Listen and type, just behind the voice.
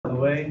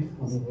way.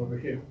 I'll move over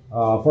here.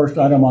 First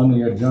item on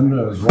the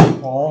agenda is roll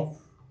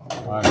call.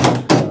 I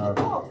think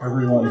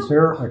everyone's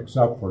here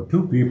except for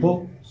two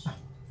people.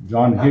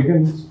 John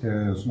Higgins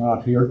is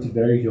not here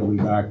today. He'll be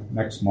back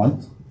next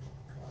month.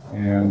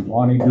 And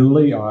Lonnie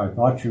Dooley, I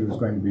thought she was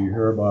going to be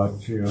here, but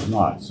she is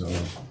not. So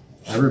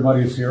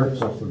everybody's here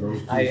except for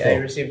those two. I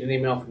received an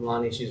email from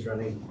Lonnie. She's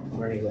running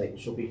late.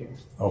 She'll be here.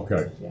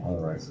 Okay. Yeah. All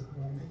right.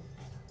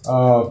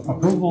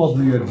 Approval of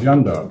the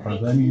agenda. Are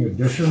there any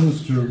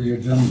additions to the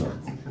agenda?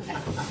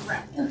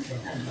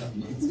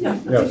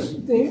 Yes.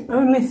 The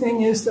only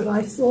thing is that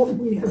I thought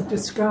we had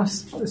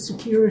discussed the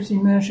security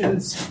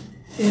measures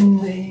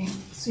in the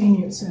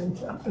senior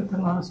centre at the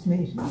last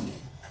meeting.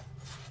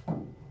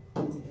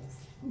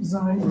 Was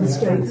I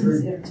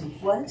mistaken?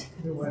 What?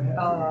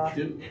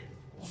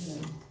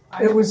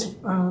 It was,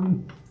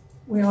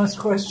 we asked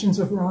questions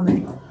of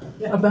Ronnie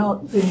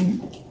about the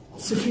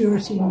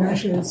security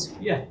measures.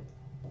 Yeah.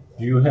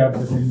 Do you have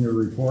it in your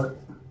report?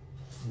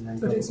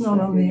 But it's not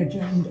on the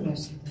agenda.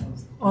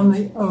 On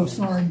the, oh,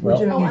 sorry, we're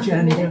doing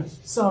agenda.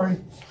 Sorry.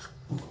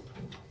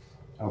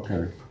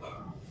 Okay.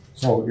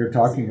 So you're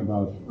talking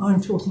about...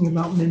 I'm talking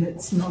about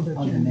minutes, not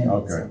agenda.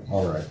 Okay,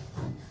 all right.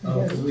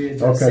 We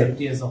address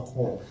safety as a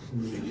whole.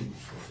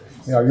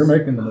 Yeah, you're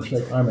making the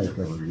mistake I make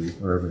every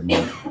week or every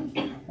month.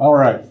 All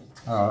right.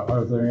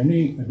 Are there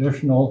any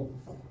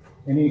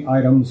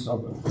items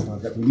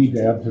that we need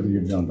to add to the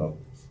agenda?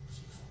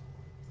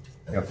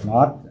 If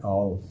not,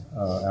 I'll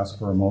ask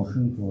for a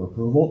motion for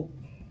approval.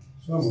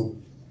 So moved.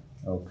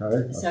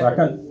 Okay, a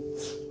second?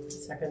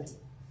 Second.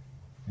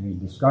 Any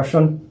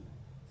discussion?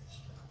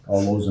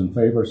 All those in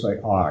favor say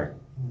aye.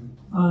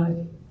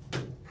 Aye.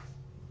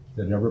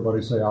 Did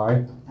everybody say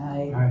aye?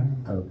 Aye.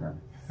 Okay.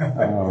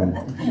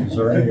 Is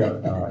there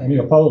any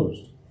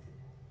opposed?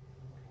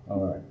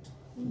 All right.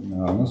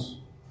 Unanimous.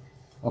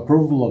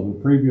 Approval of the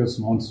previous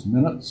month's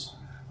minutes.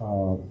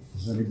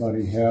 Does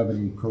anybody have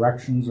any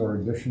corrections or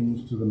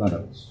additions to the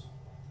minutes?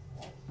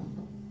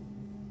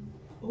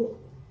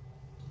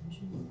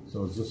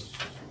 So is this?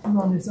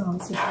 Ron is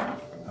answered.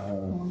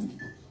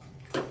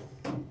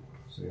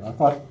 See, I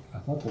thought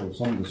there was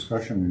some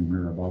discussion in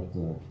here about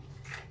the.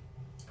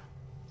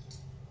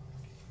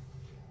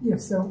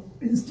 Yes, so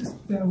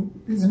there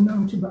is a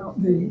note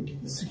about the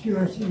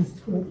security,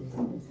 but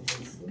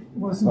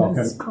wasn't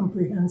as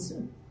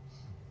comprehensive.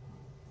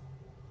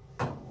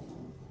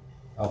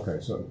 Okay,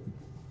 so.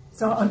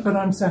 But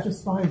I'm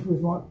satisfied with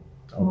what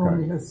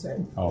Ronnie has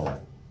said. All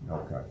right.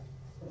 Okay.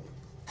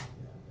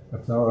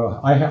 If there are,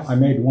 I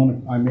made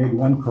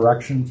one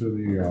correction to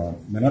the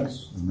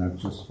minutes, and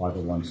that's just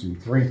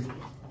 501c3.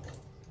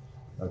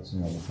 That's the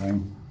only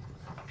thing.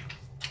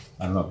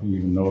 I don't know if you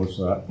even noticed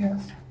that.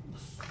 Yes.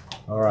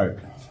 All right.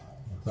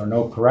 If there are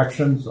no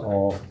corrections,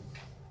 I'll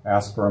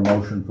ask for a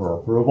motion for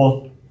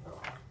approval.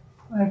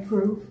 I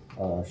approve.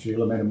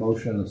 Sheila made a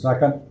motion in a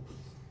second.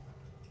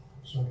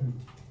 Second.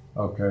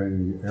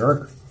 Okay,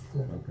 Eric?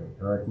 Yeah. Okay,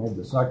 Eric made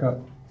the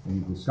second. Any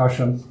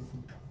discussion?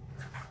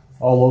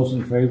 All those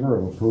in favor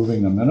of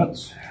approving the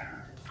minutes?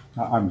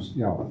 Of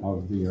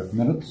the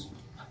minutes?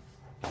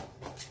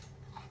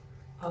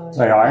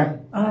 Say aye.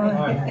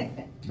 Aye.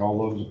 All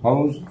those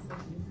opposed?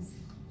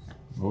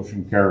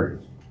 Motion carries.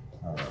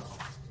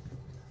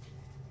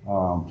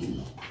 All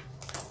right.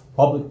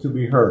 Public to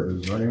be heard.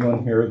 Is there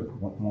anyone here that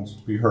wants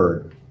to be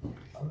heard?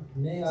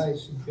 May I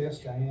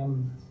suggest I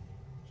am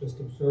just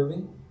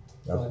observing,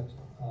 Yes. but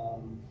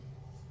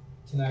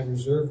can I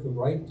reserve the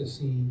right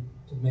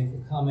to make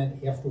a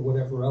comment after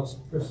whatever else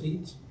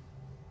proceeds?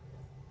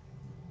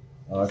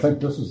 I think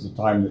this is the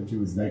time that you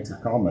would make your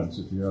comments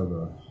if you have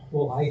a...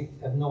 Well, I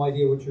have no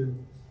idea what your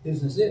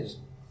business is.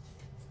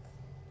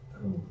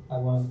 I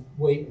want to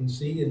wait and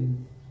see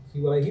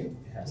what I hear.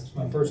 It's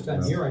my first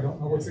time here. I don't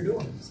know what you're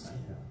doing.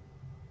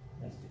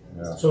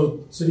 Yeah.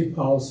 So city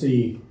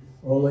policy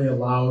only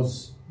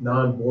allows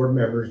non-board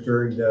members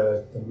during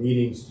the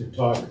meetings to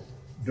talk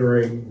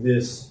during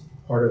this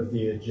part of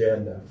the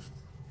agenda.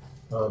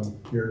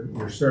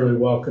 You're certainly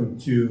welcome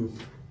to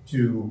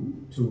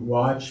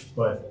watch,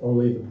 but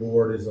only the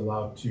board is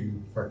allowed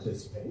to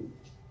participate.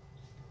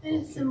 And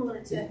it's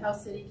similar to how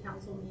city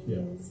council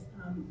meetings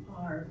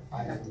are.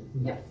 I'm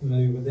not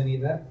familiar with any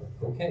of that,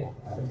 but okay.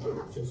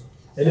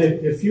 And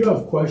if you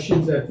have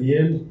questions at the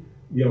end,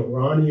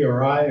 Ronnie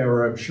or I,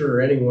 or I'm sure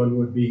anyone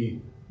would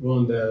be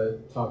willing to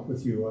talk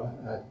with you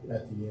at the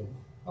end.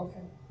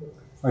 Okay.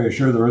 Are you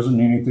sure there isn't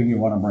anything you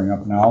want to bring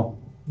up now?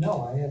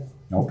 No, I have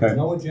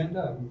no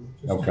agenda. I'm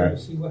just trying to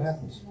see what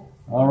happens.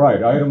 All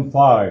right, item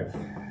 5,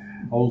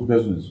 old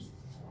business.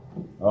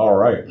 All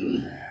right.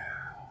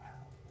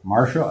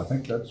 Marcia, I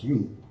think that's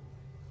you.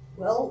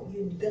 Well,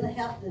 you're going to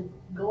have to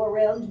go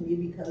around me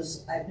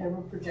because I've never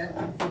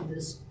projected from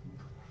this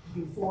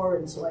before,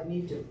 and so I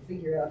need to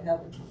figure out how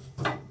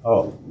to.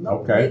 Oh,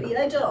 okay. Maybe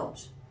I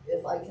don't.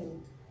 If I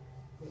can,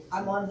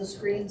 I'm on the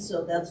screen,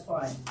 so that's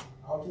fine.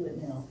 I'll do it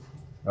now.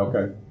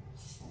 Okay.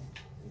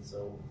 And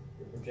so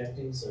you're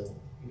projecting, so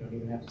you don't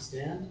even have to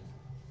stand.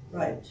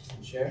 Right.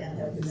 And share. And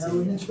have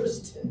no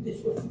interest in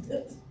doing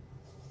this.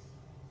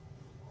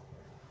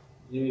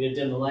 You need me to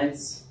dim the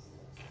lights?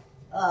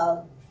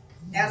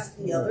 Ask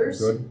the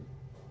others. Good.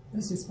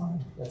 This is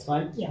fine. That's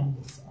fine? Yeah.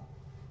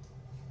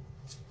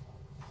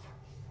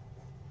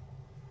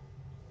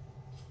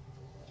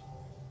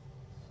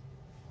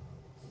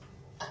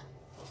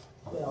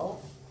 Well,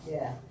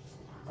 yeah,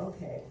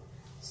 okay.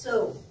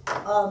 So,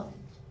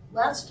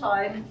 last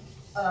time,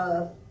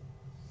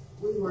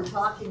 we were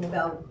talking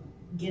about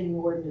getting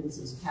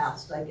ordinances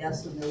passed, I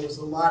guess, and there was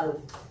a lot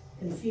of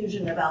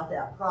confusion about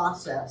that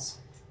process.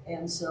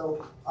 And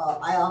so,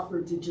 I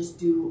offered to just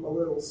do a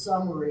little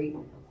summary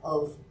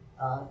of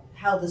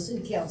how the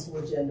city council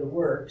agenda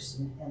works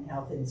and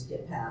how things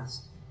get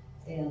passed.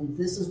 And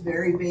this is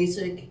very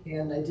basic,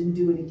 and I didn't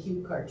do any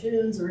cute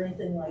cartoons or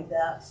anything like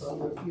that,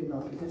 so you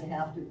know, you're gonna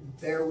have to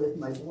bear with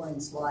my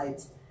boring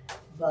slides.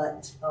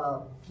 But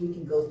we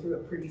can go through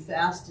it pretty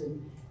fast,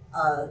 and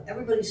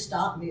everybody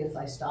stop me if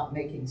I stop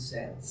making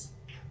sense.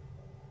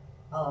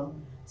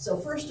 So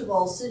first of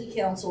all, city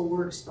council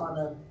works on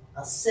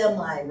a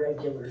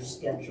semi-regular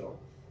schedule.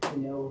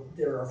 You know,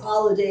 there are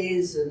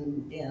holidays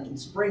and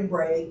spring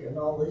break and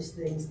all these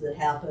things that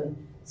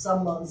happen.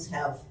 Some months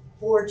have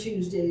 4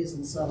 Tuesdays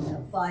and some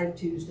have 5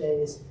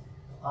 Tuesdays.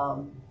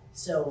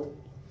 So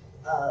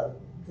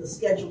the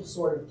schedule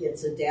sort of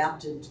gets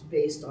adapted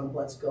based on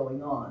what's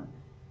going on.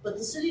 But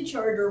the city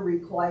charter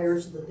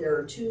requires that there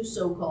are 2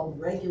 so-called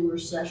regular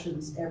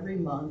sessions every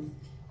month,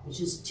 which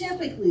is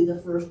typically the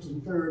 1st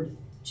and 3rd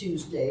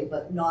Tuesday,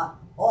 but not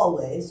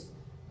always.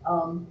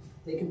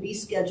 They can be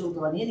scheduled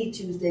on any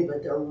Tuesday,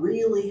 but there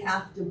really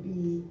have to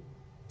be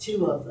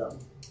 2 of them,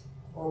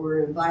 or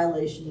we're in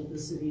violation of the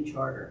city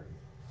charter.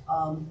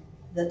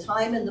 The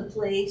time and the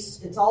place,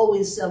 it's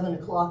always 7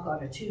 o'clock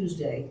on a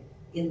Tuesday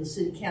in the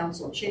city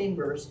council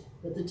chambers,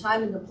 but the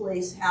time and the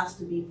place has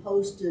to be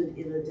posted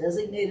in a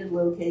designated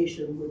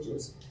location, which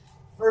is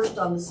first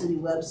on the city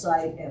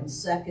website and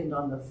second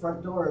on the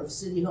front door of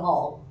City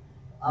Hall,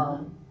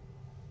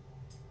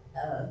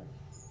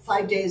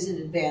 5 days in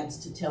advance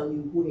to tell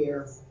you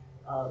where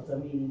the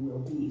meeting will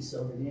be,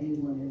 so that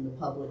anyone in the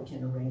public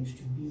can arrange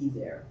to be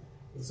there.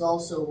 It's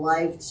also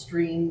live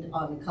streamed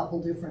on a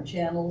couple different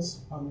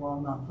channels, on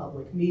Longmont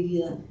Public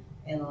Media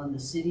and on the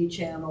city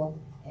channel.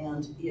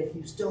 And if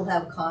you still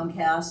have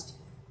Comcast,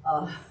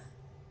 on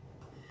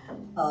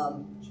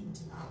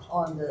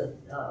the,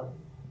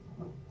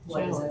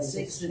 what is it,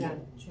 6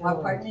 and,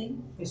 pardon me?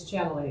 It's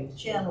Channel 8.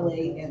 Channel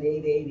 8 and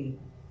 880.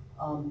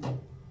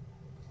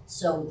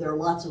 So there are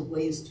lots of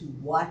ways to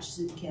watch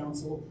city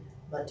council,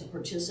 but to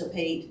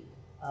participate,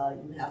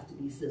 you have to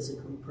be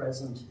physically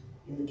present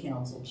in the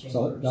council chambers.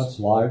 So that's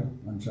live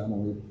on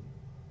Channel 8?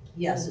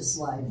 Yes, it's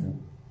live. Yeah.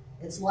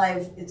 It's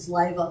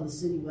live on the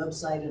city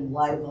website and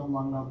live on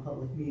Longmont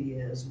Public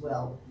Media as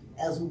well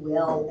as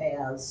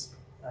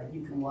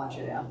you can watch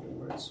it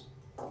afterwards.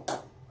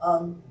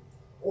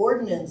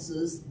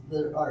 Ordinances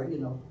that are,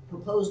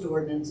 proposed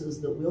ordinances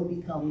that will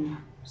become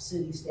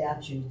city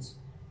statutes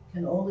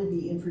can only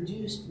be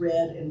introduced,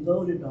 read, and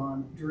voted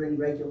on during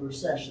regular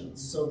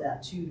sessions, so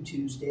that 2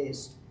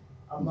 Tuesdays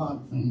a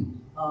month.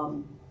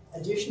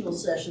 Additional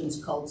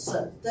sessions called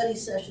study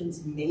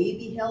sessions may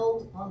be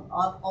held on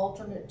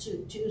alternate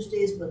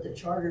Tuesdays, but the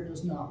charter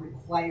does not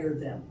require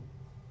them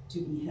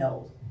to be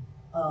held.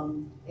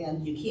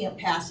 And you can't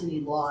pass any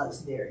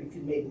laws there. You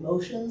can make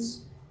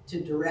motions to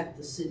direct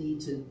the city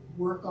to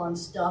work on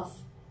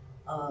stuff,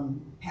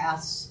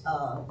 pass,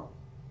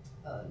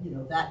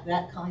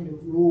 that kind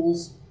of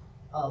rules,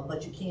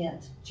 but you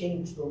can't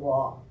change the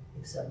law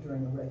except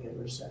during a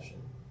regular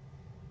session.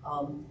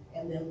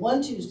 And then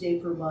 1 Tuesday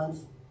per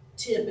month,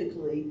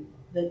 typically,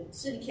 the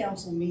city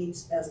council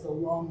meets as the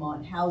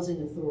Longmont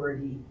Housing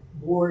Authority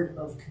Board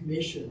of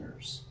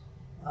Commissioners,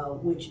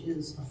 which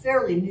is a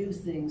fairly new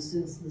thing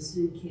since the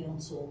city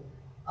council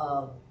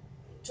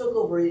took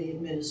over the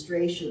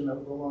administration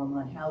of the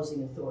Longmont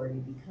Housing Authority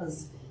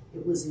because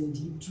it was in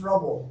deep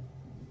trouble.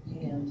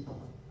 And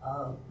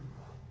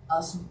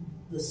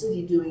the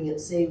city doing it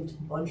saved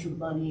a bunch of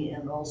money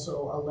and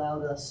also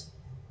allowed us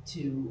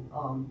to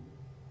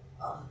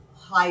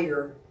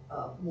hire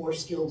more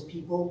skilled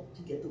people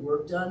to get the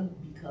work done,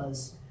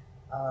 because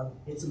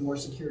it's a more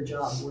secure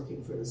job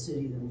working for the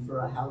city than for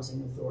a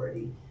housing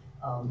authority.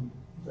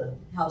 The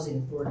housing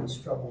authority's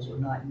troubles are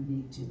not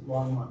unique to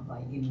Longmont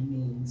by any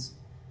means.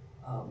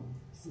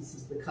 This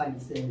is the kind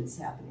of thing that's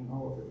happening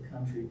all over the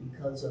country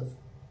because of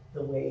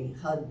the way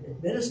HUD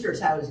administers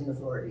housing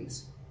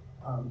authorities.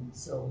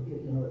 So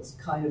it's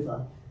kind of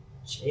a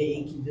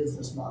shaky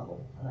business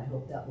model, and I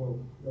hope that will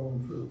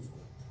improve.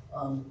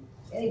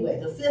 Anyway,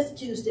 the 5th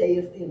Tuesday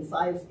in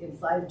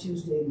five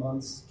Tuesday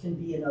months can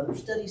be another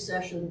study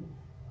session,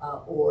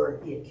 or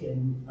it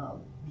can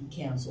be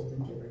canceled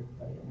and give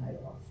everybody a night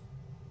off.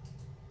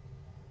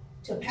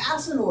 To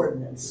pass an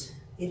ordinance,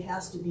 it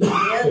has to be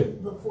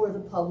read before the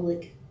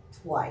public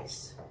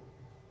twice,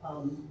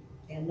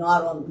 and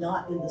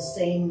not in the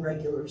same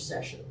regular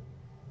session.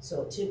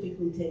 So it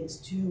typically takes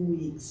 2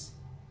 weeks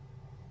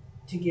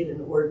to get an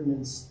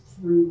ordinance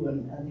through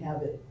and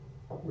have it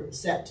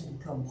set to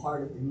become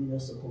part of the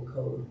municipal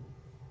code.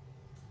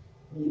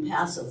 When you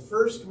pass a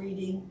first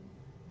reading,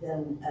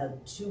 Then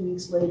 2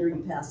 weeks later,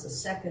 you pass a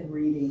second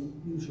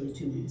reading, usually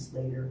 2 weeks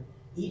later.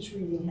 Each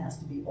reading has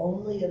to be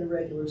only at a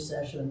regular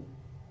session,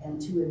 and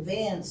to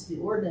advance, the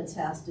ordinance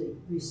has to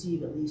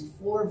receive at least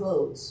 4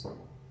 votes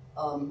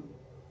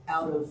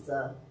out of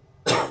the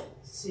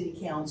city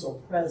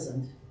council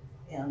present.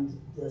 And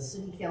the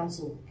city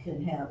council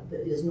can have,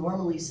 that is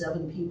normally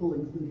 7 people,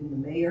 including the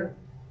mayor,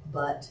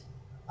 but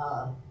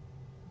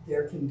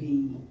there can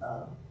be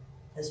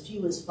as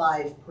few as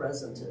 5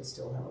 present and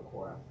still have a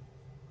quorum.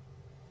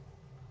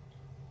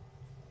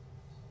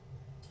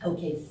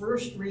 Okay,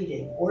 first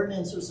reading.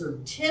 Ordinances are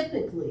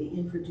typically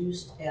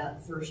introduced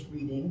at first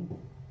reading.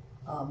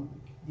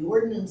 The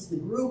ordinance, the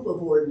group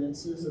of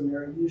ordinances, and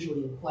there are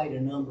usually quite a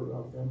number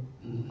of them,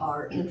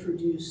 are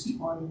introduced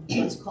on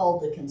what's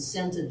called the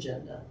consent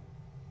agenda.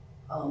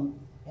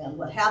 And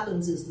what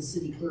happens is the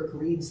city clerk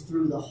reads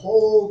through the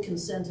whole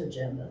consent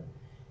agenda.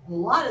 And a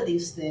lot of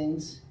these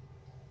things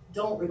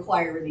don't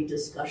require any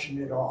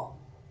discussion at all.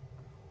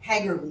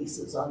 Hangar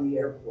leases on the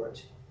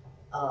airport,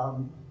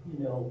 I'm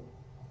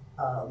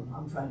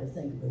trying to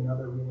think of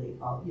another really,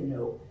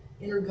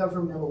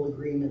 intergovernmental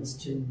agreements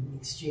to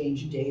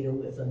exchange data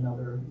with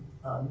another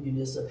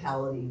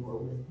municipality or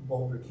with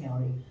Boulder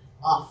County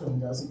often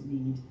doesn't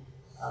need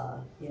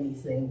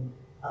anything.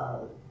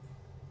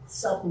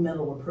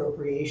 Supplemental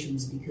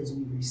appropriations because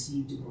we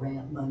received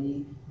grant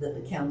money that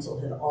the council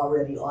had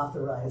already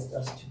authorized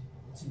us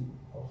to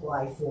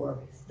apply for.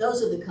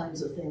 Those are the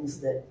kinds of things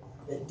that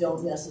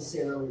don't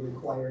necessarily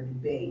require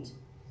debate.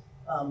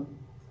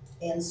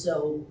 And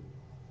so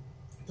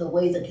the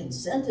way the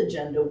consent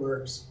agenda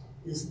works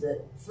is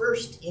that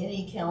first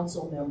any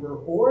council member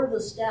or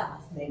the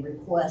staff may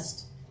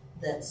request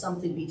that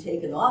something be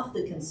taken off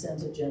the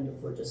consent agenda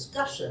for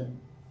discussion,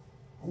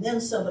 and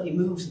then somebody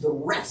moves the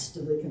rest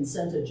of the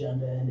consent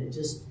agenda and it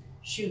just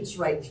shoots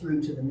right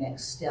through to the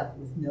next step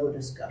with no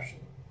discussion.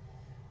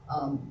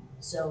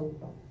 So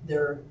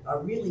there are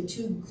really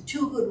two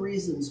good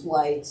reasons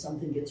why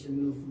something gets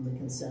removed from the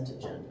consent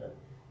agenda.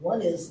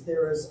 One is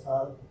there is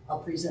a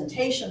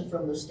presentation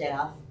from the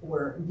staff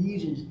or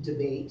needed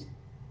debate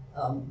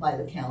by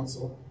the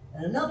council.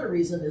 And another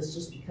reason is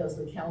just because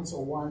the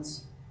council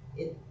wants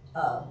it,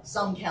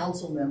 some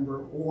council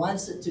member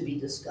wants it to be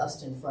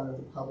discussed in front of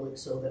the public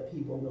so that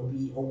people will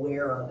be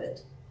aware of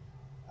it.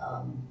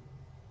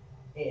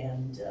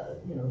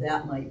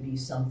 That might be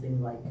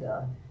something like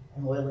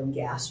an oil and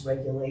gas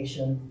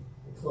regulation,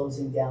 the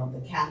closing down,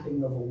 the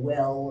capping of a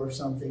well or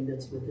something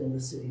that's within the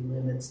city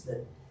limits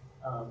that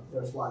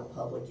there's a lot of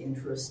public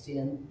interest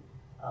in,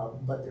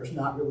 but there's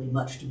not really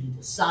much to be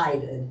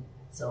decided,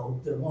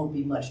 so there won't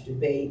be much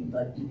debate,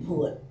 but you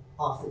pull it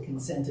off the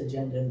consent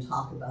agenda and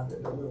talk about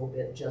it a little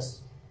bit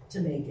just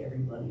to make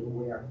everybody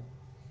aware.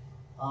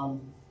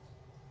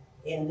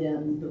 And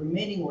then the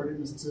remaining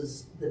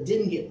ordinances that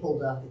didn't get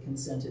pulled off the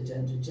consent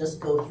agenda just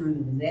go through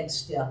to the next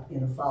step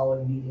in a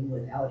following meeting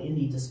without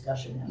any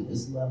discussion at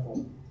this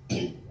level.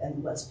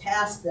 And what's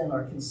passed then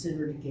are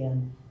considered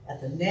again at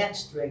the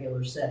next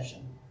regular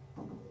session.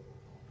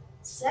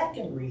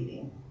 Second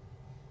reading,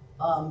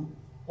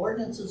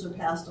 ordinances are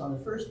passed on the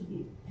first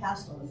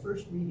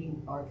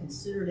reading are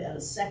considered at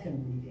a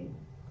second reading.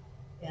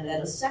 And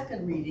at a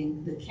second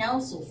reading, the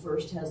council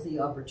first has the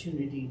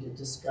opportunity to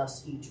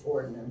discuss each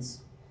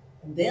ordinance.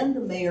 And then the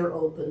mayor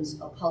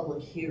opens a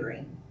public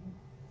hearing.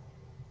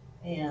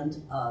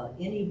 And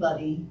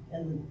anybody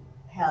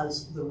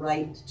has the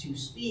right to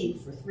speak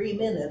for 3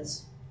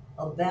 minutes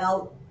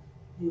about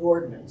the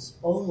ordinance,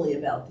 only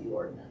about the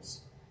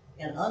ordinance.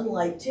 And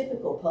unlike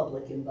typical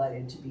public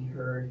invited to be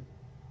heard,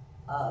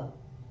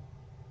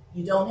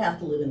 you don't have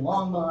to live in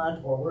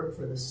Longmont or work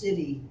for the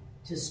city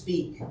to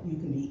speak. You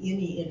can be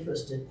any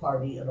interested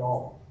party at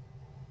all.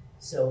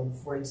 So,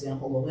 for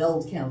example, a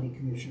Weld County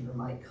commissioner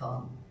might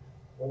come,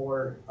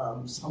 or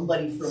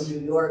somebody from New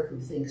York who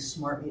thinks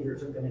smart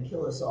meters are going to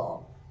kill us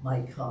all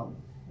might come,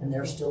 and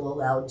they're still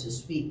allowed to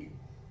speak.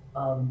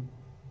 And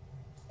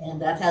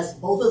that has,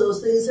 both of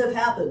those things have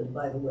happened,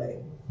 by the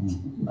way.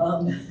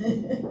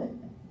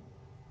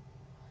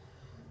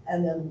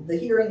 And then the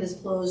hearing is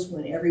closed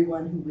when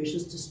everyone who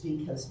wishes to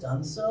speak has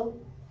done so.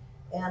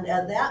 And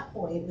at that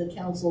point, the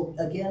council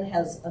again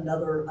has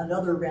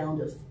another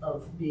round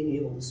of being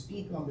able to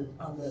speak on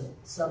the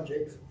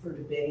subject for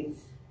debate.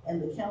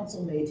 And the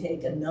council may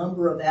take a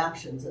number of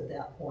actions at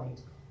that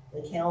point.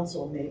 The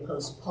council may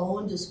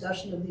postpone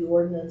discussion of the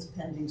ordinance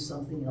pending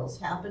something else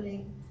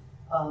happening.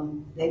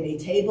 They may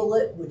table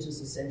it, which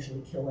is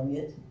essentially killing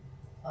it.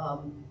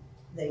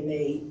 They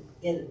may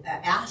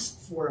ask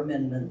for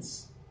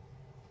amendments.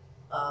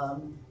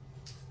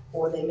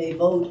 Or they may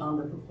vote on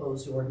the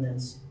proposed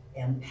ordinance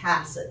and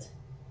pass it.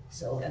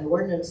 So an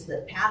ordinance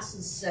that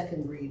passes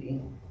second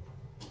reading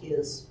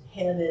is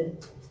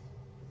headed,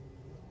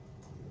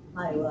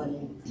 hi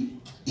Ronnie.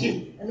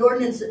 An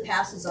ordinance that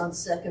passes on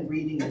second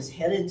reading is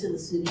headed to the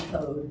city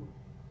code.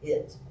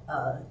 It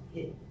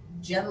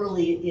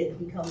generally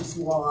becomes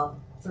law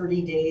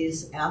 30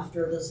 days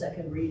after the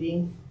second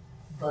reading,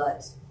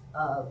 but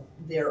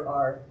there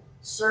are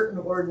certain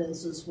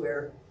ordinances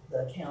where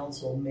the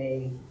council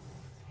may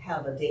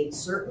have a date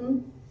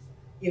certain.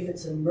 If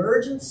it's an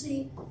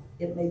emergency,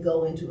 it may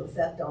go into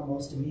effect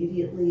almost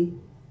immediately.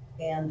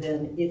 And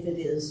then if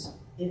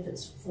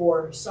it's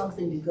for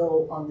something to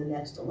go on the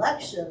next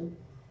election,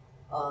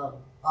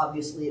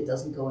 obviously it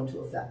doesn't go into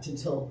effect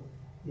until,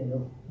 you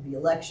know, the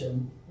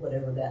election,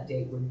 whatever that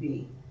date would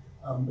be.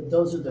 But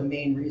those are the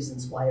main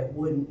reasons why it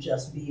wouldn't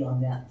just be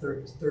on that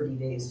 30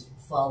 days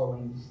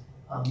following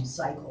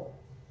cycle.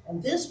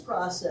 And this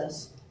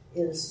process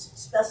is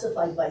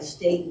specified by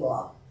state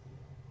law.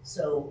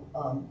 So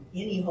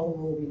any home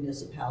rule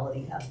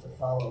municipality has to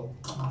follow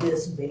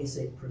this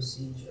basic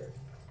procedure.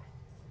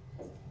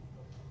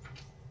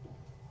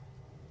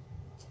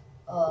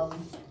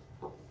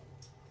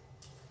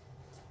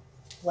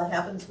 What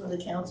happens when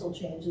the council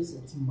changes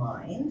its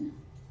mind?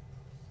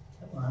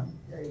 Come on,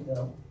 there you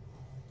go.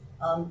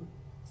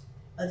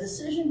 A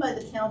decision by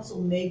the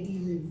council may be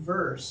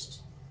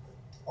reversed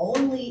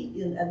only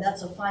in, and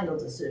that's a final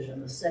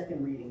decision, the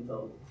second reading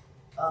vote,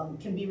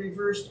 can be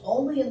reversed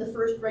only in the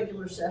first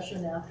regular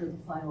session after the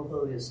final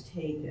vote is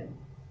taken.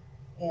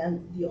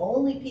 And the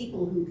only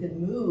people who can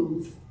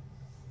move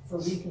for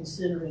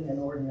reconsidering an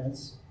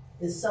ordinance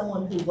is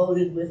someone who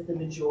voted with the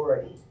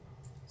majority.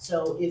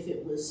 So if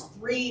it was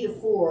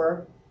 3-4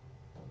 or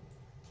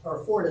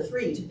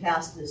 4-3 to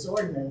pass this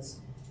ordinance,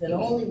 then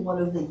only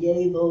one of the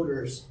yay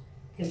voters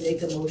can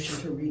make a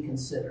motion to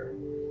reconsider.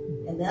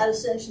 And that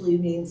essentially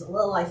means,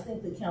 well, I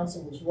think the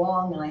council was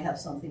wrong and I have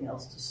something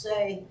else to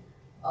say.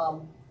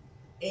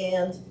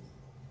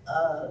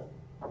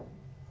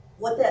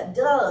 What that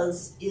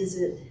does is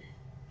it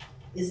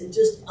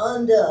just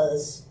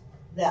undoes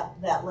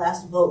that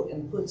last vote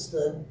and puts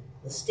the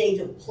state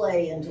of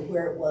play into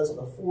where it was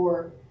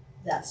before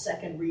that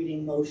second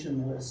reading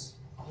motion was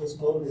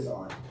voted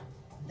on.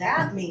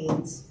 That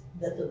means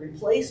that the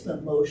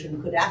replacement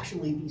motion could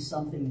actually be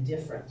something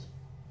different.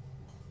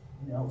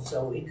 You know,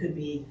 so it could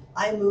be,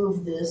 I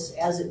move this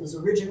as it was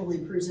originally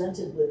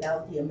presented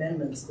without the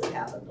amendments that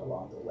happened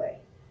along the way.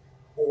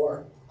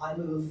 Or I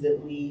move that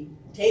we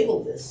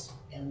table this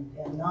and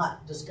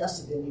not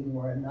discuss it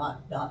anymore and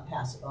not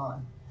pass it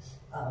on.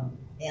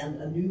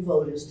 And a new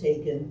vote is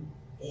taken,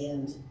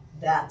 and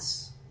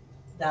that's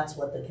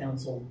what the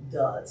council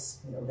does.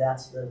 You know,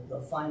 that's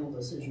the final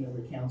decision of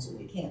the council.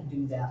 You can't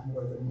do that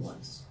more than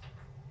once.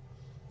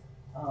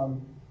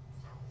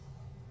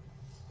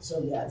 So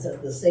yeah, it's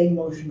the same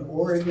motion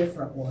or a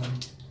different one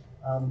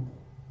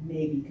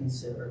may be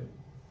considered.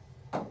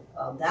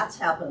 That's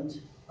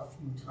happened a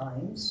few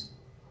times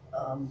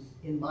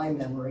in my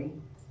memory,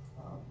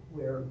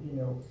 where, you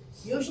know,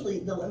 usually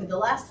the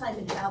last time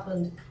it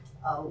happened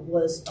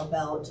was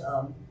about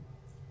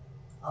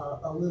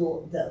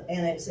the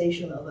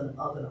annexation of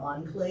an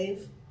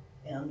enclave,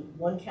 and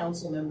one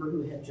council member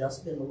who had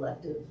just been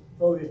elected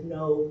voted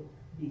no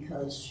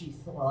because she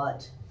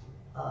thought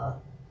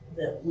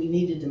that we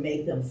needed to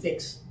make them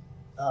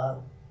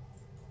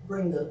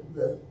bring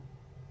the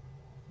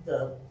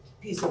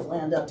piece of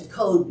land up to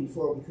code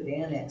before we could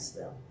annex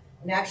them.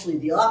 And actually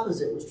the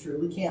opposite was true.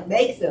 We can't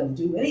make them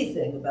do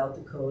anything about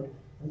the code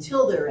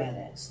until they're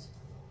annexed.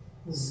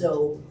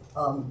 So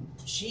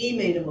she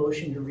made a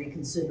motion to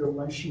reconsider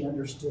once she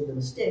understood the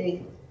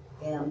mistake,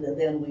 and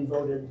then we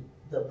voted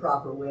the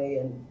proper way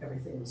and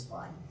everything was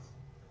fine.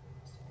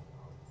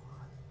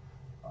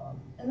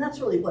 And that's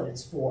really what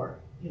it's for,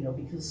 you know,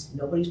 because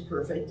nobody's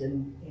perfect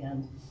and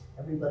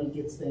everybody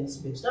gets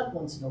things mixed up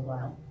once in a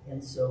while.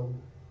 And so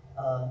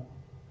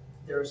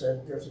there's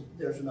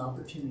an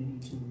opportunity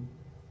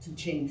to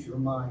change your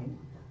mind.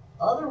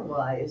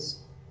 Otherwise,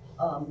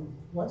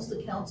 once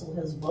the council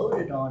has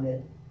voted on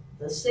it,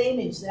 the same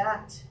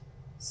exact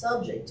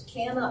subject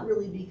cannot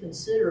really be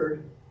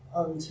considered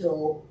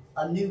until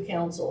a new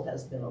council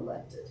has been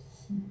elected.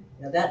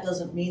 Now that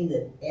doesn't mean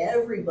that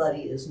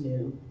everybody is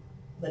new,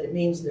 but it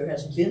means there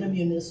has been a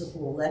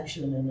municipal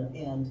election,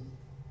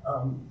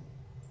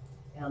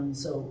 and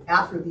so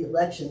after the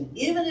election,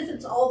 even if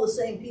it's all the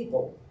same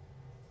people,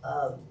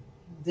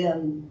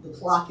 then the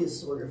clock is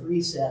sort of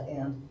reset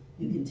and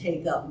you can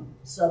take up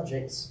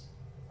subjects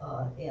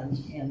and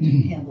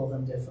handle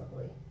them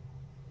differently.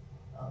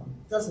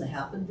 It doesn't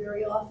happen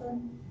very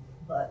often,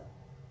 but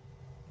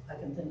I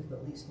can think of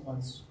at least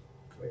once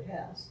where it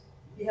has.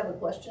 Do you have a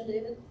question,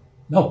 David?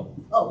 No.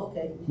 Oh,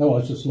 okay. No, I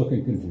was just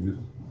looking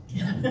confused.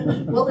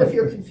 Well, if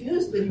you're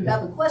confused, then you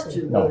have a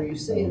question, No. whether you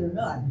say it or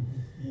not.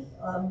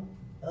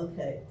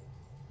 Okay.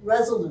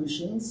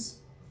 Resolutions.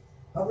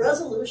 A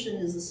resolution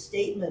is a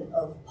statement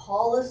of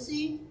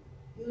policy,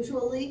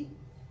 usually,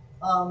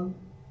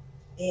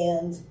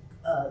 and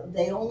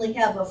they only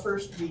have a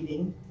first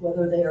reading,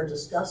 whether they are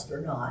discussed or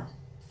not.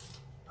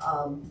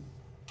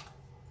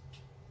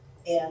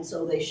 And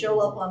so they show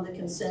up on the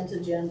consent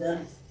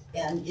agenda,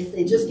 and if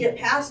they just get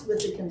passed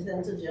with the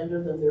consent agenda,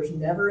 then there's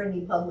never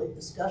any public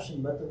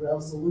discussion, but the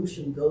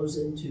resolution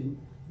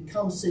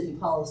becomes city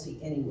policy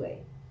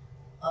anyway.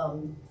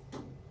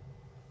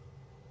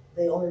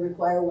 They only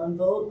require one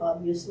vote,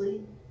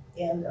 obviously,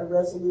 and a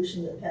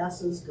resolution that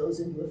passes goes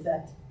into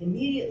effect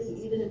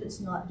immediately, even if it's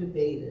not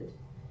debated.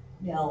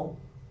 Now,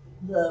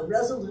 the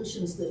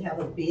resolutions that have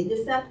a big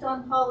effect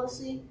on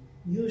policy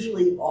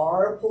usually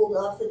are pulled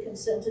off the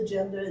consent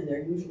agenda, and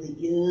there usually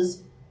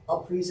is a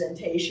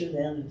presentation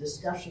and a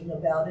discussion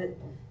about it.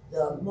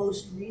 The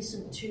most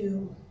recent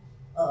two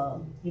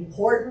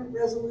important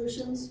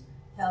resolutions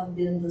have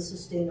been the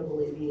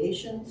Sustainable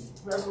Aviation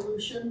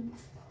Resolution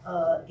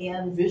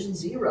and Vision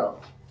Zero.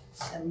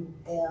 And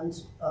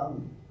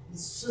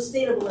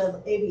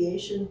Sustainable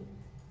Aviation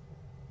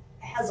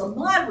has a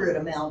moderate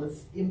amount of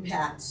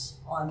impacts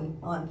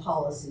on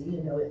policy.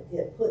 You know,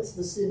 it puts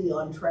the city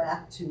on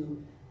track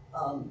to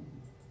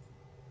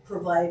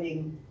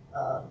providing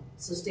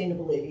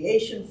sustainable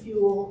aviation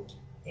fuel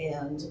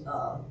and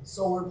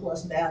solar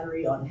plus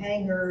battery on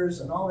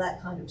hangars and all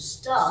that kind of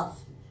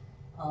stuff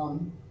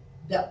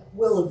that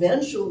will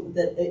eventually,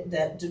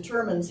 that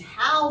determines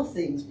how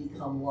things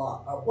become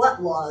law, or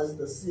what laws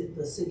the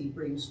city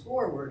brings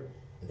forward.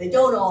 But they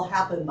don't all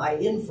happen by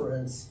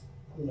inference.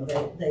 You know,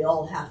 they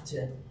all have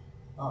to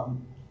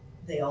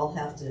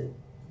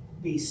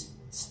be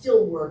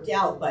still worked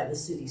out by the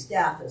city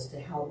staff as to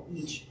how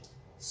each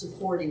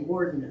supporting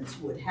ordinance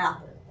would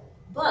happen.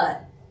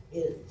 But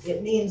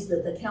it means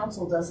that the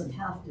council doesn't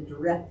have to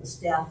direct the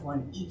staff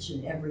on each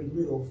and every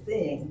little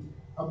thing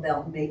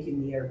about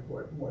making the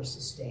airport more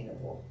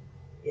sustainable.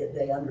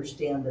 They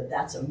understand that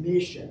that's a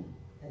mission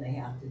and they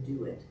have to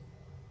do it.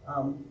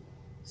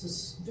 So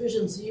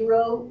Vision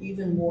Zero,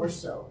 even more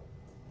so.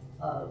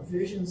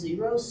 Vision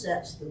Zero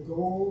sets the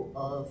goal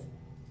of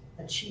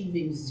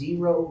achieving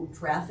 0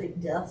 traffic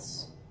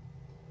deaths.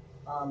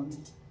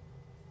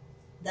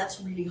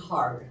 That's really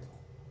hard.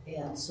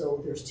 And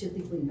so there's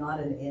typically not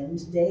an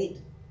end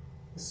date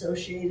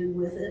associated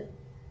with it.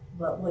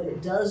 But what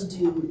it does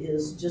do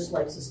is, just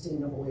like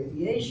sustainable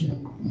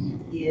aviation,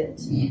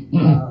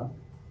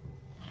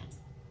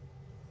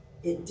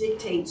 it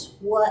dictates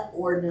what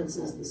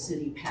ordinances the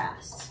city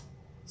passed.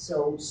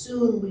 So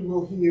soon we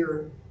will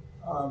hear,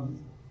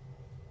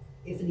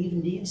 if it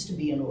even needs to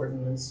be an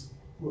ordinance,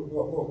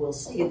 we'll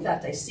see. In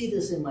fact, I see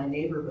this in my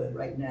neighborhood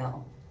right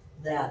now,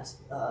 that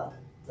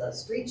the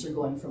streets are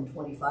going from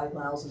 25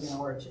 miles an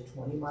hour to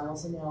 20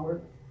 miles an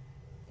hour.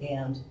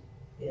 And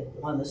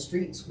on the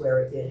streets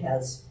where it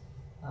has,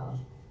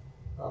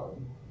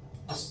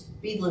 the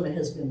speed limit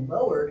has been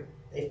lowered,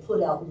 they've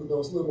put out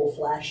those little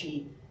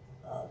flashy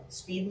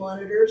speed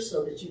monitors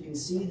so that you can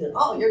see that,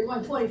 oh, you're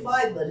going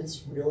 25, but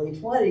it's really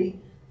 20,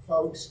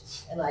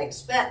 folks. And I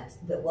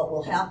expect that what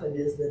will happen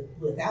is that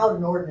without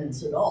an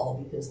ordinance at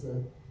all, because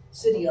the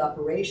city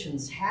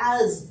operations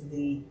has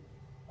the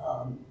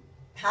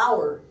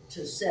power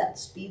to set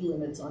speed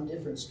limits on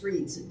different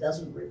streets, it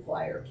doesn't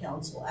require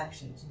council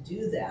action to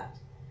do that.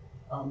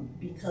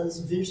 Because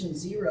Vision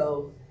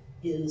Zero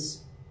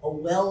is a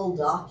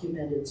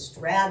well-documented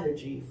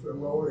strategy for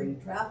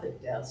lowering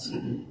traffic deaths,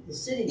 the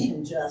city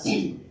can just,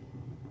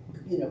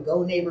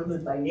 go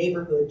neighborhood by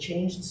neighborhood,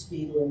 change the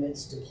speed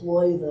limits,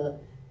 deploy the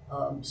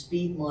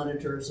speed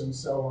monitors and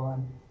so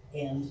on,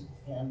 and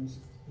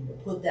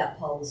put that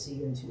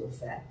policy into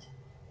effect.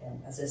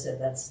 And as I said,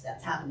 that's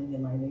happening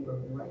in my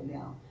neighborhood right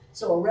now.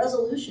 So a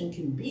resolution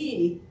can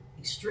be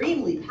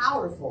extremely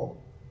powerful,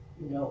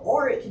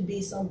 or it can be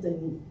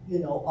something,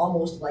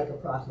 almost like a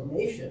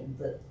proclamation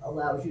that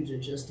allows you to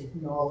just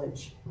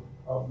acknowledge,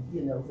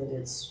 that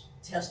it's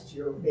test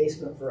your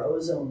basement for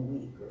ozone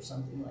leak or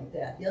something like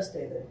that. Yes,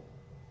 David?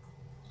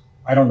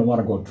 I don't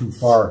want to go too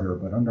far here,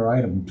 but under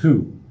item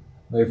 2,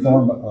 they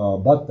form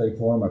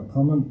a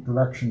permanent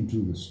direction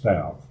to the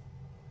staff.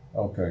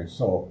 Okay,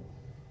 so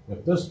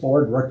if this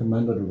board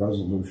recommended a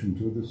resolution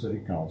to the city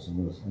council,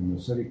 and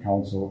the city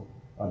council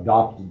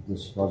adopted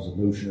this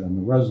resolution, and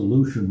the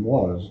resolution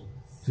was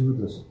to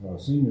the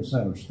senior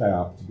center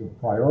staff to give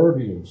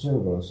priority of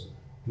service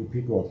to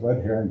people with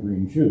red hair and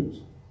green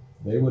shoes,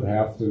 they would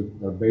have to,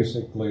 they're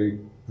basically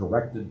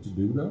directed to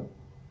do that?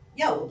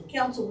 Yeah, well, the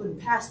council wouldn't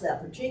pass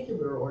that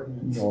particular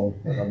ordinance. No,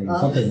 but I mean,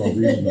 something more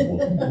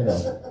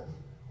reasonable,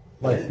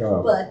 Like,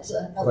 but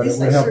at but least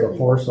it would I have the certainly.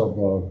 force of,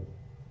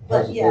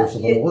 But yeah, force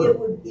of an order. it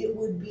would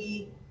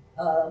be,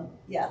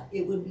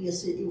 it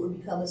would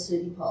become a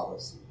city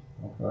policy.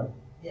 Okay.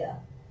 Yeah.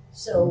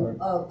 So,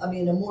 I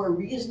mean, a more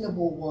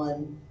reasonable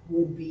one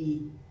would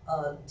be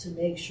to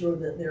make sure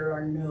that there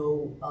are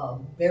no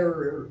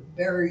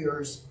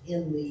barriers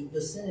in the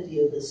vicinity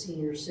of the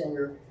senior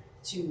center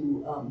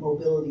to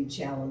mobility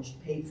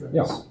challenged patrons.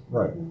 Yeah,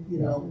 right.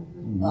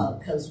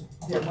 Because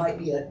there might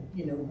be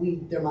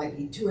there might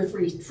be 2 or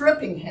 3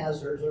 tripping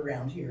hazards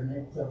around here,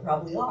 and there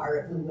probably are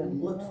if we went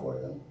and looked for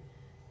them.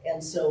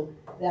 And so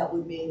that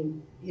would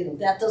mean,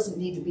 that doesn't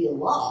need to be a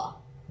law.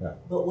 Yeah.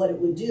 But what it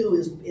would do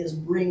is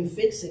bring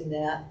fixing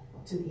that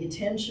to the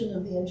attention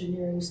of the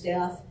engineering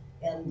staff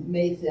and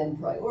make them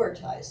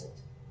prioritize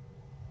it.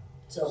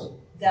 So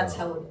that's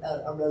how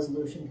a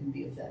resolution can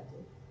be effective.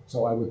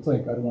 So I would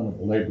think, I don't want to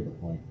belabor the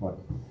point, but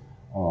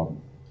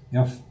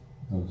if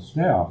the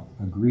staff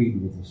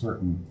agreed with a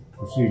certain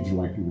procedure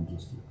like you would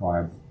just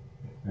describe,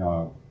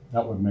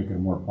 that would make it a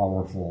more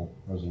powerful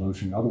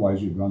resolution.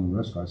 Otherwise, you'd run the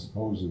risk, I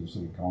suppose, of the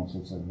city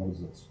council saying, what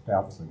does the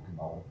staff think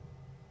about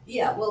it?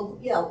 Yeah, well,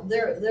 yeah,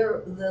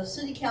 the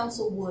city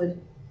council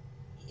would,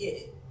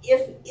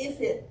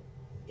 if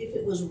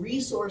it was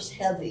resource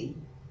heavy,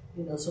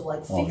 you know, so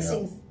like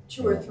fixing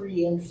two or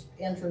three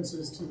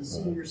entrances to the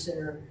senior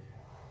center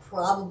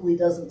probably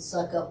doesn't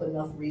suck up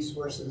enough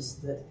resources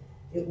that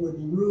it would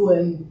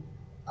ruin,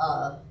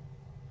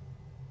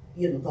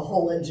 you know, the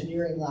whole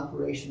engineering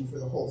operation for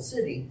the whole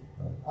city.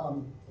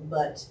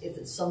 But if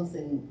it's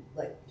something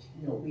like,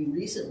 you know, we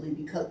recently,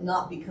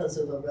 not because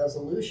of a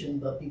resolution,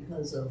 but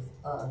because of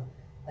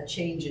a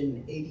change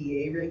in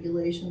ADA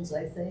regulations,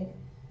 I think,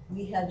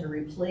 we had to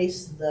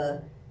replace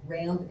the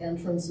ramp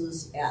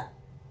entrances at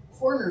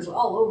corners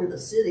all over the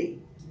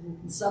city.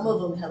 And some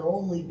of them had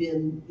only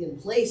been in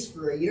place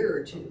for a year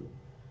or two.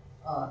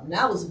 And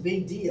that was a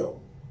big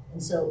deal.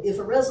 And so if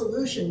a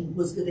resolution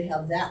was going to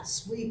have that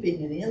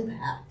sweeping an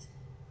impact,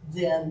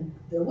 then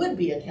there would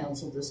be a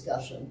council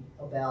discussion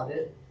about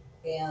it,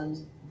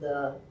 and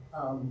the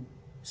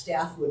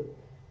staff would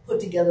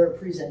put together a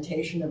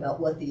presentation about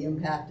what the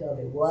impact of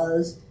it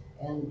was,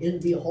 and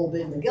it'd be a whole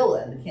big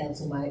megillah, and the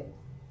council might,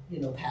 you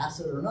know, pass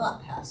it or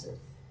not pass it.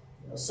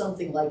 You know,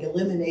 something like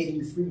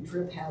eliminating free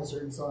trip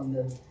hazards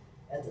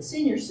at the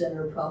senior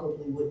center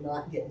probably would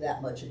not get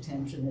that much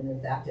attention, and in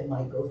fact it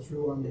might go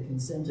through on the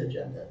consent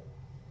agenda.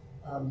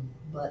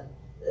 But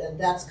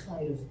that's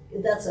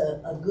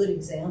a good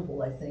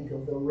example, I think,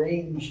 of the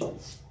range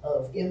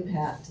of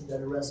impact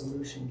that a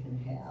resolution can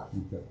have.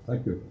 Okay,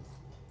 thank you.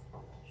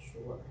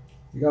 Sure.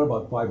 You got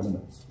about 5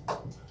 minutes.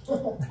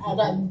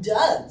 And I'm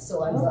done,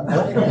 so I'm not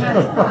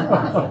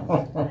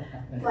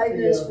 5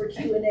 minutes for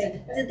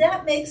Q&A. Did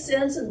that make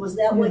sense, and was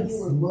that what you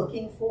were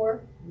looking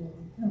for?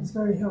 That's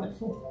very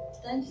helpful.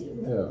 Thank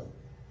you. Yeah.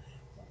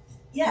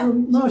 Yeah.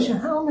 Marcia,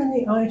 how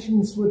many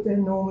items would there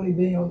normally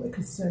be on the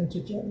consent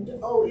agenda?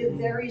 Oh, it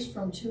varies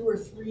from 2 or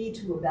 3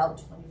 to about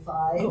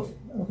 25. Oh,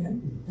 okay.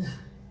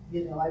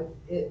 You know,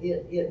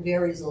 it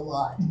varies a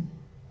lot.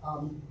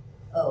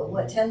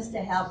 What tends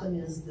to happen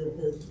is that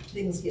the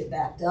things get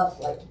backed up,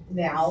 like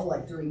now,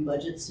 like during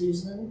budget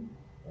season,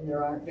 and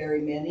there aren't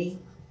very many.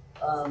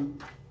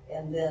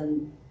 And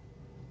then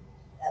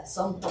at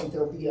some point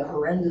there'll be a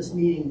horrendous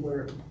meeting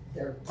where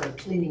they're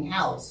cleaning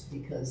house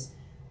because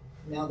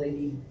now they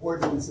need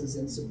ordinances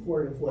in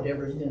support of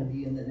whatever's going to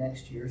be in the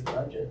next year's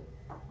budget.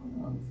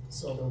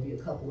 So there'll be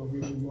a couple of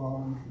really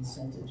long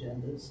consent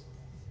agendas.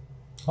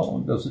 How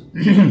long does it,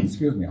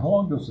 excuse me, how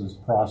long does this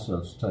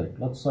process take?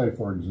 Let's say,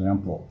 for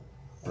example,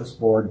 this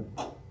board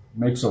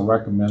makes a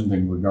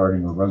recommending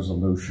regarding a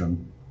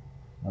resolution,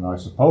 and I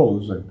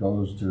suppose it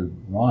goes to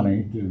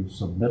Ronnie to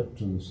submit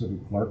to the city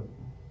clerk.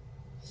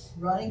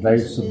 Ronnie They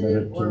can submit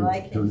it or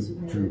I can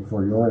submit it.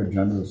 for your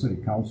agenda, the city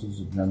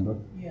council's agenda.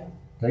 Yeah.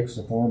 Takes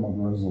the form of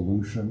a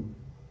resolution,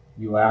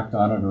 you act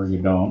on it or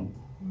you don't,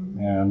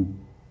 and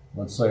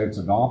let's say it's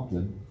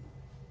adopted.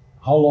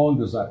 How long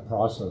does that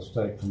process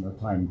take from the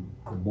time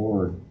the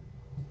board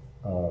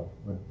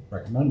would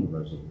recommend the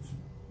resolution?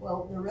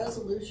 Well, the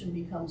resolution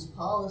becomes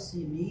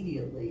policy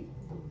immediately,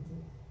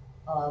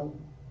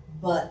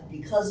 but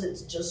because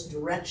it's just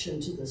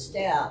direction to the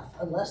staff,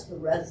 unless the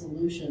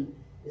resolution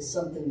is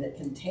something that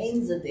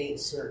contains a date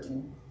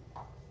certain,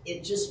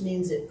 it just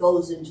means it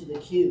goes into the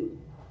queue.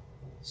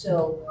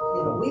 So,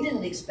 you know, we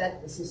didn't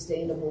expect the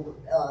sustainable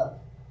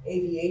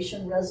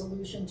aviation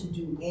resolution to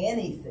do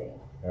anything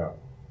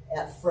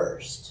at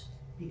first,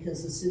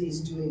 because the city's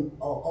doing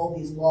all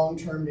these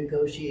long-term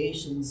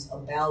negotiations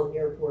about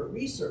airport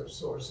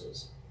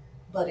resources.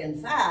 But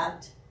in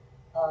fact,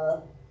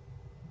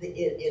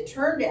 it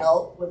turned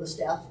out when the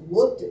staff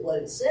looked at what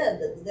it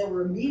said that there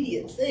were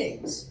immediate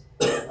things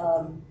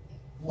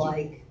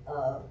like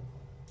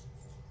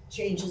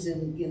changes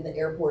in the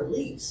airport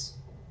lease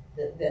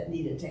that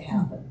needed to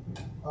happen.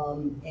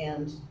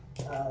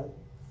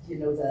 You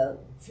know, the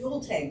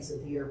fuel tanks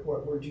at the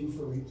airport were due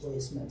for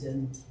replacement,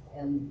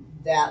 and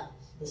that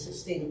the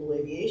sustainable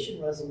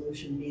aviation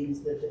resolution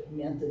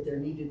meant that there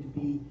needed to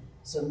be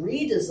some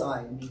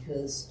redesign,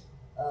 because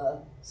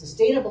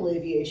sustainable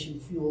aviation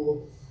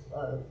fuel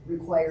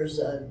requires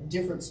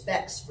different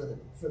specs for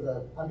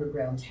the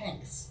underground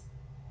tanks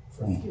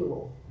for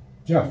fuel.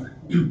 Jeff.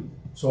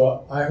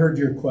 So I heard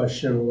your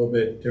question a little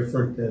bit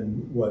different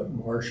than what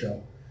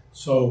Marcia.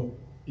 So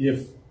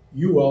if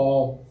you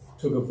all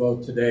took a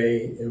vote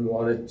today and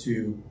wanted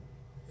to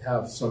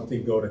have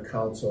something go to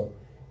council,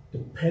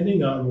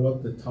 depending on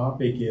what the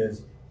topic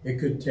is, it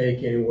could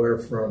take anywhere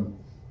from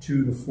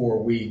 2 to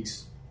 4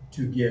 weeks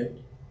to get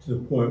to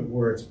the point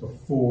where it's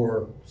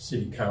before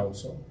city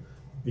council,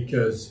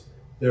 because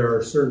there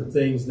are certain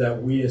things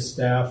that we as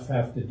staff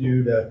have to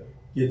do to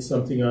get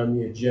something on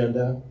the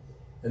agenda.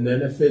 And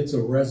then if it's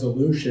a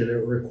resolution,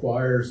 it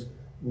requires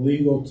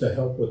legal to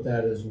help with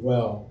that as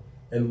well.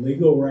 And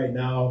legal right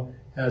now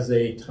has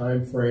a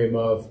time frame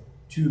of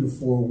 2 to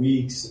 4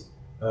 weeks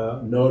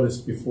notice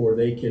before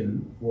they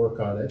can work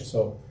on it.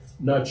 So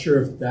I'm not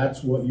sure if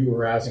that's what you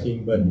were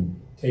asking, but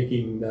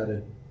taking that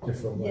a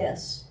different way.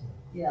 Yes,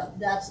 yeah,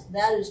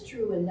 that is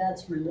true, and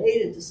that's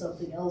related to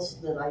something else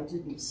that I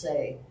didn't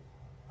say,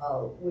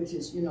 which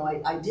is, you know,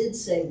 I did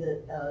say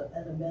that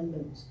an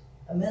amendment,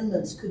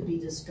 amendments could be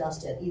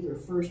discussed at either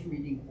first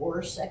reading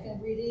or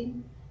second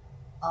reading.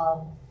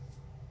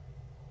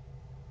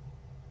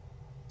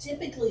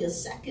 Typically, a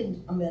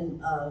second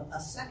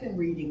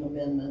reading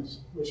amendment,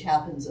 which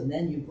happens and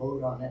then you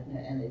vote on it,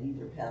 and it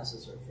either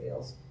passes or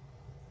fails,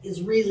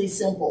 is really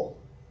simple.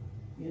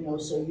 You know,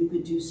 so you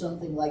could do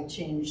something like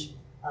change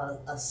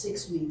a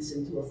 6 weeks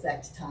into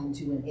effect time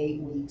to an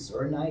 8 weeks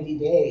or 90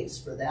 days,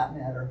 for that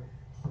matter,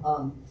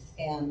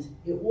 and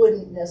it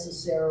wouldn't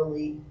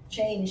necessarily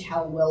change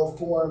how well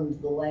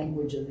formed the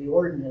language of the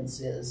ordinance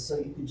is. So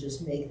you could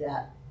just make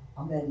that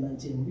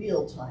amendment in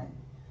real time.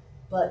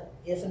 But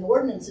if an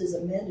ordinance is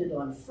amended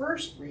on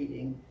first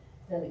reading,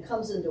 then it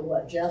comes into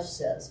what Jeff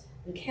says.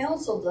 The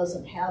council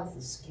doesn't have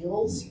the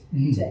skills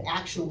to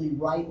actually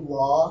write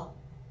law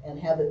and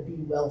have it be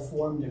well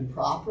formed and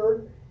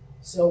proper.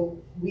 So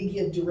we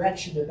give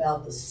direction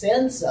about the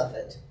sense of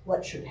it,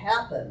 what should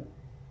happen,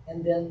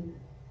 and then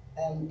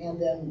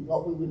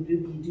what we would be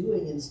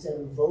doing instead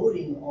of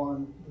voting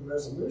on the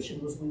resolution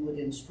was we would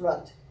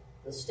instruct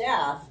the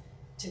staff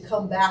to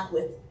come back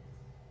with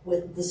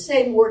the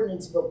same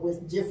ordinance but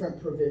with different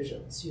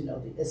provisions, you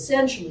know,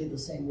 essentially the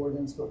same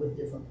ordinance but with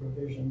different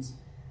provisions.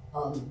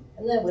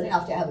 And then we'd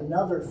have to have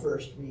another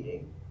first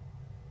reading,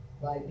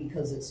 right,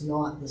 because it's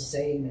not the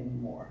same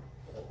anymore.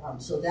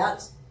 So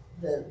that's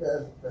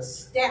the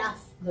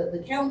staff,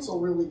 the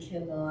council really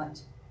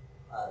cannot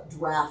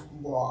draft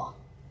law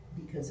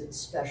because it's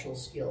special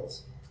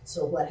skills.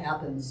 So what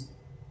happens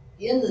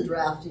in the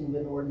drafting of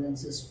an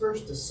ordinance is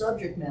first a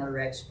subject matter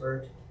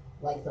expert,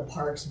 like the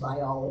parks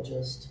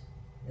biologist,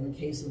 in the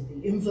case of the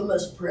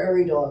infamous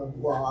prairie dog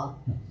law,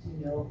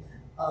 you know,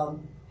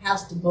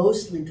 has to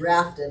mostly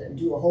draft it and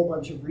do a whole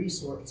bunch of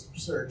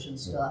research and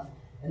stuff.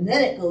 And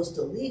then it goes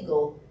to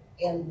legal,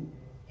 and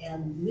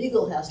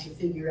legal has to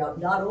figure out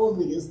not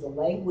only is the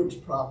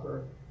language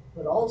proper,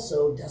 but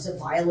also does it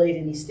violate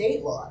any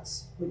state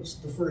laws,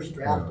 which the first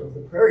draft of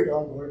the prairie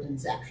dog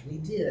ordinance actually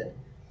did.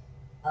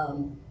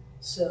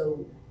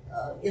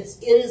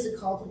 It is a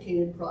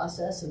complicated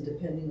process, and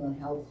depending on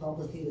how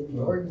complicated the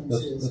ordinance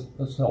is.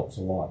 This helps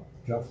a lot.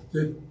 Jeff?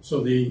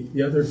 So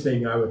the other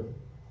thing I would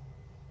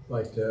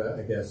like to,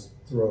 I guess,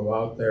 throw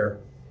out there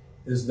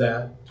is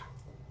that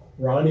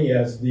Ronnie,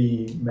 as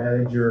the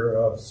manager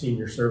of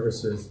senior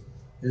services,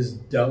 is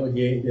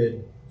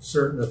delegated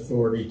certain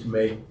authority to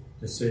make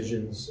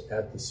decisions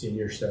at the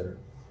senior center.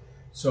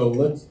 So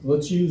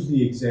let's use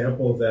the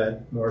example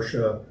that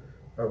Marcia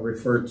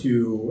referred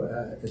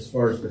to as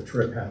far as the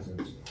trip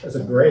hazards. That's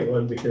a great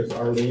one because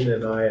Arlene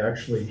and I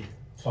actually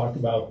talked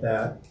about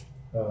that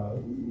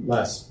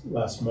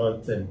last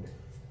month, and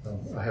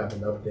I have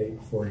an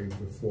update for you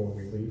before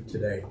we leave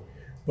today.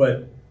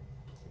 But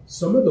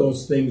some of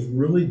those things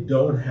really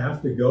don't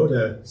have to go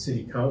to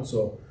city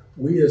council.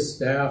 We as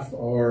staff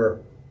are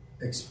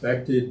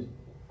expected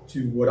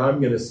to, what I'm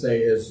going to say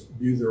is,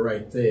 do the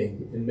right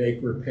thing and make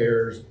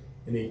repairs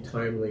in a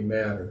timely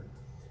manner.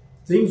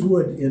 Things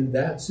would, in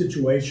that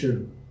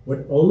situation,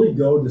 would only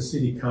go to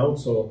city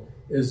council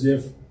as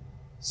if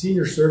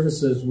senior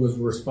services was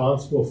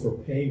responsible for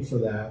paying for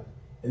that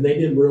and they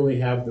didn't really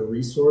have the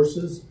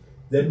resources.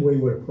 Then we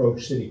would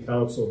approach city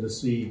council to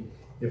see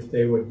if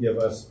they would give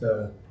us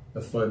the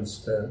funds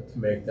to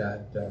make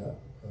that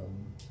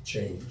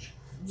change.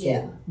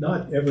 Yeah. So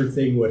not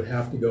everything would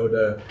have to go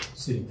to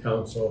city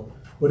council,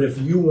 but if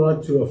you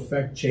want to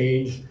affect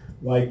change,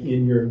 like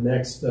in your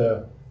next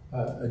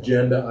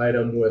agenda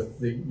item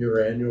with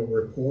your annual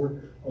report,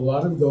 a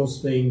lot of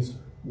those things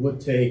would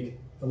take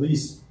at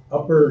least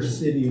upper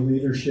city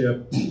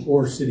leadership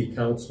or city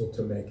council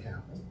to make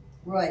happen.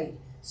 Right.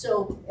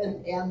 So,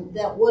 and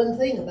that one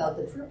thing about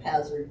the trip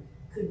hazard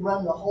could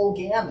run the whole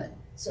gamut.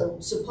 So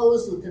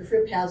suppose that the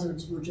trip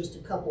hazards were just a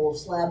couple of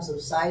slabs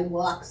of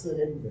sidewalks that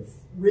had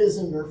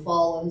risen or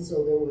fallen,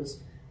 so there was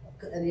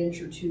an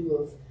inch or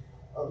two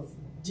of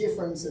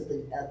difference at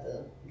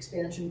the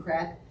expansion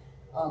crack.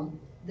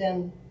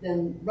 Then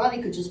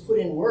Ronnie could just put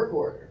in work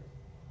order,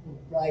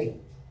 right?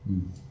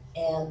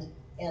 And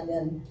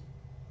then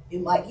you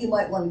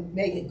might want to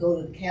make it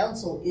go to the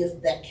council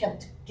if that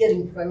kept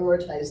getting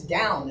prioritized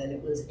down and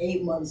it was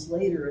 8 months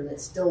later and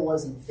it still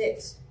wasn't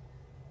fixed.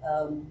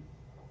 And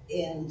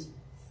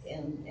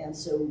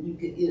so you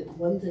could,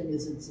 one thing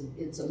is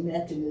it's a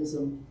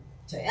mechanism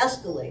to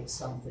escalate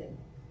something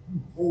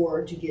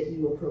or to get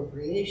new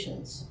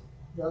appropriations.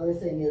 The other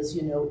thing is,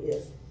 you know,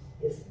 if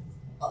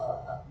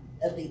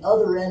at the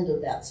other end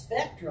of that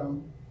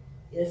spectrum,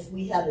 if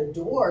we had a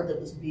door that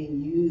was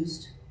being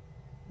used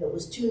that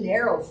was too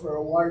narrow for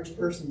a large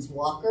person's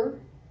walker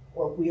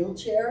or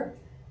wheelchair,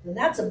 then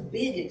that's a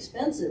big,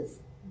 expensive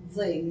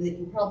thing that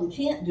you probably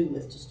can't do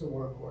with just a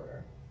work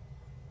order.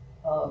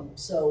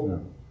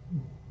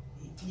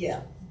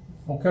 Yeah.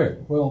 Okay,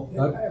 well,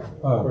 I have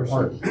a question.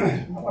 Art.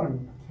 I want to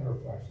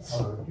clarify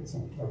or get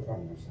some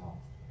clarifying myself.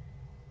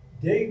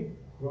 Dave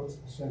wrote,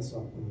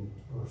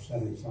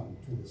 sending something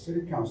to the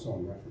city council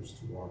in reference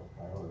to our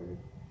priority,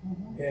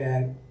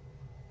 and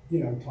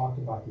talked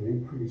about the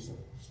increase of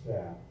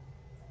staff.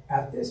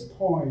 At this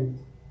point,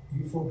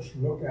 you folks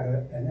look at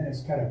it, and then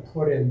it's kind of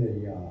put in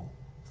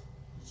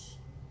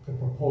the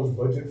proposed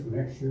budget for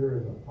next year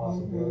is a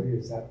possibility,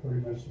 is that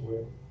pretty much the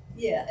way?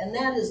 Yeah, and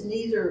that is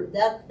neither,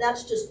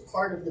 that's just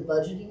part of the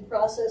budgeting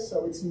process,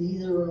 so it's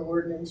neither an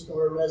ordinance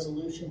nor a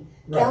resolution.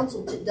 Right.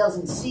 Council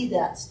doesn't see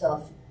that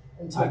stuff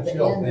until the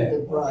Until end of then.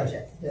 the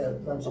project, the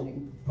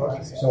budgeting Okay,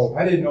 process. so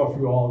I didn't know if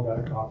you all got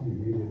a copy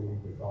immediately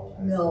with all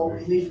that. No,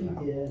 we wish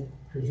we did.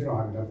 Because you don't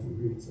have enough to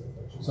read, so.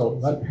 that's just- So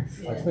that,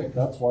 I think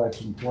that's why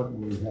it's important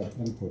we have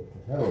input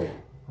to Harold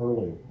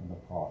early in the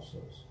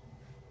process.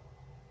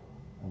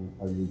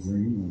 Are you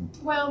agreeing?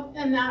 Well,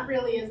 and that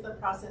really is the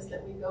process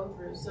that we go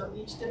through. So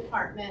each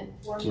department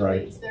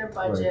formulates their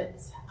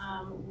budgets.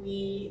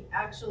 We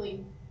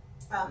actually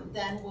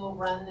then will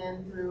run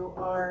them through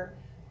our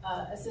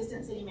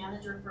assistant city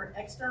manager for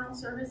external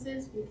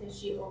services, because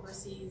she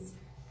oversees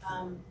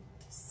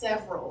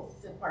several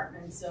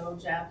departments. So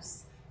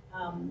Jeff's,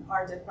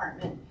 our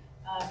department.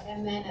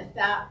 And then at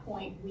that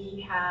point,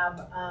 we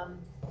have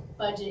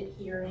budget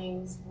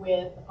hearings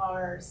with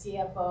our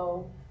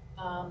CFO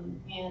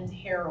and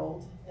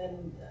Harold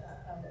and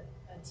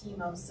a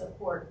team of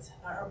support,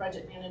 our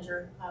budget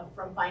manager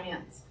from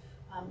finance.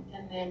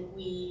 And then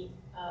we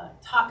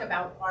talk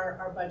about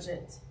our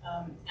budget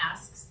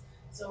asks.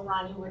 So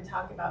Ronnie would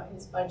talk about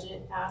his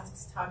budget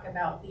asks, talk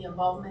about the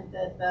involvement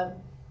that the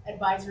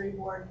advisory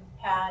board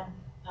had,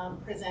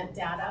 present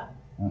data.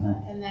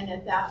 And then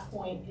at that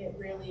point, it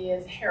really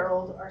is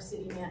Harold, our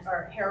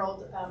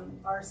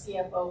our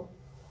CFO,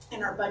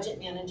 and our budget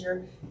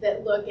manager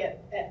that look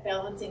at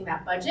balancing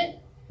that budget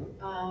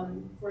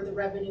for the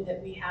revenue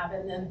that we have,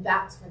 and then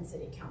that's when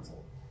City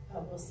Council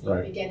will see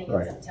it beginning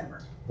in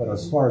September. But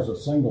as far as a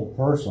single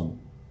person,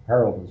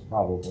 Harold is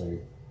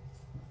probably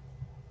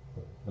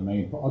the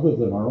main, other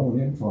than our own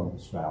internal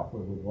staff,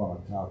 we would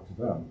want to talk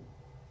to them.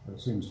 It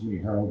seems to me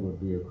Harold would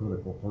be a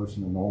critical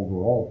person in the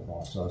overall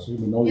process,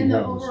 even though you In the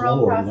have this overall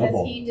lower process,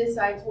 level. he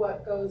decides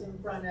what goes in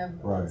front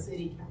of Right.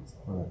 City Council.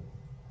 Right.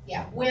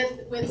 Yeah,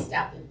 with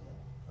staff input.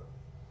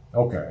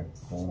 Okay,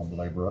 don't want to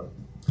belabor it.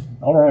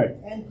 All right.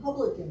 And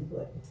public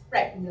input.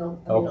 Right. You know,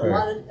 I mean,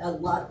 Okay. a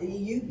lot,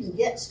 you can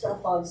get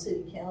stuff on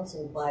City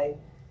Council by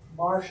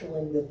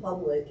marshaling the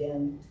public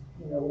and,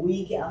 you know,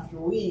 week after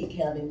week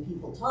having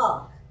people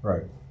talk.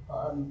 Right.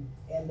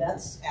 And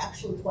that's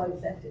actually quite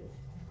effective.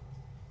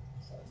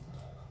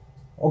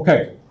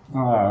 Okay,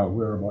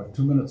 we're about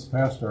 2 minutes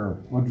past our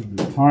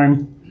budgeted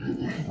time.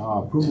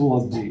 Approval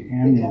of the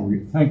annual,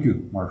 thank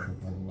you, Marshall,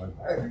 by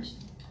the way.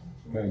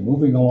 Okay,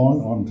 moving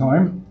along on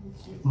time.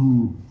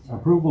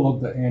 Approval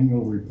of the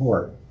annual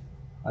report.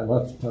 I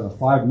left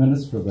 5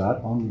 minutes for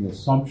that on the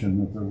assumption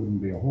that there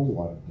wouldn't be a whole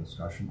lot of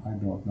discussion. I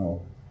don't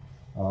know.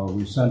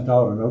 We sent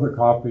out another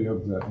copy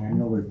of the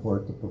annual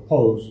report,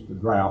 the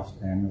draft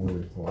annual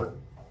report.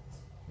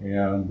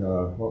 And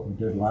what we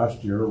did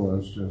last year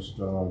was just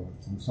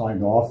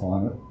signed off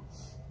on it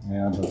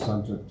and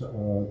sent it,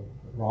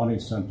 Ronnie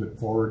sent it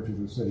forward to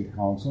the City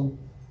Council.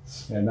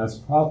 And that's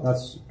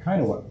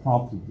kind of what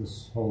prompted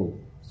this whole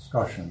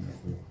discussion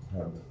that we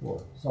had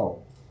before.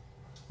 So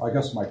I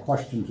guess my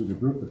question to the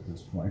group at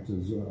this point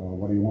is,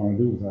 what do you want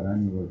to do with that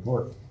annual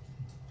report?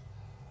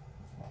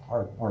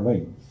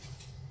 Arlene.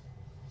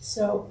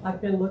 So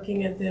I've been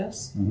looking at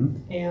this,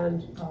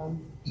 and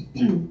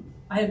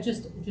I have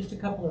just a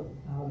couple of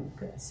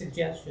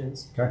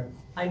suggestions. Okay.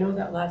 I know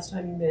that last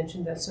time you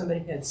mentioned that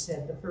somebody had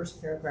said the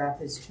first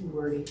paragraph is too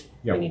wordy.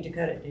 Yep. We need to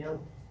cut it down.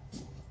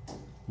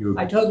 You,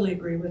 I totally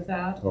agree with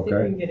that. I think we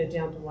can get it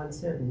down to one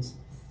sentence.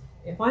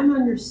 If I'm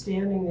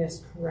understanding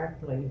this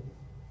correctly,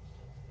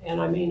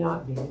 and I may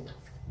not be,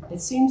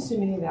 it seems to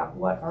me that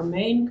what our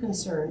main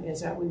concern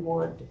is that we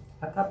want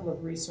a couple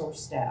of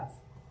resource staff.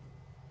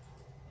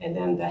 And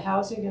then the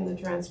housing and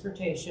the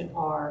transportation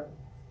are,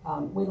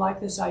 we like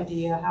this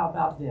idea, how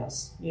about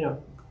this? You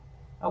know,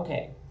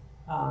 okay.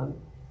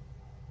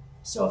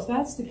 So if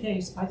that's the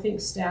case, I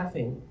think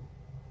staffing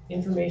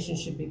information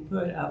should be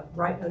put up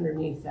right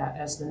underneath that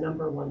as the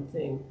number one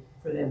thing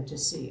for them to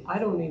see. I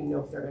don't even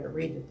know if they're going to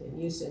read the thing.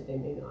 You said they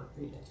may not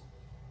read it.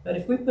 But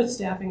if we put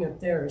staffing up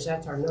there, as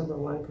that's our number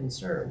one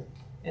concern,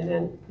 and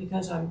then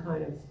because I'm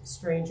kind of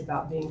strange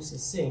about being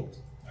succinct,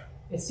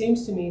 it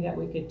seems to me that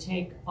we could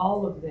take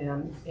all of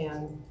them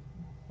and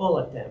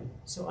bullet them.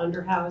 So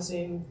under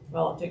housing,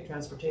 well, I'll take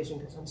transportation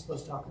because I'm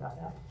supposed to talk about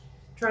that.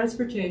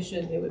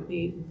 Transportation, it would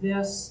be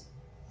this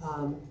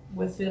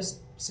with this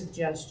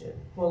suggestion,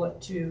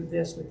 bullet to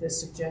this with this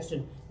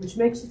suggestion, which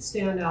makes it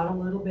stand out a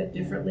little bit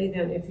differently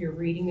than if you're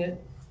reading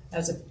it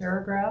as a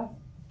paragraph.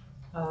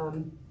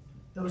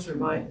 Those are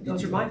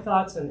my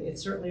thoughts, and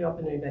it's certainly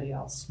open to anybody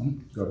else.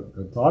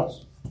 good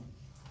thoughts?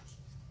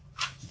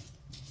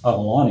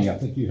 Lonnie, I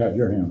think you have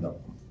your hand up.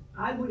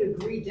 I would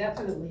agree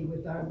definitely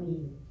with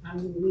Arlene. I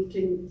mean,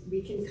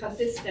 we can cut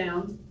this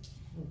down,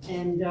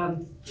 and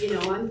you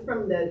know, I'm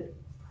from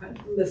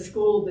the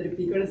school that if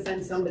you're going to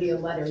send somebody a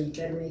letter, you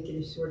better make it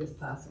as short as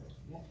possible,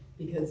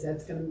 because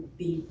that's going to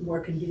be more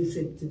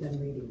conducive to them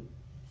reading.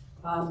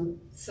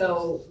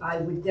 So I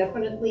would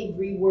definitely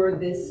reword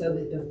this so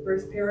that the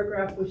first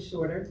paragraph was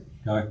shorter.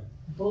 Okay.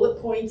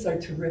 Bullet points are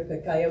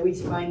terrific. I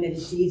always find that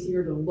it's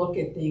easier to look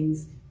at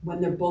things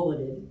when they're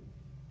bulleted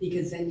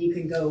because then you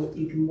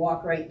can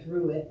walk right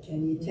through it,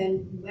 and you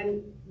tend,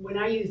 when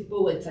I use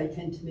bullets, I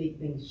tend to make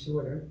things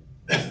shorter.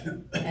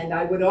 And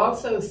I would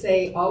also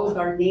say all of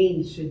our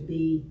names should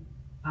be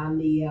on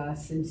the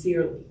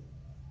sincerely,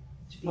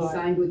 should be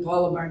signed with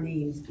all of our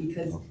names,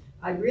 because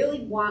I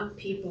really want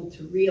people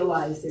to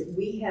realize that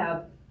we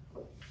have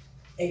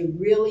a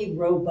really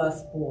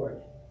robust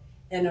board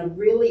and a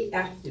really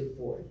active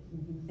board.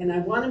 And I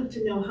want them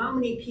to know how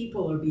many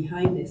people are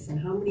behind this and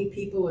how many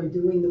people are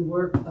doing the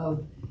work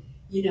of,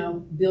 you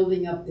know,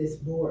 building up this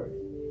board.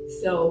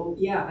 So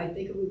yeah, I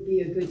think it would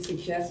be a good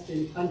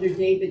suggestion under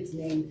David's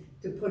name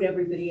to put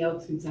everybody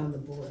else who's on the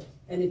board.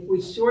 And if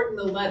we shorten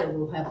the letter,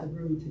 we'll have the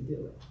room to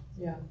do it.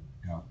 Yeah.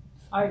 Yeah.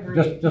 I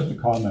agree. Just a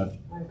comment.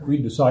 I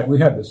agree. We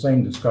had the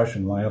same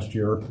discussion last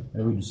year,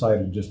 and we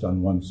decided just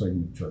on one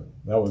signature.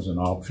 That was an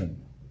option.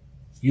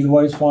 Either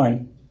way is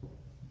fine.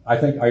 I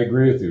think I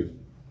agree with you.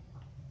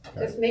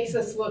 Just makes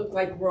us look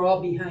like we're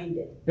all behind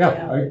it.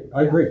 Yeah,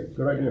 I agree.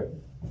 Good idea.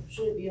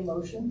 Should it be a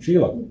motion?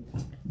 Sheila,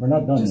 we're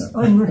not done Just,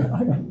 yet.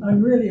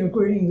 I'm really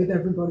agreeing with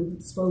everybody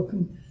that's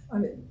spoken. I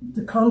mean,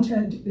 the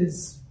content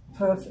is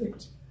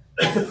perfect.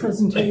 The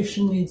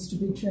presentation needs to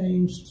be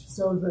changed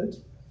so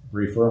that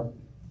Briefer.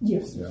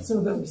 yes, Yeah.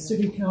 so that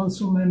city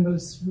council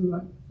members who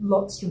have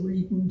lots to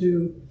read and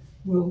do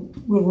will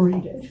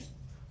read it.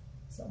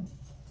 So,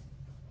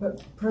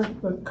 but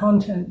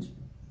content,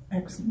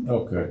 excellent.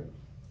 Okay.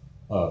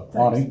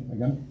 Bonnie,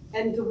 again?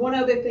 And the one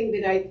other thing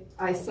that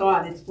I saw,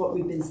 and it's what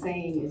we've been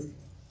saying, is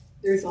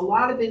there's a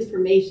lot of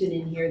information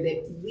in here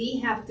that we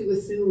have to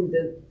assume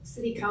the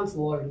city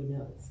council already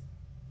knows.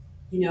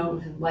 You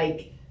know,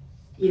 like,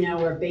 you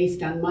know, are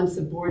based on months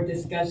of board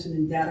discussion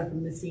and data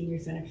from the senior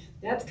center.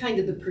 That's kind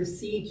of the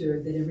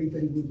procedure that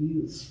everybody would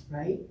use,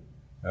 right?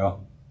 Yeah.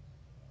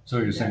 So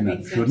you're saying that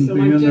makes sense? shouldn't So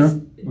be I'm in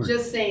there?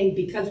 just saying,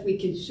 because we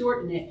can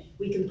shorten it,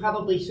 we can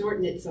probably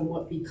shorten it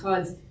somewhat,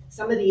 because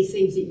some of these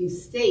things that you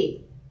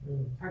state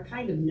are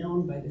kind of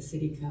known by the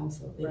city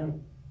council. They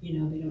don't, you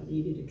know, they don't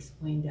need it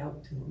explained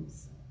out to them.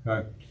 So.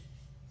 Okay.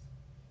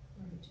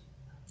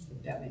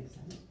 If that makes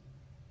sense.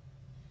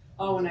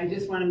 Oh, and I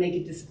just want to make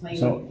a disclaimer.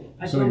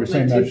 So you're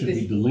saying that should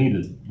be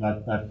deleted?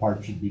 That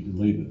part should be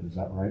deleted? Is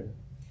that right?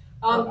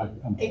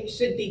 It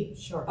should be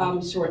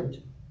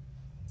shortened.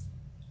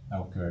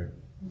 Okay.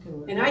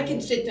 And I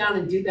can sit down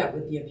and do that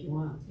with you if you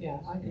want. Yeah,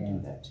 I can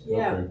do that too.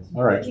 Yeah. Okay.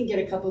 All right. I can get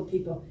a couple of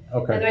people.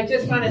 Okay. And I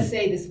just want to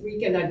say, this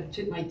weekend I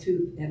took my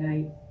tooth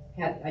and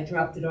I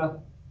dropped it off,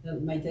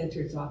 my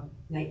denture's off,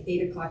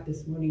 8 o'clock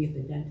this morning at the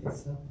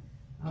dentist, so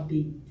I'll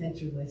be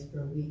dentureless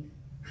for a week.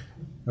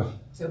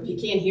 So if you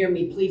can't hear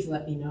me, please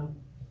let me know.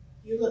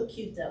 You look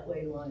cute that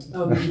way, Lonnie.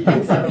 Oh, you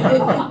think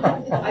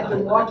so? I've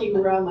been walking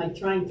around like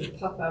trying to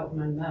puff out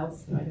my mouth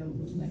so I don't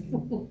look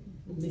like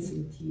I'm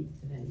missing teeth,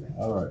 but anyway.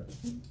 All right.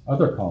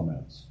 Other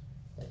comments?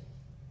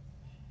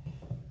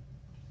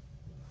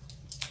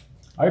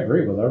 I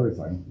agree with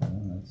everything.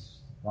 Yeah, that's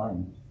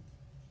fine.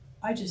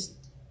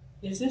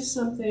 Is this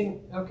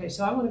something, okay,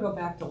 so I want to go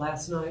back to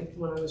last night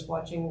when I was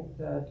watching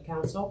the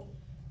council,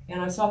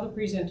 and I saw the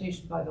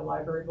presentation by the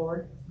library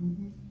board.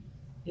 Mm-hmm.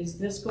 Is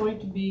this going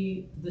to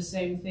be the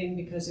same thing?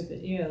 Because if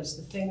it is,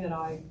 the thing that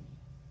I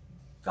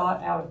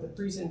got out of the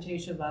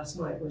presentation last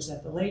night was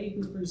that the lady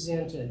who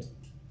presented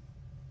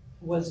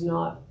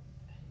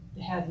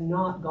had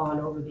not gone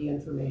over the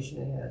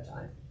information ahead of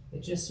time.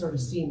 It just sort of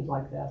seemed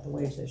like that, the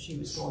way that she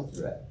was going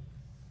through it.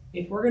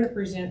 If we're going to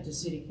present to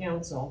city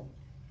council,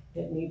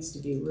 it needs to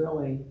be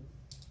really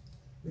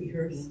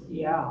rehearsed.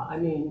 Yeah, I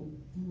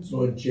mean.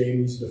 So in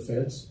Jamie's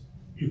defense,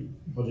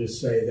 I'll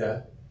just say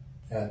that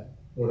at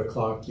 1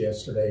 o'clock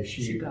yesterday,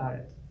 she got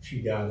it.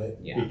 She got it,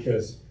 yeah.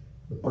 Because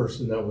the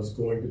person that was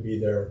going to be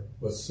there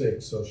was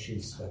sick, so she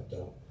stepped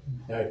up.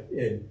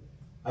 And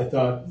I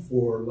thought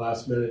for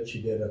last minute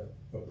she did a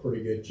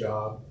pretty good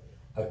job.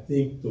 I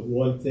think the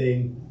one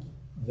thing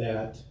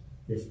that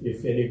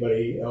if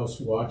anybody else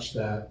watched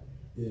that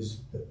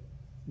is that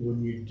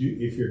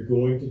if you're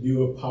going to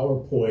do a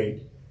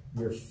PowerPoint,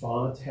 your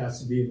font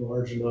has to be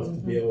large enough to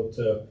be able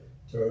to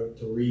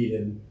read,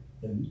 and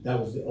that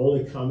was the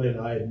only comment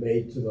I had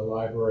made to the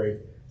library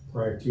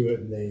prior to it,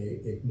 and they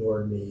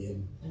ignored me,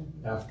 and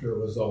after it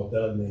was all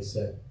done they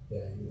said,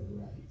 yeah, you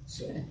were right.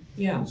 So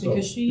yeah,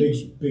 because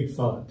big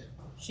font.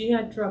 She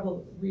had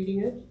trouble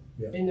reading it,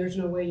 yeah. And there's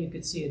no way you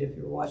could see it if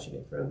you were watching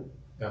it from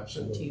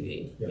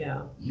TV.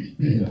 Yeah.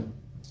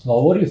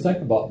 Well, what do you think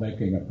about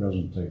making a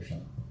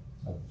presentation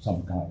of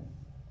some kind?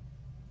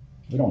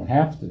 We don't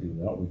have to do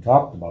that. We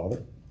talked about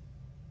it.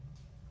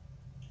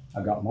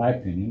 I got my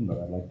opinion, but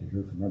I'd like to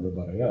hear from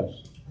everybody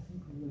else. I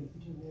think we might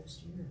do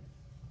next year.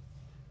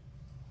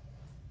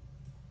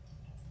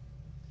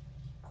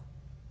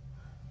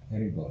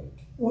 Anybody?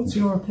 What's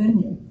your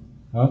opinion?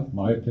 Huh?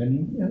 My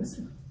opinion?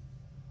 Yes.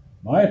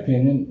 My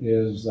opinion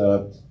is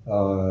that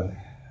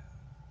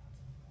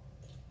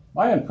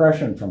my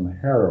impression from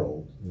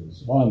Harold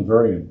is, well, I'm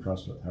very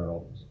impressed with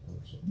Harold as a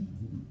person.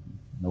 He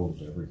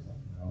knows everything.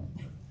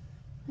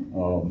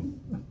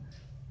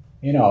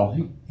 You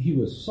know, he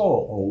was so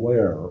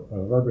aware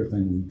of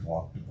everything we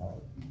talked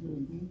about.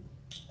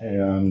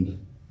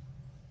 And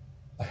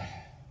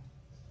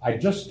I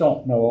just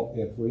don't know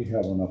if we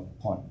have enough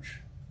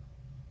punch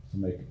to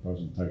make a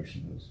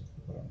presentation, is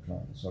what I'm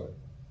trying to say.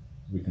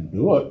 We can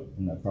do it,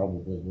 and that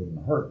probably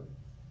wouldn't hurt.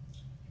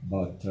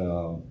 But,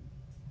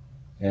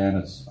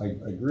 and I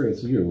agree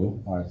with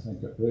you, I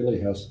think it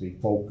really has to be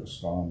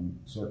focused on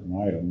certain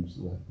items.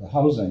 The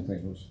housing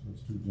thing was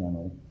too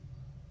general.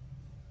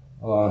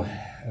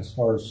 As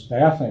far as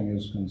staffing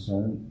is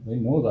concerned, they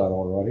know that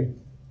already.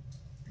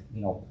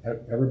 You know,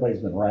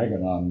 everybody's been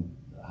ragging on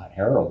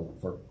Harold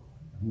for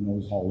who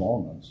knows how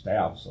long on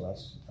staff, so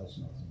that's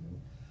nothing new.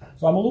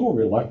 So I'm a little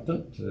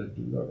reluctant to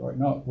do that right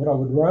now. What I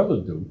would rather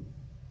do,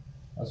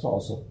 that's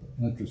also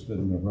interested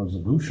in the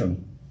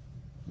resolution,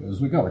 is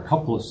we got a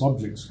couple of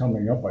subjects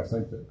coming up, I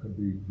think, that could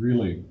be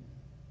really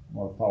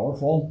more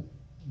powerful.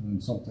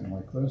 And something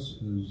like this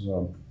is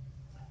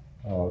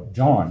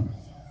John.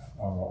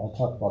 I'll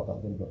talk about that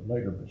a little bit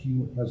later, but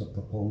he has a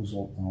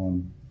proposal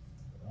on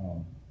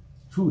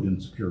food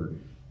insecurity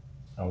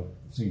of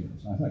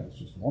seniors. I think it's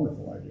just a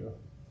wonderful idea.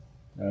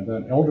 And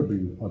then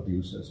elderly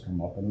abuse has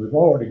come up, and we've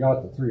already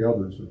got the 3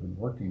 others we've been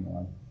working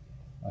on.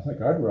 I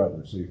think I'd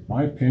rather see,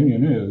 my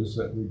opinion is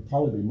that we'd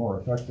probably be more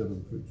effective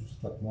if we just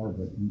took more of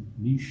a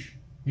niche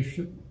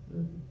issue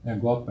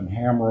and go up and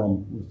hammer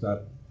them with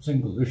that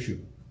single issue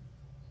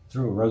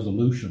through a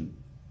resolution.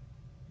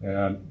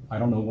 And I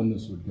don't know when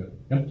this would get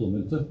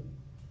implemented,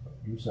 but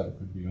you said it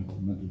could be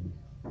implemented,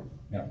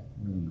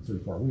 within 3 or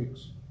 4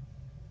 weeks.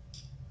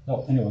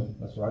 So anyway,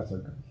 that's what I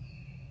think.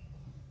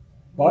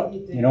 But,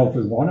 you know, if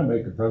we want to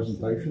make a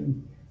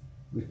presentation,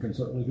 we can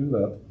certainly do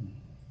that.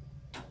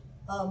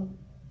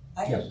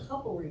 I have a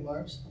couple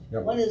remarks.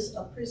 Yep. One is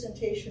a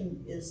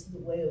presentation is the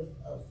way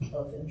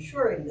of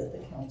ensuring that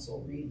the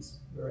council reads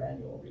your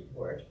annual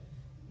report,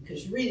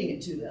 because you're reading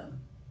it to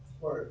them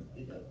or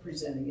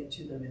presenting it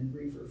to them in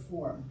briefer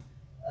form.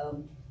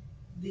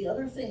 The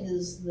other thing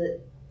is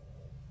that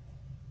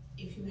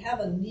if you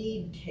have a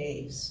need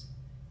case,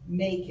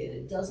 make it.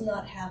 It does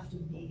not have to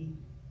be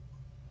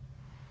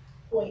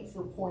point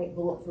for point,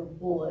 bullet for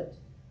bullet,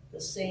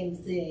 the same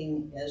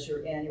thing as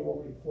your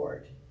annual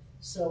report.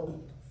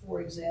 So,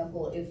 for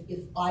example,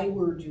 if I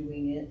were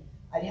doing it,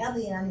 I'd have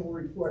the annual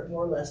report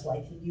more or less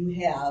like you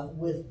have,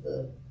 with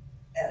the,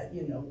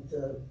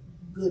 the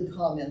good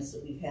comments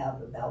that we've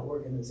had about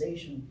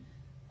organization.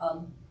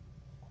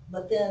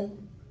 But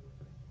then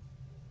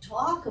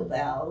talk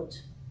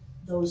about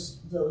those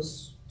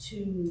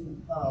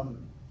 2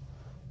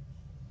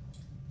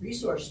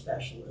 resource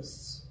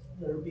specialists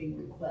that are being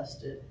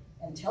requested,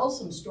 and tell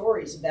some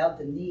stories about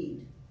the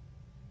need,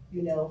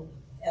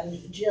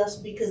 and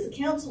just because the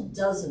council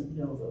doesn't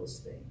know those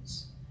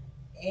things.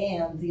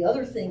 And the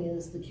other thing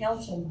is the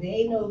council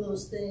may know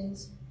those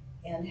things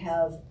and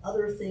have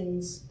other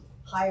things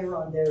higher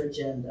on their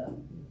agenda,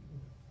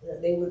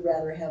 that they would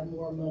rather have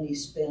more money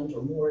spent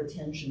or more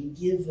attention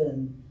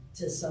given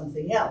to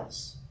something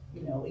else,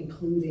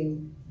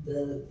 including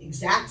the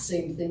exact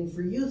same thing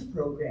for youth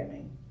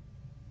programming.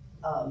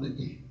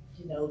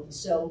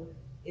 So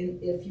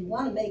if you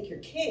want to make your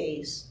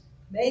case,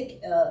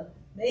 make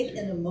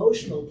an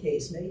emotional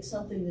case, make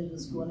something that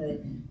is going to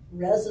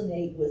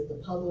resonate with the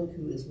public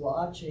who is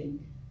watching,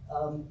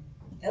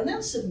 and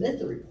then submit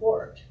the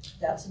report.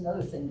 That's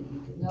another thing that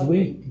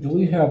you can do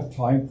we have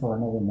time for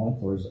another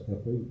month, or is it,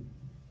 if we,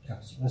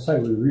 let's say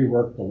we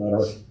rework the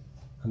letter,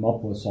 come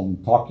up with some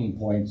talking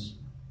points,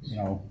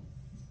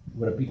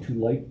 would it be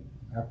too late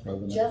after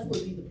the Jeff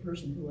would be the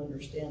person who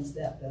understands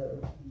that better.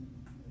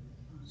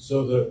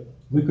 So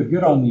we could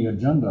get on the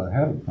agenda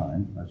ahead of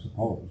time, I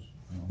suppose.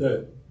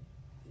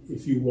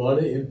 If you want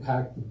to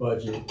impact the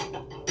budget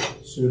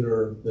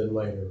sooner than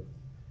later,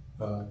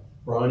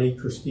 Ronnie,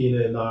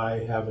 Christina, and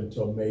I have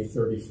until May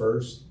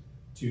 31st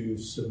to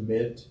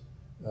submit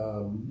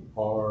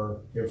our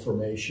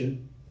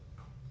information.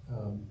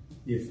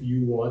 If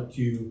you want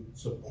to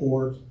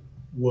support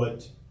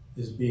what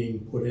is being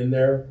put in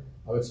there,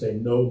 I would say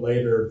no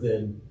later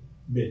than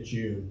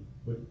mid-June.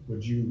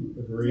 Would you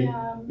agree?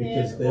 Yeah,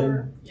 because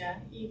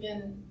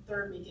even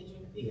 3rd week in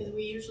June, because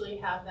we usually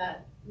have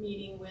that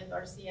meeting with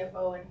our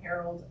CFO and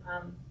Harold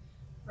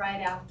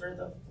right after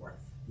the 4th.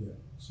 Yeah.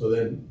 So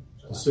then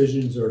July.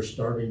 Decisions are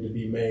starting to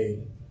be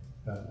made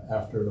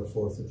after the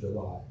 4th of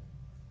July.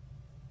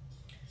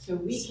 So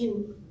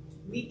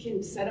we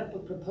can set up a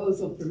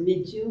proposal for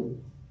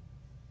mid-June,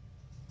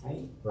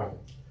 right? Right.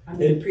 I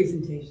mean, a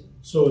presentation.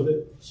 So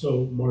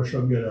Marsha,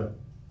 I'm going to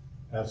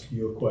ask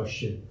you a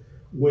question.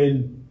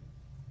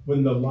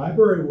 When the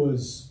library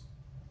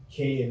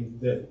came,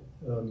 that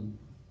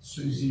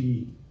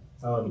Susie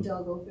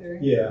Hidalgo Ferry.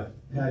 Yeah,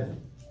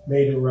 had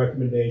made a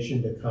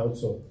recommendation to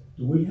council.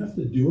 Do we have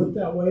to do it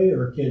that way,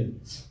 or can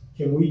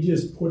we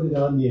just put it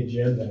on the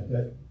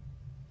agenda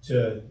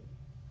to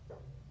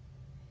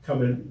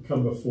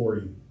come before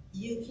you?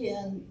 You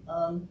can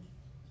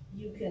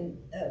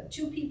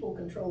 2 people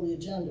control the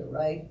agenda,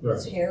 right? Right.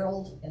 It's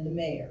Harold and the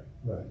mayor.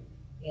 Right.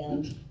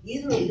 And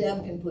either of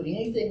them can put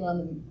anything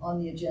on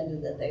the agenda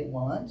that they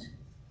want.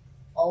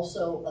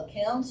 Also, a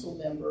council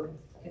member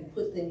can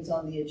put things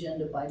on the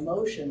agenda by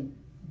motion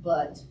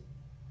but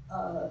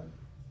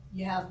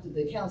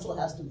the council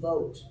has to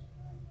vote.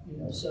 You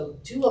know, so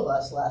two of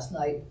us last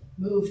night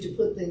moved to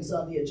put things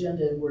on the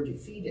agenda and were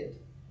defeated.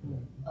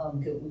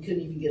 We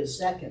couldn't even get a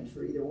second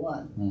for either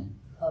one.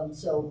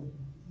 So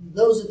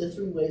those are the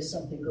three ways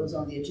something goes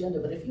on the agenda.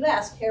 But if you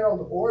ask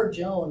Harold or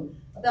Joan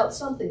about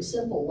something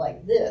simple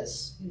like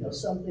this, you know,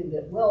 something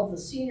that, well, the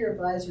senior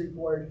advisory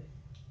board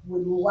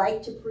would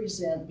like to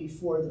present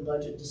before the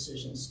budget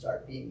decisions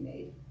start being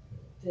made,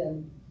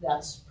 then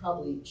that's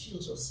probably, she'll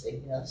just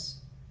say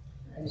yes.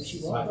 And if she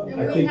won't,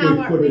 I think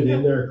we put it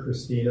in there,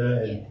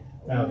 Christina, and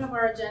we have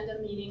our agenda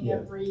meeting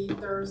every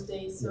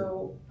Thursday,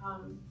 so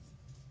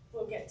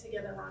we'll get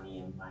together, Ronnie,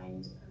 and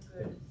find a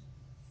good time.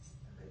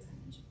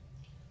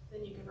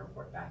 Then you can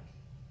report back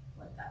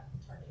what that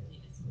target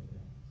date is.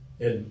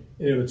 And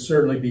it would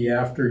certainly be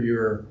after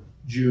your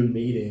June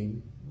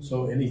meeting.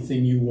 So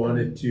anything you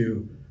wanted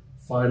to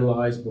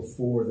finalize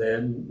before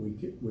then, we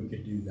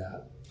could do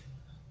that.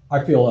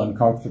 I feel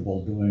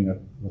uncomfortable doing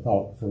it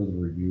without further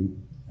review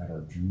at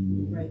our June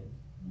meeting. Right.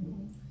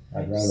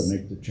 I'd rather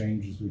make the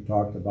changes we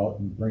talked about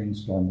and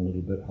brainstorm a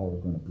little bit how we're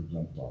going to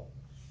present that.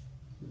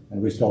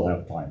 And we still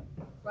have time.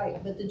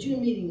 right, but the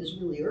June meeting is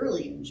really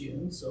early in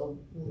June, so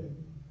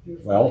you're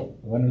fine. Well,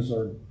 when is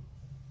our,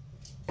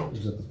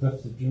 is it the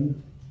 5th of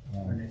June?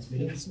 Our next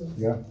meeting?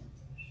 Yeah.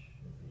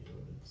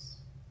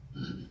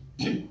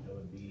 That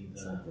would be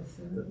the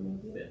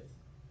 5th.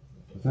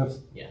 The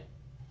 5th? Yeah.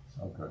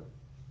 Okay.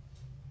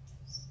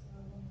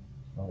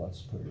 Well,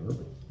 that's pretty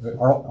early.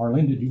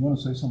 Arlene, did you want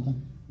to say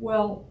something?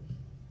 Well,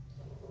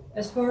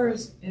 as far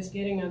as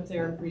getting up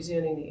there and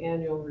presenting the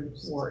annual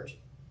report,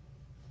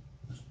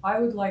 I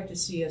would like to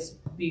see us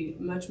be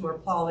much more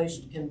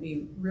polished and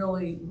be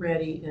really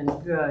ready and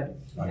good.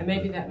 And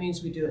maybe that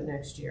means we do it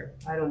next year.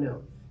 I don't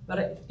know.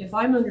 But if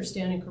I'm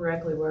understanding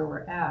correctly where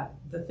we're at,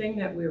 the thing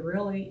that we're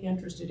really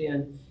interested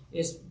in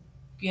is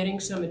getting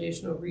some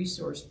additional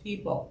resource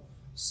people.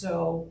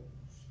 So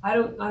I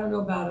don't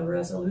know about a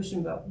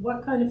resolution, but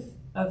what kind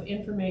of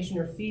information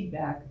or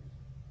feedback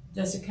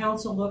does the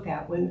council look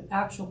at when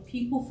actual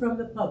people from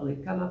the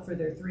public come up for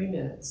their 3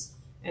 minutes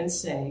and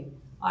say,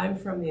 I'm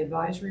from the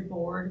advisory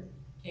board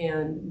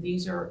and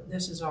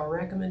this is our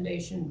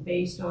recommendation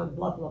based on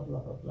blah, blah, blah,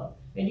 blah, blah.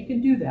 And you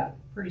can do that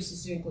pretty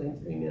succinctly in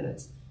 3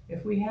 minutes.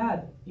 If we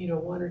had, you know,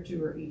 1 or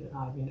 2 or even,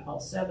 I mean, all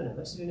 7 of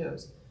us, who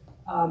knows?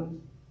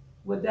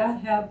 Would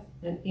that have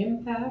an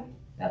impact?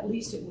 At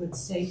least it would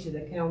say to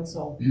the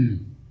council,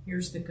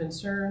 here's the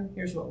concern,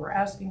 here's what we're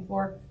asking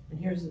for, and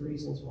here's the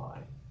reasons why.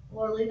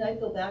 Well, Arlene, I'd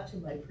go back to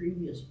my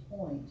previous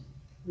point,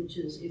 which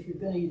is if you're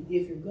going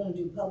to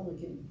do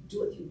public and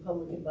do it through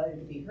public invited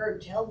to be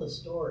heard, tell the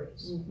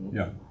stories. Mm-hmm.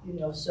 Yeah. You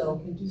know,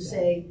 so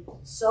say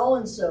so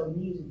and so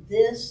needed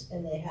this,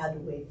 and they had to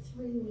wait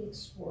 3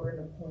 weeks for an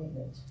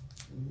appointment.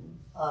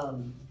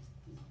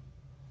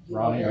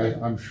 Ronnie,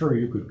 I'm sure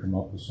you could come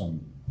up with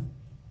some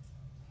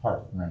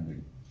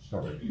heart-rending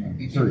stories. I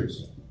mean,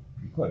 seriously,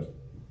 you could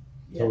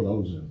throw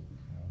those in.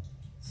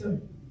 So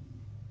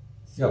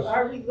Yes.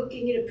 are we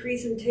looking at a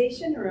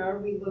presentation or are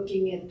we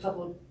looking at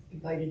public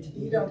invited to be?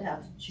 You don't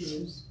have to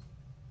choose.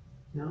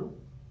 No?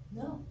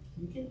 No,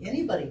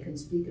 anybody can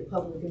speak at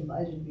public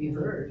invited to be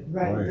heard.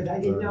 Right, Right, but I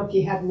didn't right. know if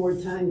you had more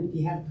time if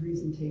you had a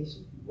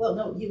presentation. Well,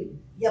 no,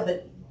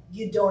 but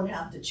you don't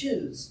have to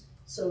choose.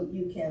 So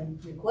you can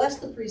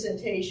request the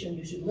presentation,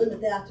 you should limit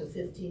that to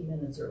 15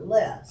 minutes or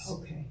less.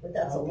 Okay. But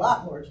that's a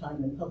lot more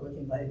time than public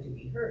invited to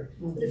be heard.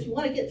 But if you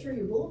want to get through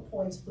your bullet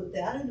points, put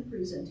that in the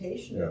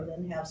presentation and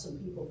then have some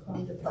people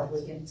come to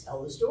public and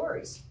tell the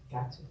stories.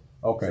 Gotcha.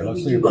 Okay, So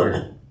let's we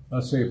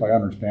see if I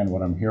understand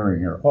what I'm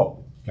hearing here.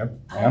 Oh, okay,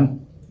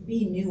 Ann?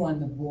 Being new on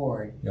the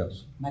board,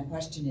 Yes, my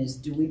question is,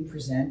 do we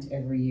present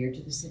every year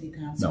to the city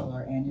council No.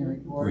 our annual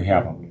report? we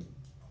haven't. You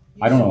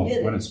I don't know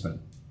submit when it. it's been.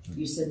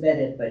 You submit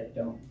it, but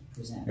don't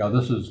present. Yeah,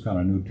 this is kind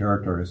of new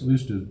territory, at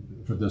least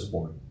for this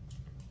board.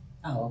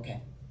 Oh,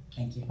 okay,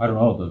 thank you. I don't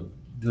know,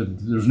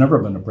 there's never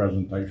been a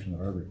presentation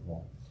that I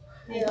recall.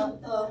 Yeah,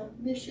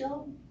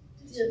 Michelle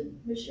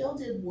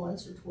did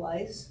once or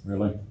twice.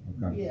 Really?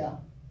 Okay. Yeah.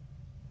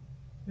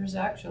 There's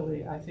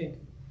actually, I think,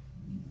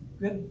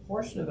 a good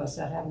portion of us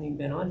that haven't even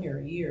been on here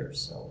a year,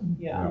 so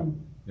yeah.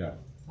 Yeah.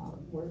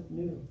 We're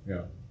new.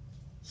 Yeah.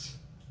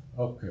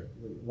 Okay,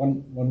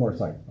 one more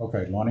thing.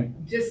 Okay, Lonnie?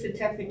 Just a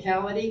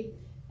technicality,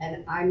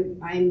 and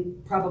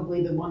I'm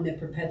probably the one that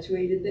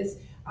perpetuated this.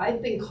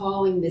 I've been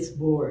calling this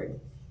board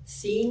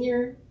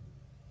Senior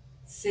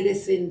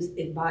Citizens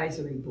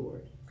Advisory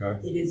Board.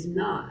 Okay. It is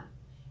not.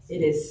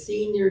 It is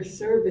Senior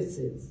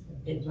Services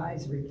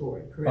Advisory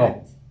Board,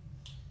 correct?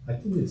 I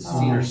think it's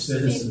senior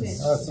citizens.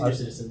 Senior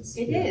citizens.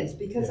 It is,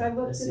 because I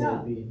looked it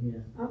up. SCAB,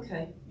 yeah.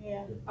 Okay,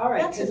 Yeah. all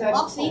right, That's because an I've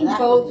awful seen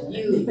both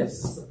acronym.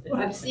 used.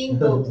 I've seen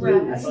both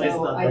used,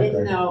 so I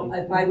didn't know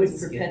if I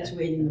was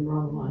perpetuating the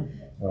wrong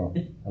one. Well,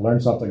 I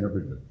learned something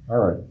every day. All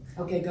right.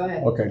 Okay, go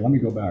ahead. Okay, let me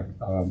go back.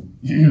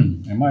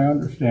 Am I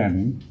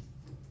understanding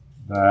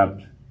that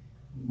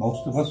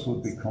most of us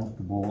would be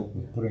comfortable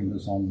with putting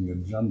this on the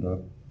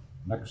agenda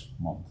next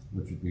month,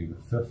 which would be the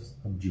 5th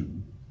of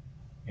June?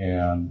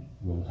 and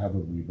we'll have a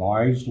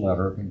revised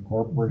letter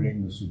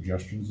incorporating the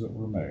suggestions that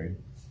were made,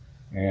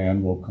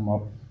 and we'll come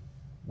up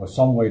with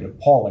some way to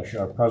polish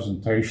our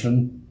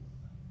presentation,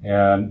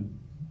 and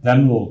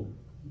then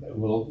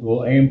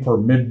we'll aim for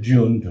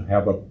mid-June to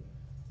have a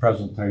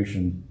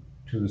presentation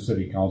to the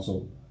City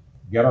Council,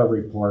 get our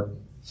report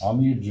on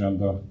the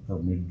agenda for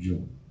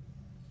mid-June.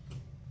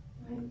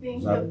 I think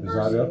Is that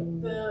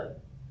it? the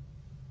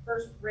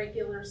first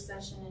regular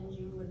session in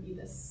June would be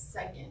the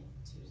second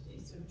Tuesday,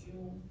 so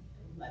June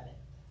 11th.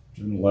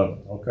 June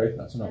 11th, okay,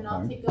 that's enough And I'll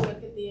time. take a look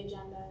at the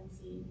agenda and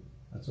see.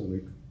 That's a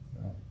week.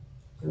 Yeah.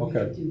 So we Okay.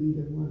 could do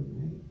either one,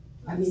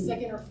 right? I mean,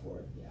 Second or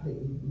fourth, yeah. that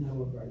you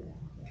know of right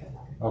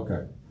now.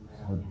 Okay.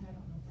 Okay,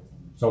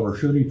 so we're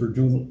shooting for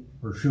June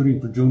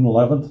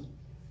 11th?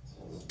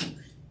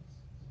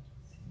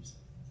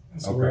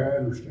 That's the way I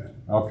understand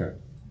it. Okay.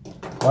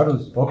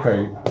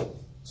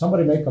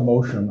 Somebody make a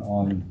motion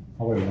on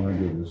how we want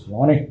to do this.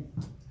 Lonnie?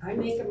 I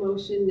make a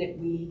motion that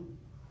we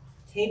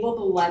table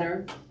the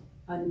letter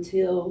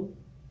until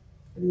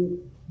the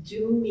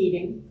June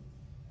meeting.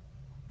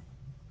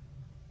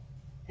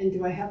 And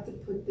do I have to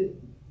put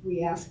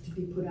we ask to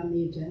be put on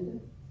the agenda?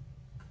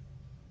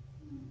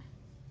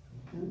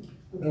 No?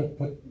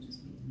 Okay.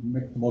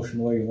 Make the motion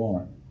the way you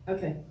want it.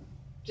 Okay.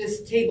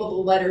 Just table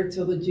the letter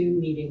till the June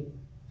meeting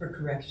for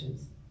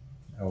corrections.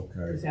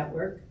 Okay. Does that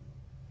work?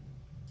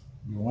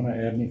 You want to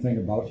add anything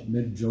about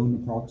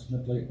mid-June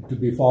approximately, to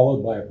be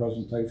followed by a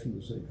presentation to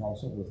the City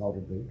Council without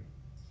a date?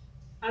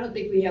 I don't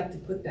think we have to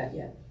put that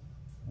yet.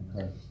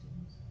 Okay.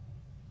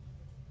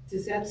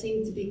 Does that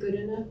seem to be good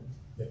enough?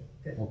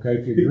 Okay,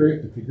 if you agree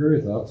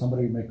with that,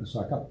 somebody make a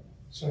second.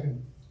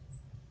 Second.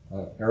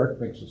 Eric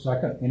makes a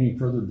second. Any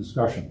further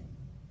discussion?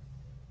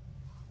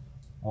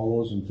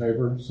 All those in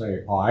favor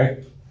say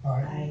aye.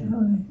 Aye.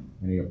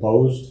 Any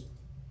opposed?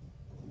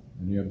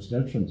 Any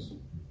abstentions?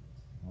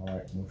 All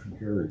right, motion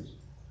carries.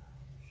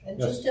 And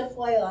Yes. just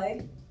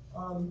FYI,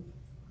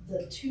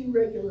 the two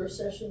regular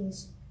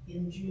sessions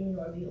in June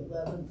are the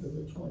 11th and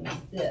the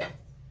 25th.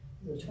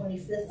 The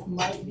 25th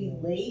might be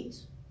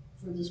late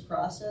for this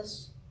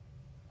process.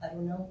 I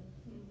don't know.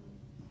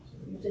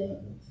 You think?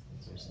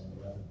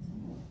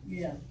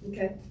 Yeah.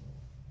 Okay.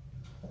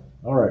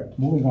 All right,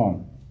 moving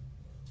on.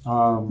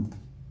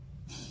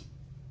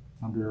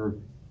 Under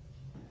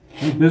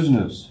new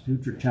business,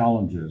 future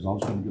challenges, I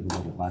was going to give a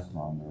little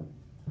background there.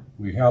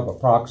 We have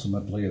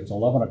approximately, it's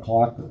 11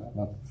 o'clock,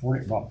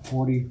 about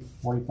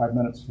 45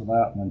 minutes for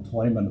that, and then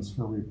 20 minutes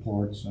for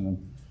reports, and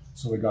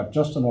so we got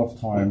just enough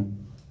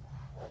time.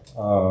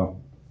 But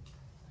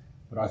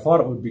I thought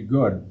it would be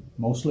good,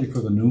 mostly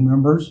for the new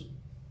members,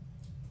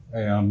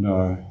 and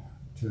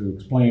to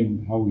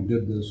explain how we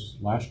did this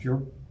last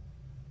year.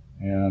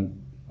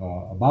 And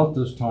about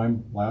this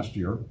time last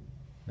year,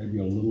 maybe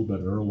a little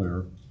bit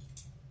earlier,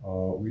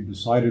 we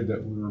decided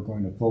that we were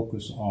going to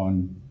focus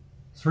on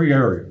 3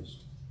 areas.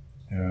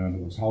 And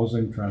it was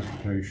housing,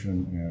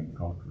 transportation, and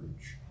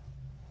outreach.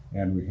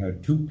 And we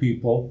had 2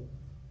 people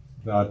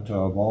that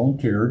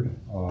volunteered.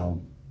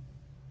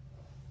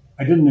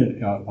 I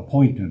didn't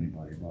appoint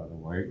anybody, by the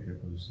way.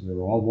 They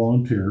were all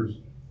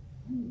volunteers.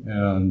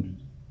 And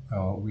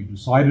we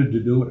decided to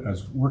do it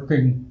as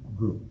working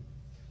group.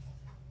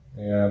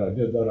 And I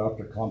did that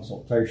after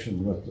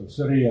consultation with the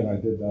city, and I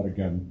did that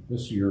again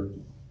this year.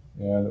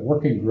 And the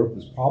working group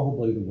is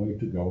probably the way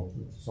to go.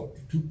 It's up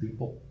to 2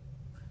 people,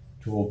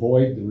 to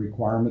avoid the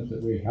requirement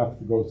that we have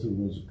to go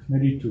through as a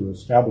committee to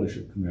establish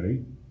a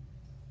committee.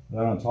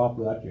 Then on top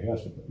of that,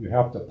 you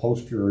have to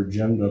post your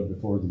agenda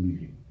before the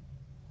meeting.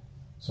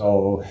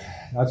 So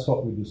that's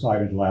what we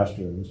decided last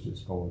year, was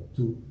just go with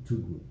two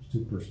groups,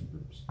 2-person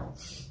groups.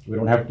 We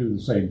don't have to do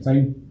the same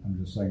thing. I'm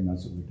just saying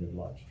that's what we did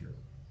last year.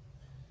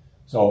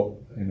 So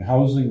in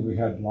housing, we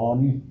had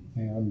Lonnie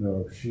and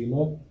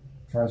Sheila.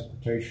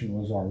 Transportation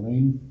was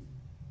Arlene.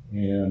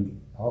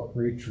 And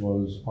outreach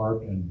was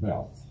Art and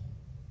Beth.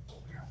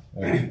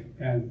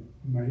 And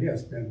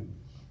Maria's been,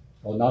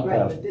 Well, not Right,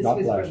 last, but this not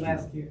was last for year.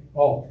 last year.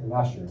 oh, for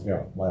last year.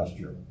 Yeah, last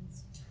year.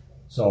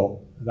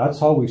 So that's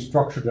how we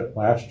structured it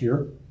last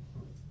year,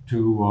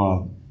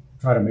 to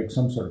try to make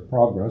some sort of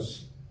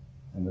progress.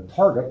 And the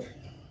target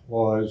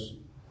was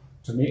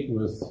to meet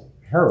with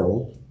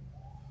Harold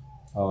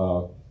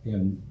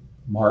in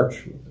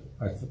March,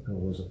 I think it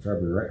was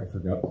February, I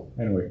forgot.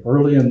 Anyway,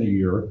 early in the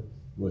year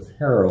with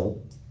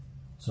Harold,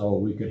 so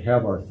we could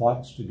have our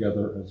thoughts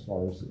together as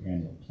far as the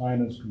annual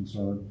plan is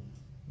concerned,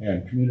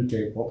 and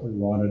communicate what we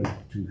wanted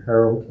to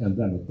Harold, and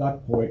then at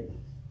that point,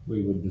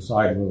 we would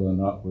decide whether or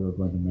not we were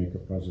going to make a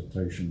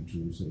presentation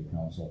to the City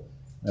Council,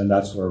 and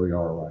that's where we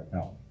are right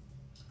now.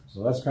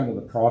 So that's kind of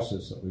the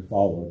process that we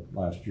followed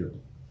last year.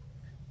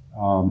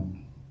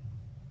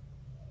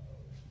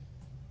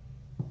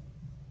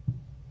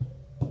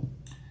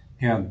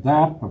 And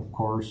that, of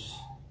course,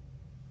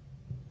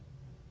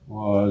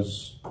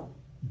 was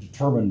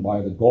determined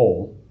by the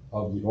goal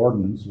of the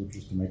ordinance, which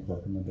is to make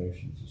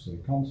recommendations to City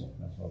Council.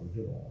 That's why we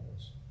did all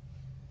this.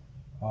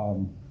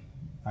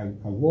 I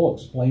will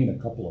explain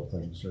a couple of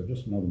things here,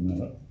 just another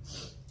minute.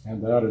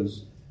 And that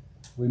is,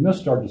 we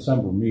missed our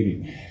December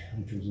meeting,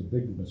 which was a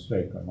big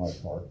mistake on my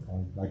part.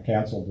 I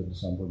canceled the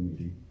December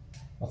meeting.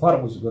 I thought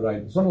it was a good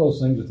idea. Some of those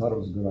things I thought it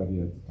was a good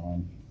idea at the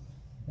time.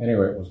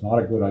 Anyway, it was not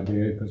a good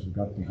idea because we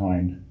got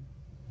behind.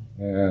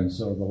 And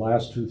so the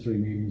last 2-3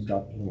 meetings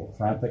got a little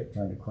frantic,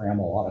 trying to cram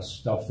a lot of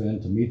stuff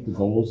in to meet the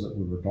goals that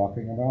we were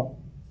talking about.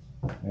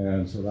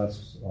 And so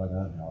that's why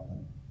that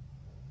happened.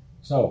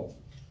 So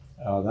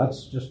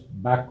that's just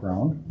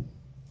background.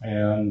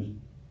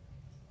 And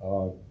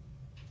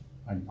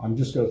I'm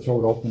just going to throw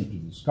it open to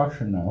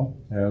discussion now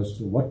as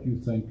to what you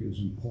think is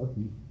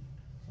important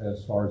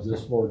as far as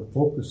this board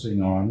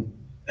focusing on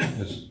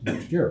this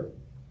next year.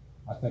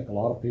 I think a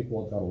lot of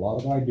people have got a lot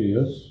of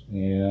ideas,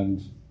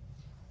 and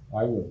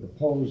I would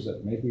propose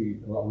that maybe,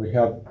 well, we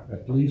have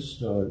at least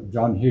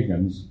John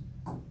Higgins.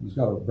 He's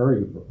got a very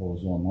good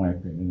proposal, in my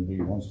opinion, that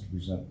he wants to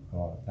present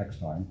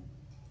next time.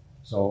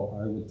 So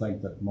I would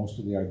think that most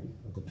of the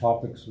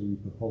topics we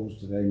proposed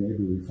today,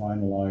 maybe we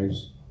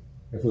finalize,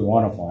 if we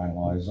want to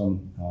finalize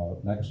them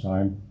next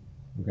time.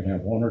 We can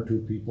have 1 or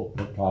 2 people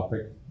per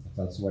topic, if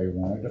that's the way you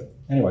wanted it.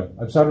 Anyway,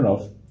 I've said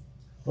enough.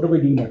 What do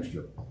we do next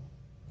year?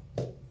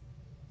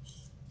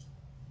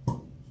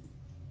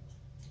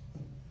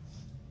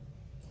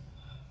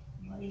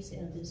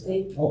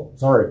 Oh,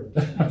 sorry.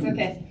 That's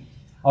okay.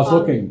 I was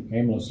looking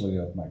aimlessly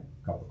at my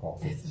cup of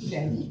coffee.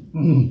 Okay.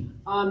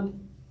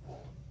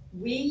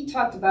 We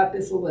talked about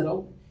this a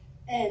little,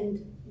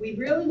 and we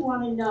really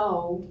want to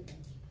know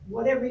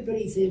what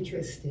everybody's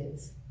interest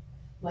is.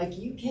 Like,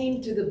 you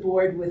came to the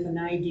board with an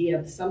idea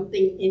of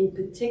something in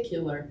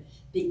particular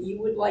that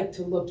you would like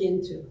to look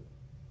into.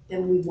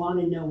 Then we want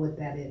to know what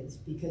that is,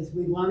 because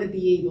we want to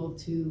be able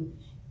to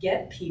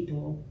get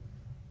people,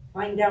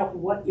 find out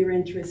what your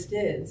interest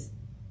is,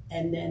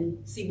 and then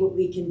see what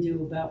we can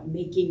do about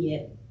making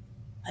it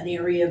an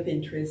area of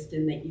interest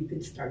and that you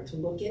could start to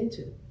look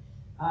into.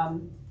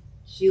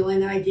 Sheila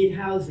and I did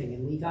housing,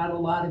 and we got a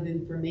lot of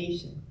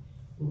information.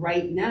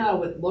 Right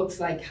now, it looks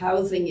like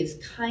housing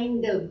is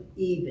kind of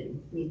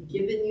even. We've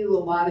given you a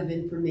lot of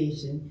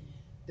information.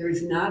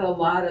 There's not a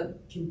lot of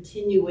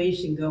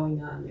continuation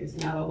going on. There's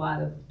not a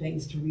lot of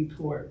things to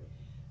report.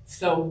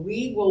 So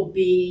we will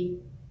be,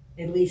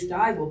 at least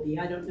I will be,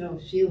 I don't know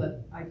if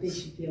Sheila, I think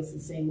she feels the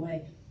same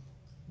way.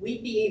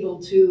 We'd be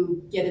able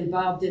to get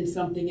involved in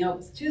something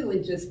else too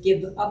and just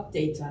give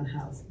updates on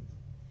housing.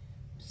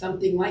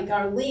 Something like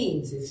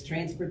Arlene's is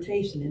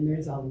transportation, and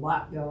there's a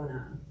lot going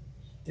on.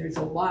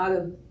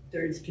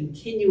 There's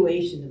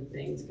continuation of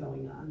things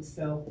going on.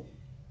 So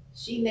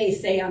she may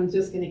say, I'm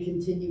just going to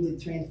continue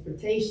with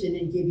transportation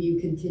and give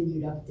you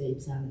continued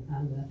updates on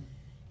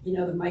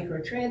the, the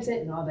micro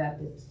transit and all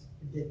that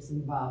that's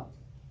involved.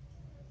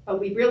 But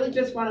we really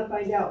just want to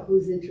find out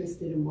who's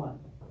interested in what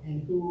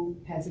and who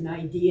has an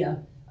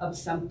idea of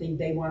something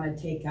they want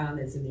to take on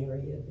as an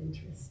area of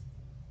interest.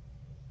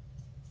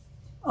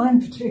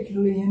 I'm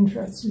particularly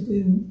interested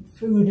in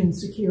food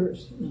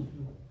insecurity.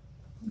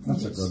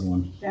 That's a good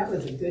one. That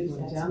was a good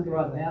one. John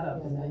brought that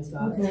up, and I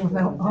thought, okay,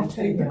 well, I'll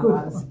take the good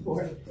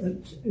one.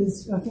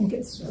 I think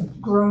it's a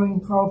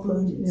growing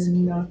problem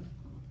in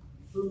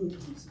Food.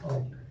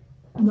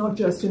 not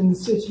just in the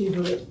city,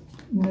 but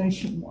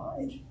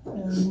nationwide.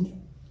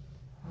 And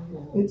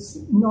it's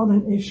not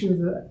an issue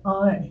that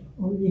I,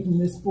 or even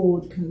this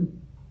board,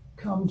 can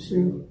come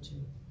to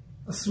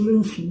a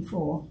solution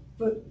for,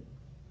 but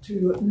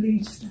to at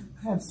least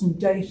have some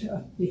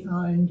data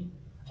behind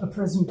a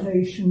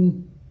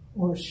presentation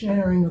or a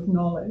sharing of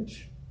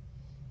knowledge.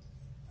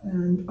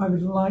 And I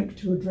would like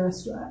to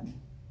address that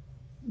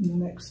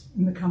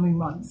in the coming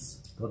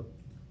months. Good.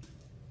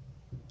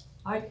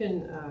 I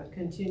can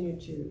continue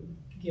to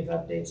give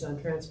updates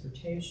on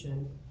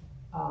transportation.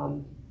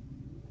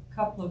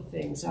 Couple of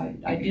things.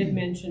 I did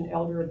mention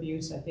elder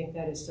abuse. I think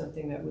that is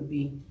something that would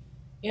be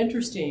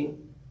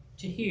interesting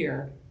to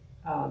hear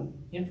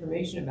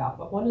information about.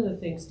 But one of the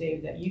things,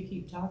 Dave, that you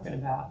keep talking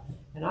about,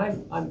 and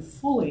I'm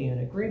fully in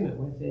agreement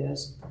with,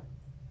 is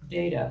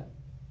data.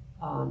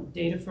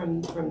 Data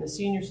from the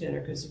senior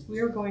center, because if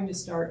we're going to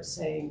start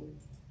saying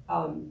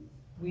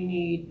we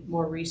need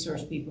more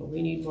resource people,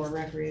 we need more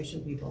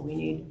recreation people, we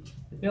need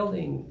the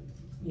building,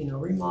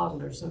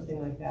 remodeled or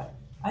something like that,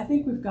 I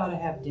think we've got to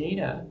have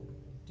data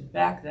to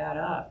back that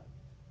up.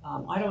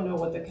 I don't know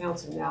what the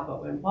council now,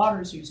 but when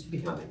Waters used to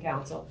be on the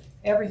council,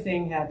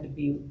 everything had to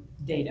be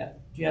data.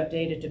 Do you have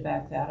data to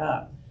back that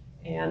up?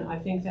 And I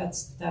think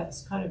that's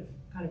kind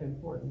of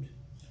important.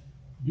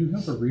 Do you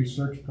have a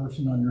research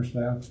person on your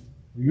staff?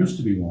 There used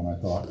to be one, I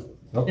thought.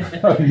 Oh,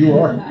 you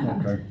are?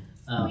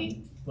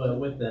 Okay. But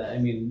with that,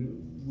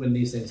 when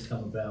these things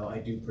come about, I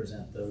do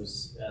present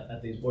those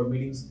at these board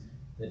meetings,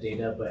 the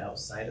data, but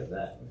outside of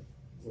that,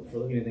 if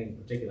we're looking at anything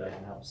in particular, I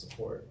can help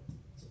support.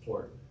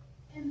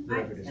 And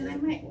I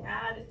might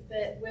add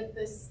that with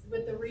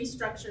the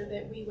restructure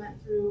that we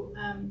went through,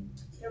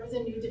 there was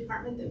a new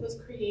department that was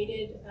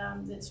created,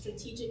 that's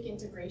strategic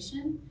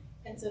integration.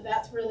 And so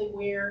that's really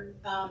where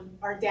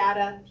our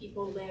data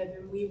people live,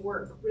 and we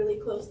work really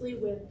closely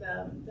with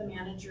the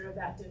manager of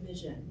that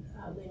division,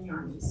 Lynn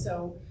Yarmy.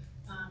 So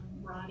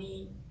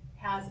Ronnie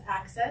has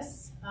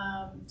access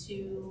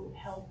to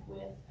help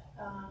with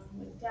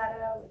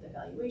data, with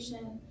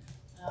evaluation.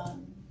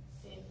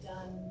 They've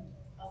done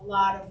a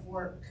lot of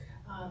work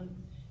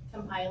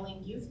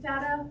compiling youth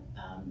data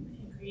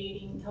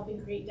and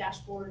helping create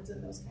dashboards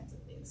and those kinds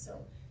of things.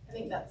 So I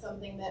think that's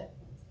something that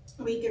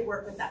we could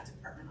work with that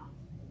department on.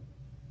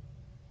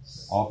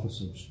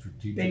 Office of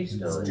Strategic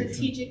Based on- Integration.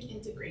 Strategic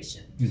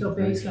integration. So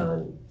based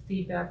on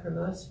feedback from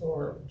us,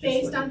 or just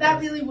Based what on it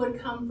that, is? really would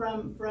come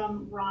from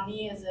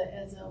Ronnie as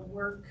a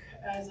work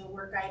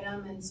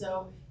item, and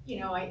so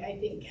I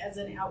think as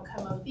an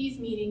outcome of these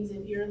meetings,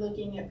 if you're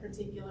looking at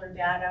particular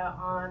data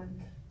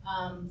on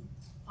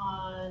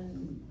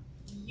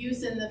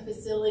use in the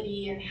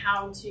facility and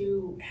how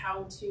to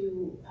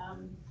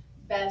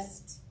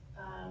best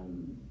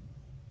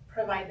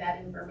provide that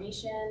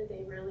information,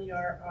 they really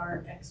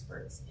are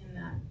experts in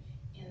that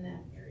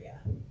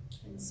area.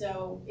 And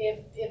so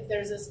if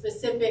there's a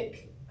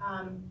specific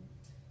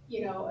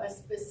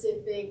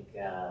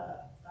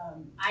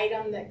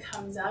item that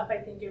comes up, I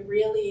think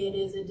it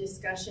is a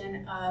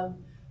discussion of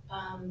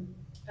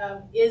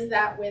is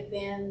that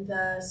within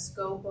the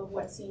scope of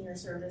what senior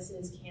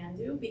services can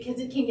do? Because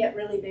it can get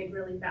really big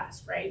really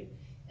fast, right?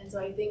 And so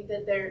I think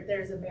that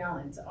there's a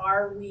balance.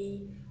 Are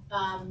we,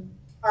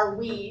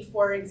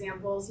 for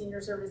example,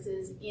 senior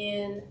services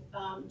in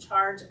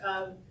charge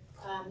of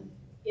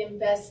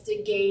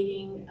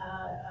investigating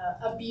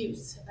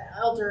abuse,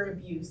 elder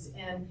abuse,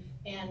 and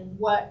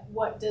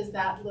what does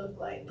that look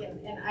like?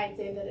 And I'd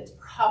say that it's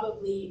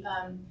probably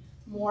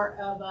more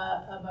of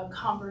a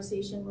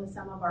conversation with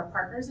some of our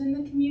partners in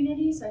the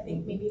community. So I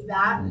think maybe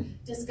that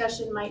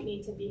discussion might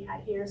need to be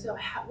had here. So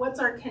what's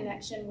our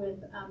connection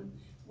with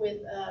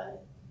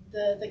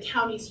the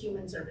county's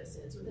human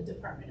services, with the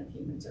Department of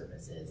Human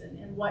Services,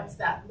 and what's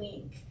that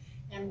link,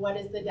 and what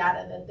is the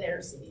data that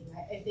they're seeing?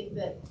 I think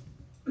that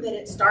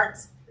it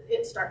starts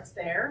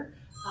there,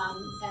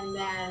 and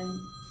then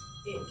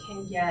it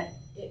can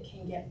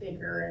get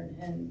bigger,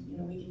 and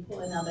we can pull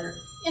in other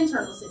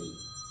internal city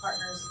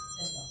partners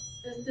as well.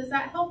 Does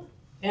that help?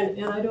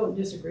 And I don't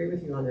disagree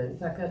with you on that. In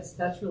fact,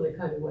 that's really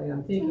kind of the way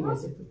I'm thinking.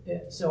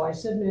 So I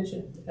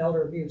mentioned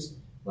elder abuse.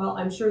 Well,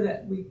 I'm sure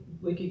that we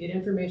could get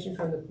information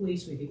from the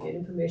police, we could get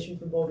information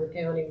from Boulder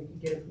County, we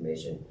could get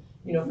information,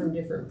 from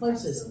different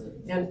places.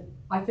 Absolutely. And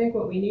I think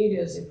what we need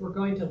is, if we're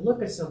going to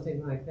look at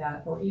something like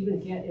that, or even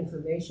get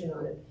information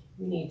on it,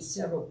 we need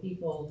several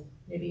people,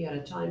 maybe at a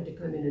time, to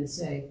come in and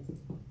say,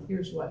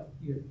 here's what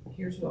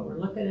we're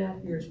looking at,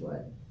 here's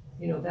what,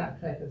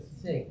 that type of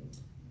thing.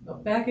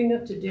 But backing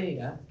up to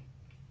data,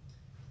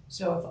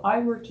 so if I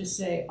were to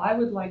say, I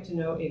would like to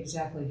know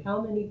exactly how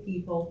many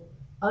people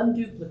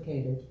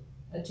unduplicated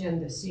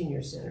attend the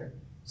senior center.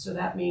 So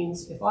that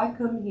means if I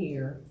come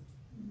here,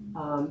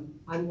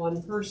 I'm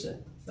one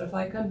person. But if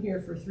I come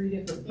here for 3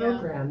 different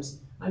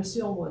programs, I'm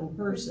still one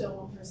person. Still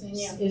one person,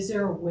 yeah. Is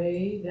there a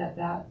way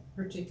that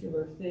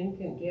particular thing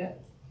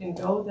can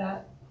go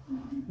that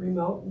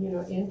remote,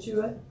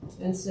 into it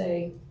and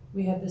say,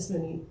 we have this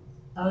many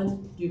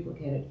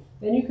unduplicated.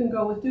 Then you can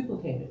go with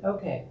duplicated.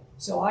 Okay,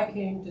 so I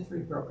came to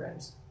 3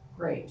 programs.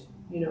 Great.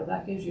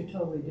 That gives you a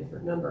totally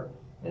different number.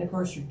 And of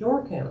course your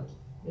door count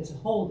is a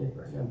whole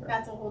different number.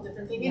 That's a whole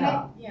different thing.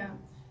 Yeah. And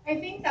I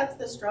think that's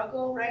the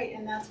struggle, right?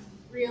 And that's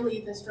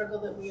really the struggle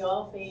that we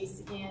all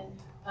face in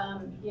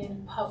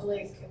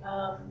public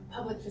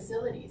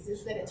facilities,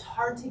 is that it's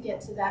hard to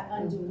get to that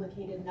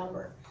unduplicated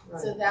number.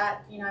 Right. So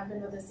that, I've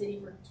been with the city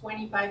for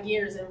 25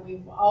 years, and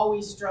we've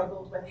always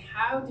struggled with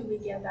how do we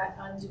get that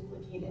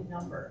unduplicated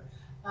number.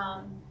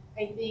 I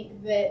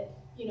think that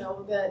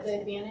the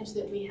advantage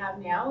that we have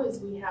now is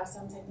we have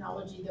some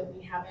technology that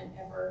we haven't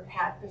ever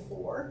had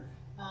before.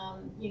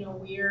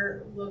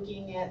 We're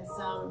looking at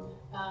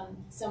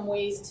some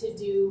ways to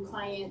do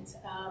client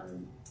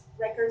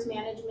records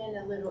management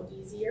a little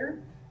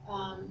easier.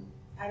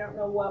 I don't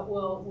know what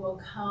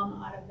will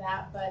come out of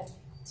that, but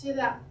to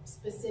that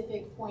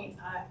specific point,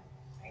 I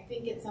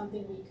think it's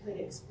something we could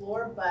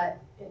explore, but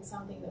it's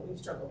something that we've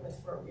struggled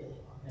with for a really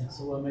long time. And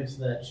so what makes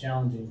that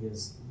challenging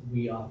is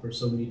we offer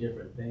so many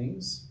different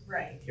things.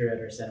 Right. Here at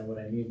our center, what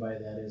I mean by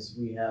that is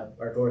we have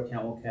our door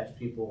count will catch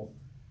people,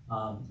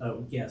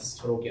 total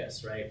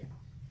guests, right?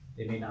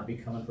 They may not be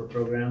coming for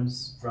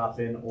programs,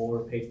 drop-in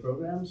or paid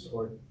programs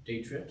or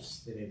day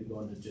trips. They may be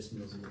going to just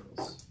Meals and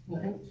Meals.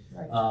 Right?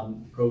 Right.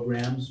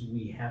 Programs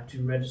we have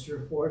to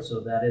register for, so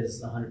that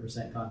is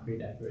 100%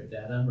 concrete, accurate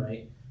data,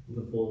 right? We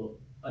can pull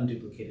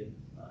unduplicated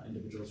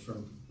individuals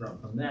from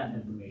that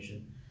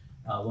information.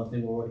 One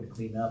thing we're working to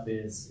clean up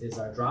is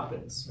our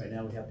drop-ins. Right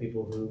now we have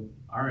people who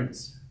aren't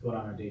going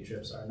on our day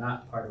trips, are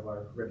not part of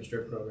our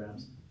registered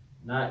programs,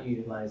 not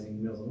utilizing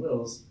Meals and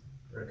Wills,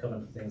 are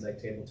coming for things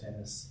like table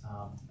tennis,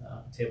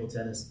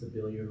 the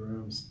billiard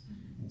rooms.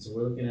 And so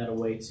we're looking at a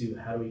way to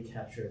how do we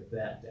capture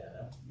that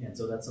data. And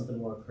so that's something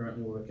we're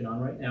currently working on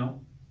right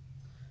now.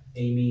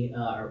 Amy,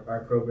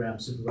 our program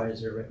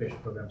supervisor, recreation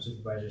program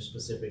supervisor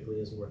specifically,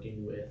 is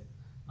working with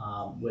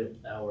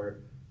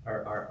our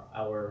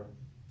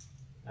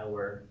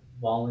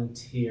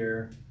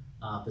volunteer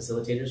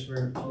facilitators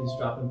for these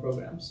drop-in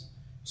programs.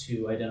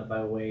 to identify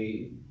a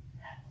way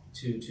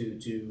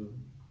to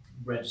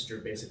register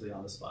basically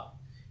on the spot.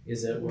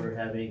 Is that we're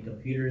having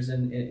computers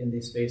in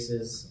these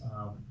spaces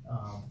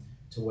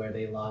to where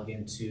they log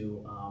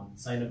into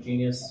Sign Up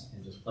Genius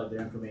and just plug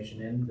their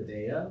information in the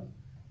day of.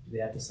 Do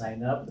they have to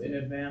sign up in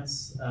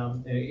advance,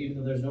 even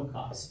though there's no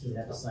cost? Do they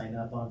have to sign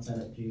up on Sign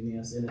Up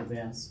Genius in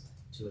advance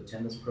to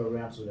attend this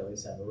program, so we at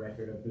least have a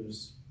record of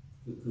who's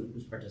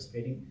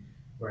participating?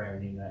 We're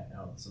ironing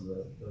out some of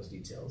those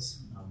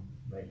details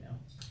right now.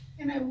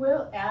 And I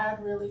will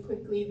add really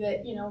quickly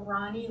that,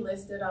 Ronnie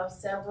listed off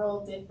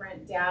several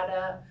different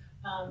data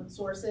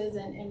sources,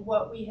 and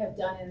what we have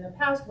done in the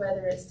past,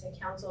 whether it's to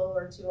council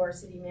or to our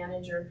city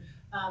manager,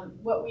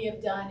 what we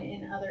have done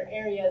in other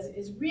areas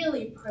is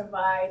really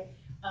provide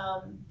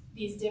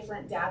these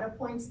different data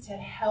points to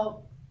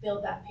help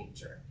build that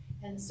picture.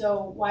 And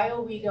so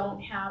while we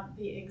don't have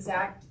the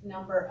exact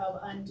number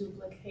of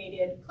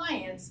unduplicated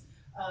clients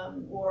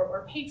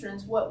or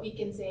patrons, what we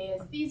can say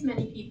is these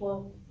many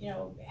people,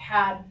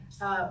 had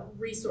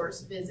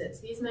resource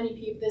visits. These many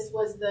people. This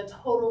was the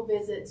total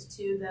visits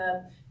to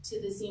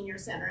the senior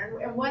center.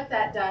 And what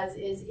that does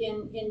is,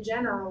 in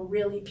general,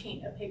 really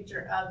paint a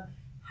picture of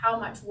how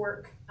much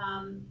work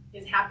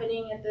is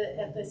happening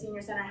at the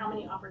senior center, how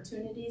many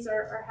opportunities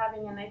are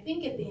having. And I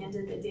think at the end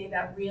of the day,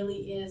 that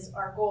really is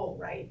our goal,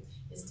 right?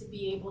 Is to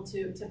be able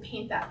to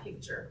paint that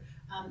picture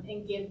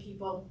and give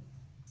people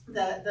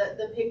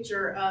the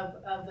picture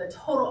of the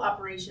total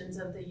operations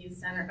of the youth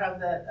center,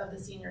 of the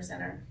senior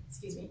center,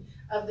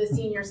 of the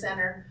senior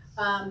center,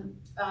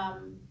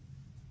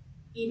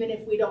 even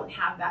if we don't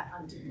have that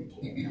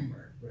unduplicated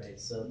number. Right,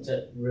 so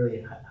to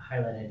really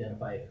highlight and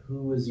identify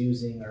who is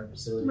using our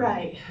facility,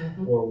 right,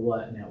 or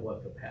what and at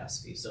what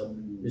capacity. So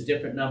there's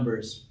different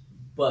numbers,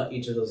 but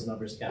each of those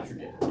numbers capture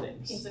different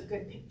things. Paints a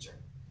good picture.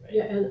 Right.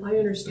 Yeah, and I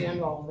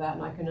understand all of that,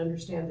 and I can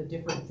understand the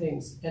different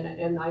things,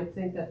 and I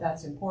think that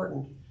that's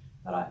important.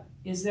 But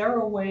is there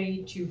a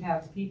way to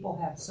have people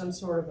have some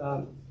sort of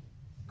a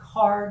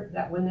card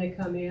that when they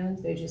come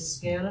in, they just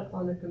scan it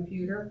on the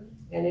computer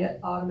and it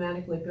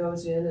automatically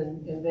goes in,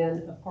 and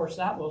then of course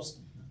that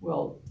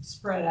will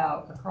spread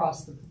out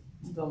across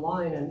the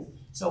line. And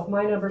so if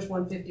my number's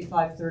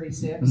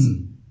 15536,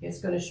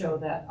 it's going to show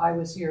that I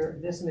was here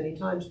this many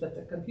times, but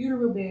the computer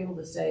will be able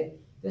to say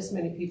this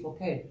many people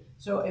came.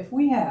 So if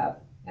we have,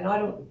 and I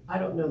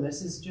don't know,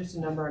 this is just a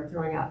number I'm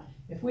throwing out,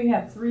 if we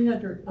have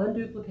 300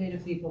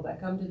 unduplicated people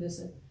that come to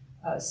this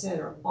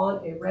center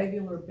on a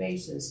regular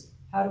basis,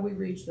 how do we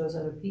reach those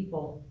other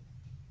people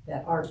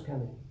that aren't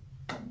coming?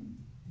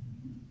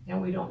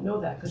 And we don't know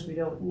that because we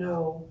don't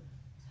know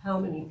how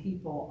many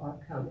people are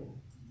coming.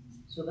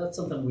 So that's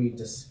something we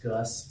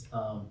discussed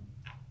on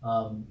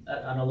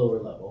a lower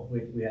level.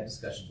 We had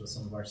discussions with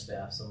some of our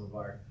staff, some of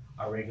our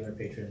regular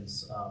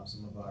patrons,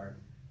 some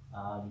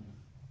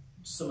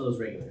of those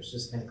regulars,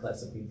 just kind of collect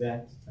some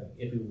feedback.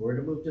 If we were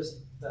to move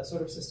just that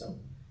sort of system,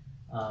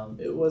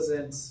 it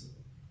wasn't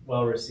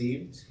well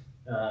received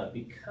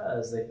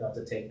because they felt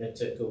it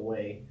took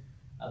away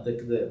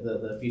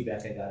the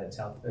feedback I got.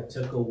 It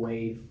took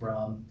away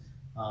from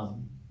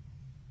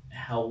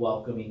how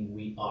welcoming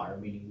we are,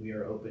 meaning we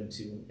are open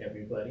to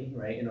everybody,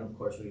 right? And of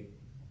course,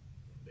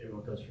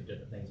 everyone comes for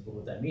different things, but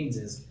what that means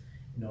is,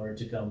 in order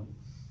to come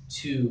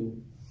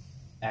to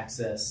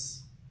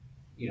access,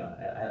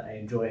 I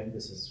enjoy,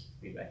 this is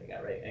feedback I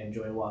got, right? I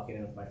enjoy walking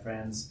in with my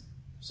friends.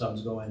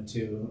 Someone's going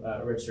to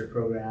registered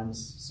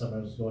programs,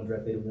 someone's going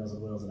directly to Meals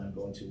on Wheels, and I'm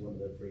going to one of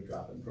the free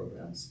drop-in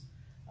programs.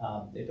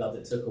 They felt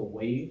it took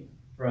away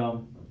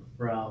from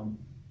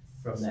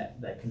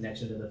that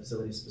connection to the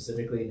facility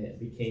specifically, and it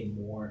became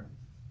more,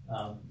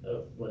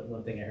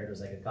 one thing I heard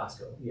was like a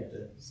Costco. You have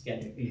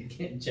to you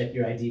can check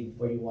your ID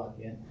before you walk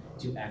in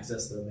to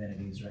access the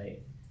amenities, right?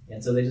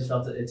 And so they just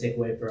felt that it take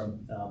away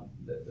from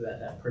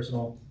that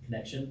personal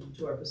connection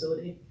to our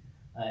facility,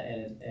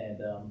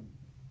 and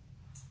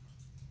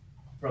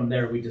from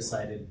there we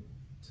decided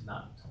to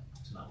not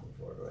move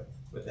forward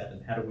with that.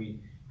 And how do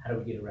we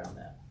get around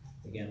that?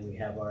 Again, we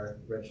have our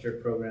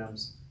registered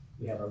programs,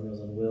 we have our Meals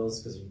on Wheels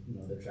because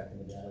they're tracking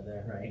the data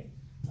there, right?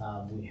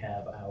 We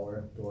have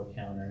our door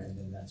counter, and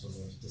then that's when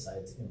we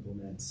decided to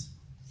implement,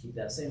 keep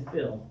that same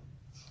feel,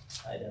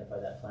 identify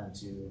that plan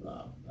to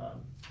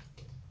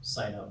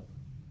sign up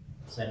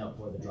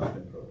for the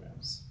drop-in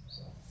programs.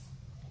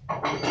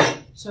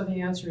 So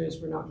the answer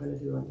is we're not going to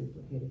do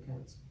unduplicated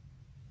counts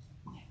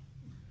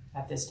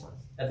at this time.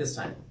 At this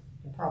time.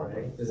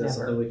 Probably. Right? Is that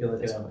something we can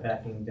look at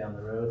unpacking down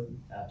the road?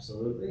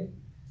 Absolutely.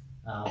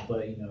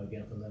 But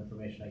again, from the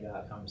information I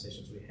got,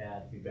 conversations we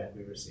had, feedback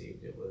we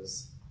received, it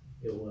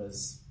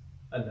was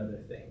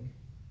another thing.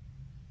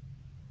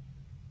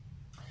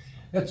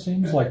 It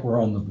seems like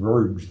we're on the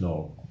verge,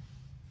 though,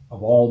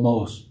 of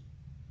almost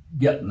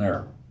getting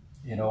there.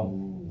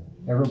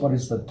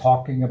 Everybody's been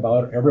talking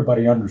about it.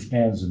 Everybody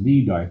understands the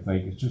need, I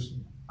think. It's just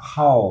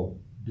how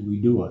do we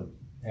do it?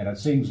 And it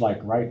seems like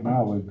right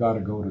now we've got to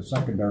go to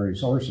secondary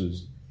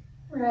sources.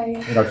 Right.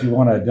 If you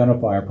want to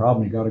identify a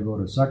problem, you got to go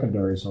to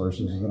secondary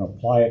sources and then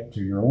apply it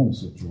to your own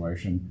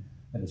situation.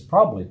 And it's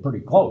probably pretty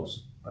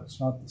close, but it's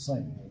not the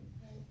same.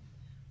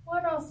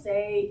 what I'll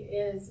say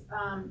is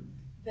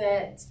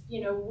that,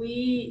 you know,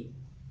 we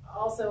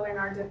also in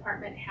our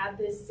department had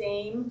this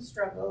same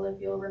struggle,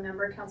 if you'll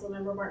remember,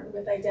 Councilmember Martin,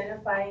 with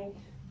identifying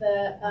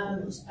the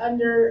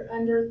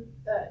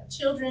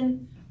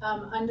children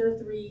under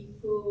 3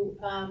 who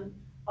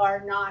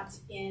are not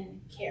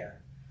in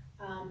care.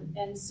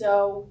 And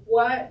so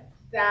what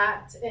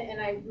that,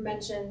 and I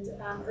mentioned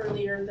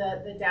earlier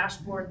the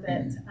dashboard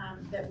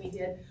that we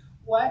did.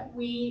 What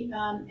we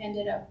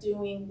ended up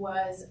doing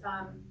was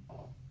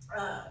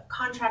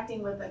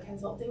contracting with a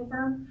consulting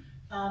firm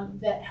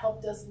that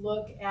helped us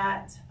look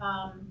at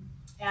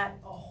a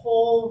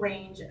whole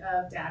range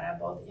of data,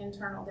 both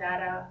internal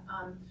data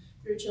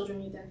through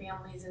children, youth, and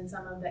families, and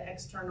some of the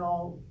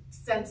external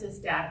census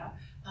data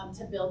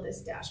to build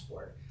this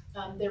dashboard.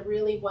 There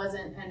really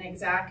wasn't an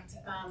exact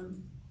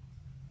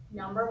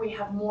number. We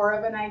have more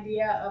of an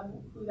idea of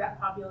who that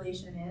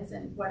population is,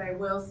 and what I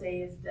will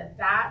say is that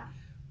that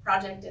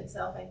project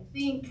itself, I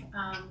think,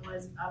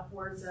 was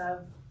upwards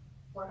of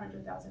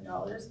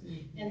 $400,000.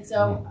 And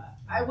so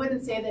I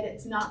wouldn't say that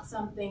it's not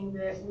something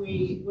that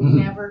we would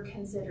never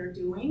consider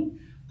doing.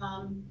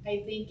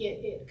 I think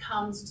it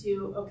comes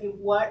to, okay,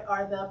 what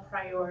are the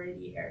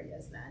priority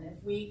areas then?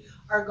 If we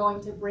are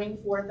going to bring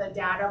forth a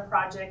data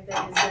project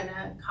that is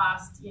gonna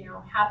cost, you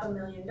know,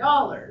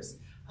 $500,000,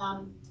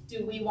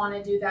 do we want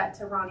to do that,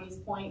 to Ronnie's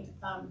point,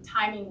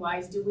 timing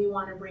wise? Do we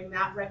want to bring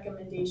that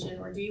recommendation,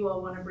 or do you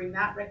all want to bring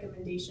that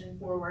recommendation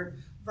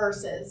forward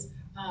versus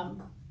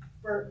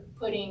for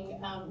putting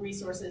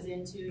resources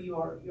into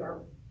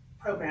your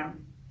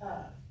program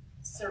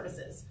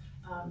services,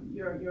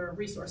 your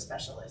resource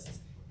specialists?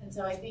 And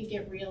so I think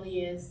it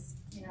really is,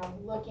 you know,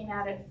 looking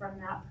at it from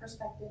that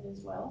perspective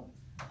as well.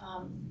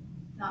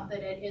 Not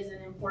that it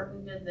isn't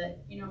important, that,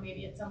 you know,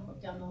 maybe at some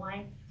point down the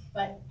line,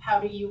 but how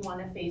do you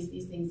want to phase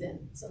these things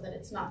in so that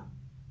it's not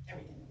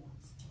everything at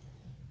once?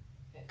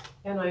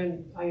 And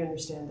I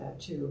understand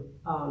that too.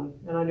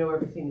 And I know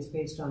everything is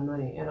based on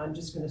money. And I'm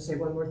just going to say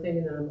one more thing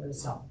and then I'm going to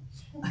stop.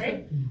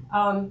 Okay.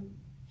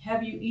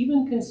 Have you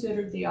even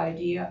considered the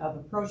idea of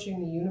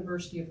approaching the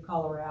University of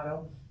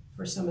Colorado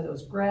for some of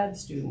those grad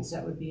students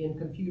that would be in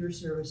computer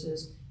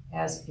services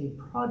as a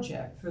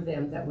project for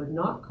them that would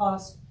not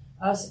cost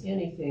us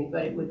anything,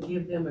 but it would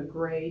give them a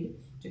grade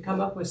to come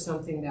up with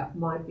something that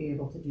might be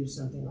able to do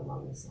something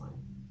along this line?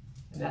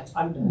 And that's,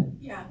 I'm done.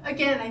 Yeah,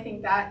 again, I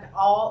think that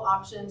all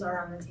options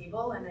are on the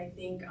table, and I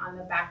think on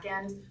the back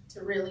end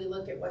to really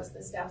look at what's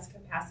the staff's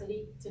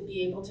capacity to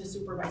be able to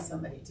supervise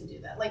somebody to do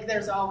that. Like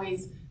there's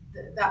always,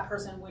 that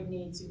person would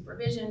need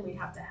supervision, we'd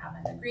have to have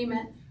an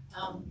agreement,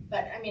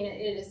 but I mean, it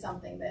is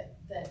something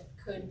that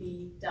could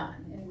be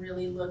done and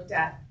really looked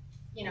at,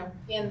 you know,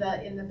 in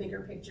the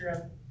bigger picture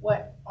of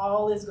what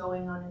all is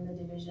going on in the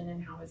division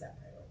and how is that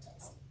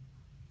prioritized.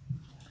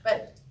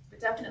 But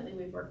definitely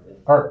we've worked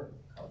with college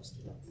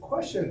students.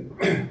 Question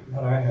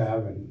that I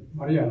have, and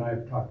Maria and I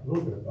have talked a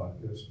little bit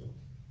about this, but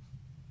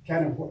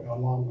kind of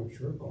along what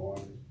you're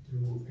going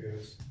through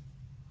is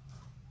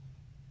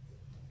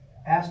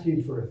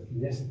asking for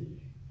ethnicity.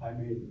 I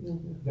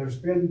mean, there's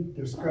been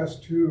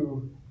discussed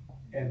too,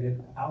 and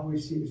it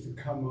always seems to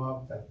come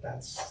up that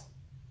that's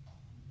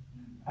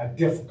a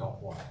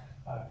difficult one.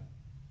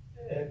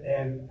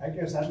 And I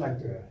guess I'd like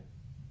to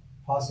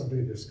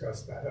possibly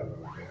discuss that a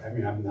little bit. I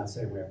mean, I'm not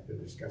saying we have to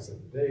discuss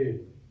it today,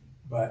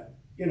 but,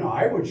 you know,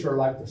 I would sure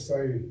like to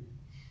say,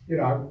 you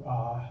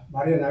know,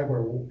 Maria and I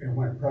were in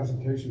one of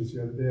presentations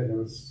the other day, and it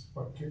was,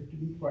 what,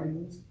 15, 20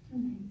 minutes?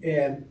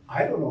 And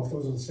I don't know if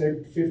those are the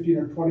same 15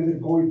 or 20 that are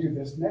going to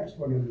this next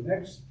one in the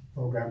next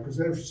program, because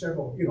there's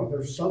several, you know,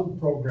 there's some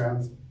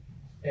programs,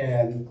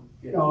 and,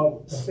 you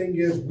know, the thing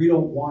is, we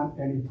don't want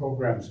any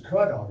programs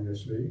cut,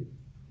 obviously,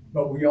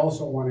 but we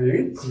also want to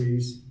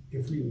increase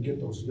if we can get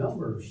those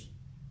numbers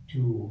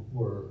to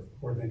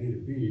where they need to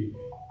be.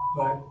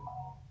 But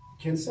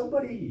can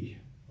somebody,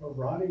 or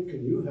Ronnie,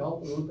 can you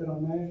help a little bit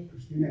on that?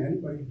 Christina,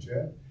 anybody,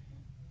 Jeff?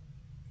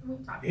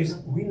 Is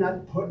we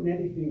not putting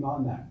anything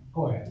on that?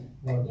 Go ahead.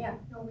 Yeah,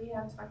 no, we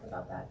have talked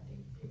about that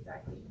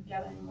exactly,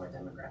 gathering more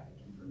demographic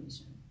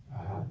information.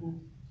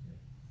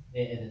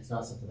 And it's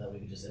not something that we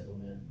could just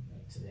implement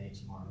like today,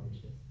 tomorrow. We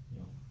could, you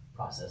know,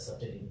 process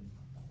updating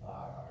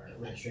our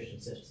registration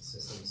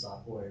system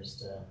softwares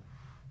to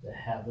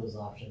have those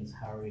options.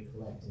 How are we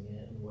collecting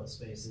it? In what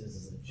spaces?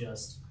 Is it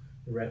just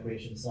the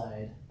recreation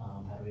side?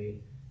 How do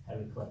we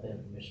collect that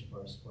information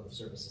for our supportive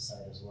services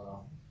side as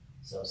well?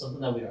 So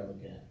something that we are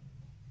looking at.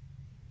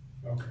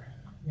 Okay.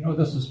 You know,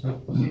 this is,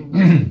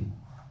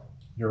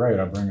 you're right,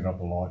 I bring it up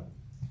a lot.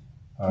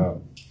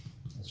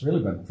 It's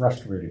really been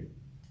frustrating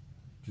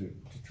to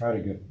try to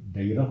get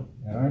data,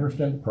 and I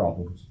understand the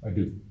problems, I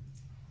do.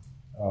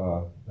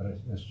 But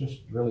it's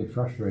just really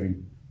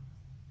frustrating.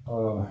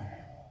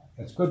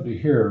 It's good to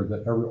hear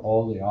that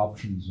all the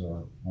options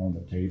are on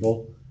the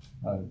table.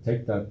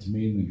 Take that to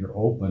mean that you're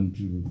open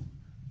to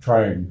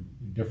trying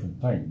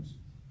different things.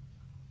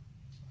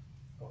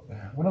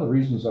 One of the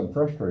reasons I'm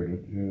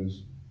frustrated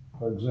is,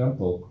 for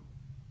example,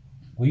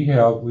 we've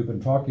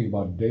been talking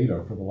about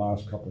data for the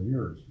last couple of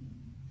years.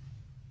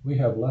 we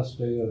have less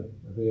data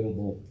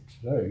available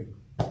today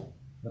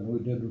than we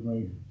did when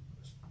we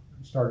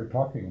started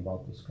talking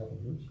about this a couple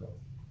of years ago.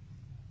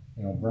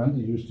 You know, Brenda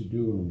used to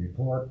do a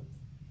report.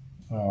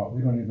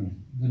 We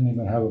didn't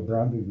even have a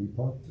Brandy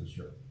report this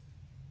year.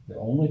 The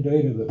only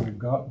data that we've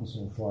gotten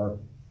so far,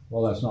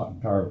 well, that's not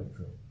entirely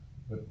true,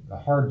 but the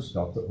hard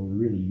stuff that we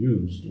really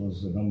used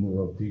was the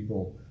number of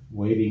people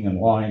waiting in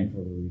line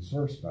for the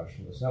resource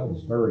specialist. That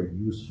was very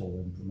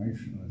useful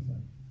information, I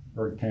think.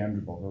 Very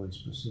tangible, very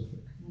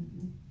specific.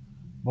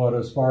 But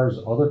as far as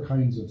other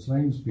kinds of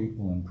things,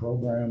 people in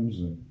programs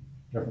and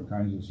different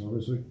kinds of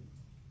services,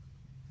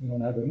 we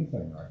don't have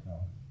anything right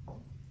now.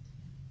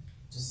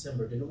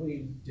 December, didn't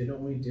we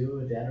do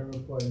a data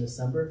report in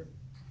December?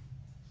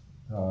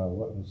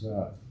 What was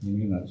that? You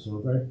mean that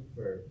survey?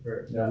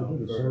 Yeah, we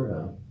did a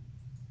survey.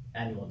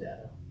 Annual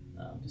data.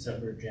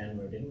 December,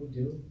 January, didn't we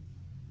do?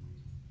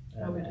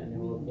 We didn't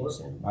annual meet in report?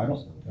 December. I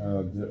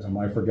don't, am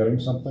I forgetting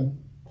something?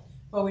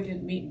 Well, we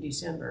didn't meet in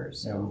December,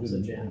 so. Yeah, we So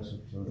didn't. January.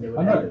 It I'm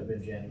would not, have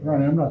been January.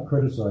 Ronnie, I'm not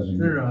criticizing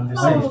you. No, I'm just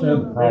I saying.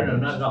 understand the No,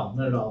 problem. not at all,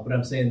 not at all. But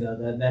I'm saying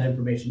that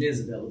information is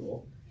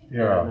available.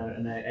 Yeah.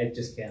 And I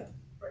just can't.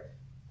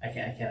 I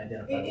can't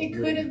identify. It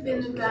could have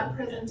been that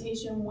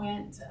presentation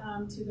went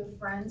to the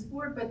Friends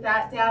Board, but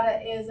that data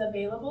is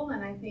available,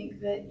 and I think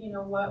that, you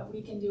know, what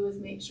we can do is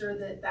make sure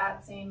that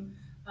that same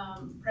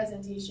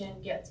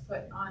presentation gets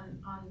put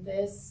on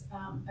this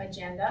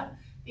agenda.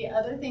 The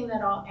other thing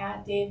that I'll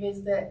add, Dave,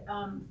 is that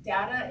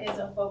data is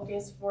a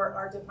focus for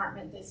our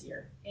department this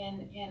year,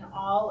 and in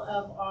all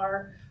of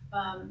our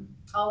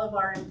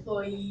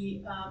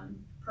employee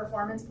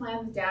performance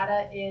plans,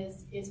 data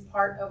is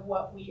part of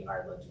what we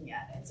are looking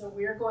at. And so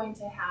we're going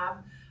to have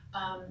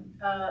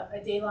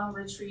a day-long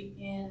retreat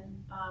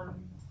in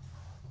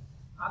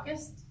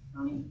August,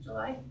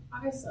 July,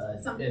 August?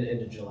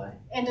 End of July.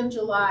 End of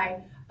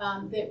July,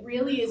 that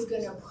really is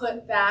gonna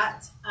put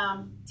that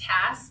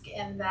task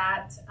and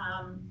that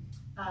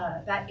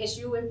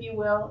issue, if you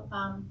will,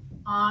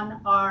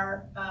 on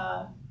our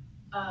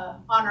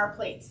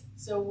plates.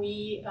 So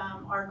we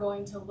are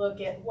going to look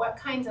at what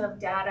kinds of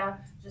data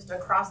just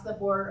across the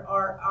board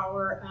are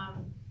our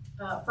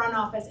front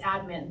office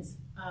admins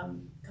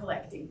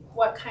collecting.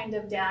 What kind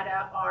of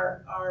data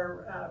are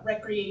our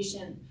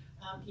recreation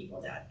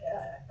people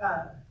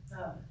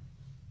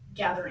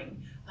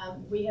gathering.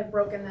 We have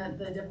broken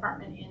the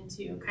department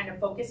into kind of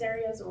focus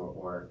areas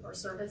or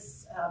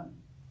service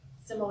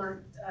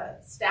similar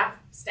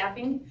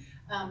staffing.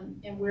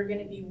 And we're going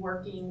to be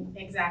working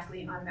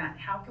exactly on that.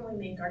 How can we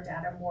make our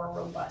data more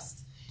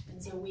robust?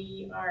 And so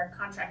we are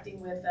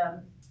contracting with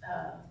a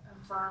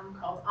firm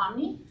called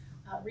Omni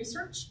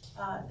Research.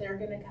 They're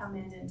going to come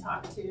in and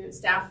talk with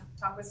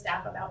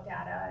staff about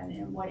data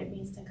and what it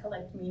means to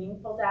collect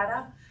meaningful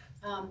data.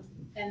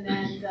 And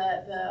then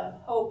the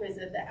hope is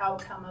that the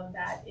outcome of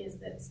that is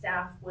that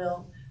staff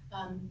will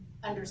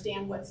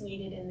understand what's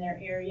needed in their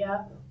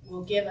area,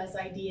 will give us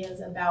ideas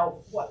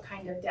about what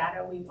kind of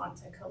data we want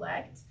to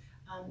collect,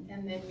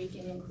 and then we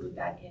can include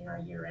that in our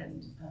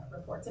year-end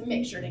reports and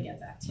make sure to get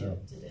that to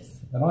this.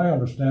 And I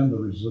understand the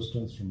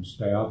resistance from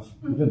staff.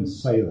 You didn't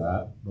say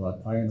that,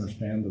 but I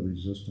understand the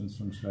resistance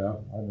from staff.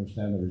 I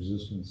understand the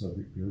resistance of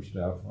your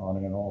staff,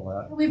 Ronnie, and all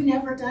that. We've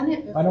never done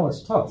it before. I know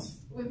it's tough.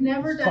 We've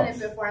never done it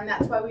before, and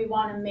that's why we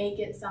want to make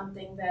it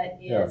something that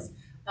is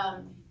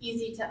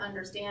easy to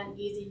understand,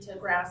 easy to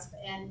grasp,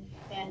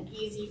 and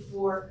easy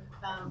for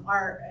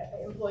our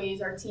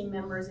employees, our team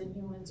members in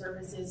human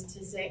services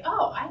to say,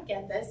 oh, I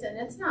get this, and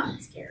it's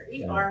not scary.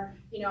 Yeah. Our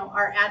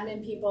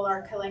admin people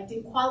are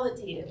collecting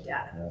qualitative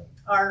data. Yeah.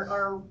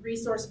 Our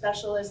resource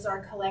specialists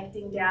are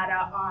collecting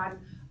data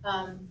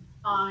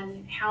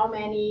on how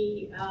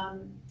many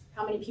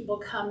people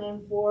come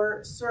in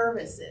for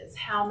services,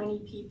 how many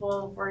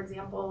people, for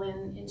example,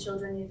 in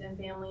children, youth, and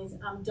families,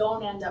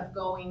 don't end up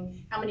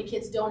going, how many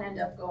kids don't end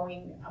up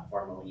going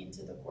formally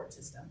into the court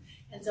system.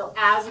 And so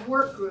as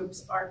work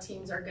groups, our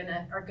teams are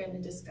gonna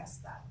discuss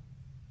that.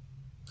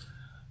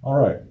 All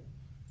right.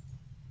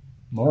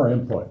 More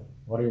input.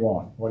 What do you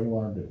want? What do you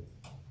want to do?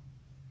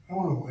 I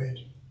want to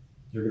wait.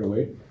 You're going to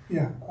wait?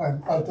 Yeah,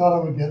 I thought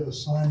I would get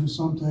assigned to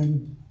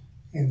something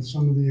in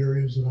some of the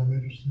areas that I'm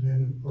interested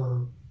in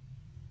or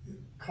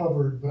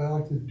covered, but I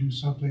like to do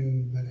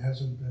something that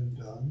hasn't been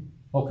done.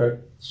 Okay.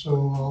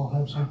 So I'll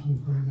have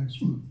something for you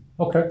next month.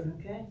 Okay.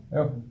 Okay.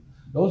 Yeah.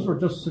 Those were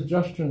just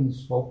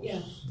suggestions, folks. Yeah.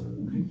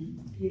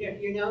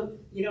 You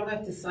don't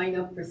have to sign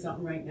up for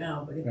something right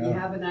now, but if you Yeah.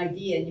 have an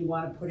idea and you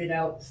want to put it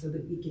out so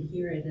that we can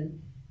hear it, and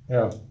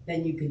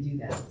then you can do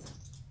that.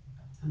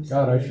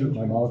 God, I shoot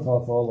my mouth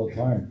off all the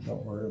time.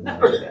 Don't worry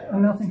about it.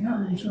 And nothing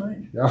happens,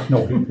 right? Yeah,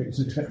 nobody pays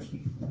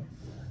attention.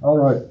 All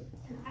right.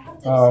 I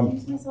have to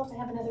excuse myself to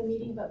have another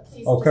meeting, but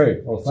please.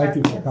 Okay. Well, thank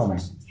you for coming.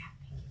 Questions.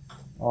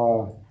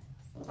 Yeah.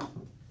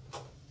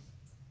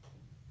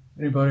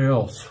 Anybody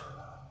else?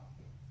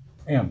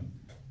 Ann?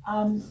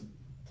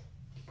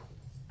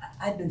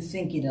 I've been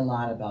thinking a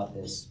lot about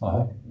this.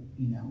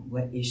 You know,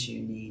 what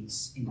issue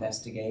needs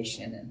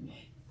investigation, and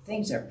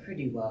things are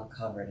pretty well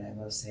covered, I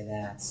will say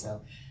that.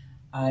 So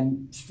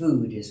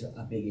Food is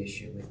a big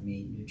issue with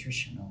me,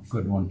 nutritional food.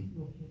 Good one.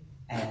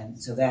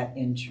 And so that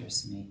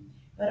interests me.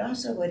 But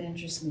also what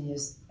interests me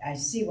is I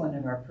see one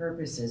of our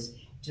purposes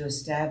to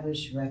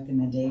establish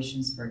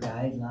recommendations for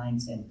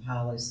guidelines and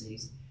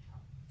policies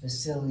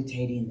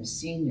facilitating the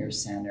senior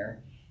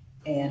center.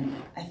 And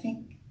I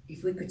think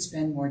if we could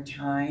spend more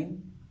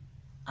time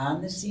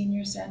on the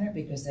senior center,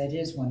 because that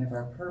is one of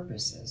our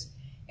purposes,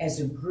 as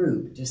a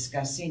group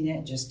discussing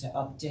it, just to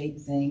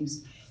update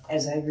things.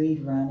 As I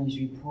read Ronnie's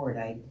report,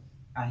 I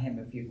have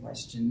a few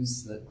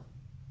questions that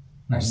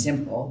are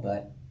simple,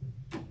 but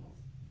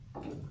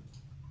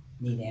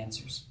need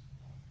answers.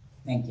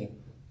 Thank you.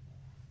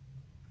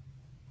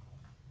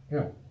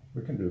 Yeah,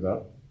 we can do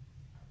that.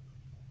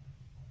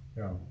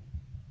 Yeah.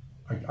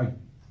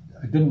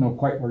 I didn't know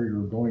quite where you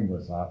were going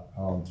with that.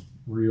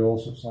 Were you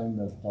also saying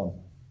that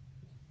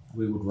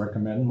we would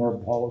recommend more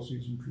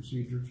policies and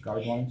procedures,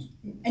 guidelines?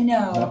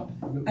 No,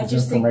 I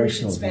just think we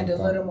should spend a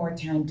okay. little more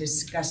time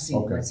discussing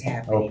Okay. what's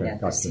happening at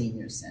the Gotcha.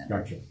 senior center.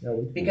 Gotcha. Yeah, we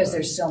can do Because that.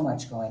 there's so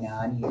much going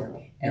on here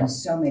and Yeah.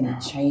 so many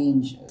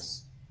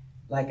changes.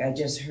 Like I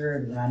just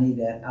heard, Ronnie,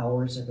 that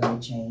hours are going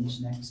to change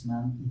next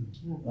month,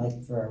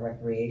 like for a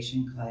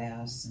recreation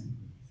class. And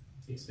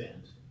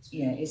Expand.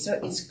 yeah,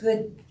 it's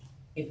good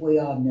if we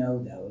all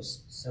know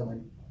those, so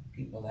when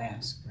people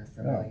ask, we're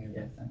familiar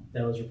with them.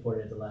 That was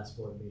reported at the last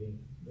board meeting,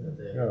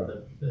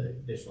 the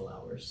additional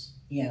hours.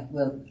 Yeah,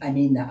 well, I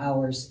mean the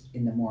hours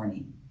in the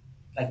morning.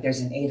 Like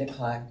there's an 8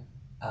 o'clock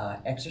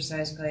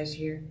exercise class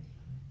here.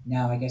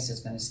 Now I guess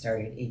it's going to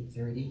start at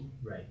 8:30.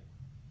 Right.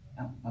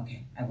 Oh,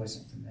 okay, I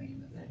wasn't familiar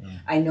with that. Yeah.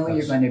 I know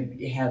you're That's- going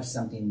to have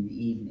something in the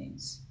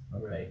evenings,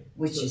 Right.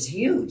 which So- is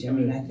huge. I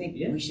mean, I think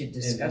Yeah. we should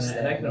discuss and,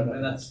 that. I a can, little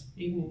and bit.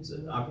 that's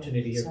an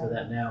opportunity here for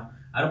that now.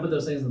 I don't put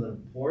those things in the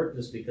report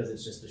just because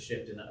it's just a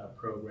shift in a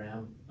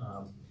program.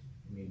 I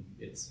mean,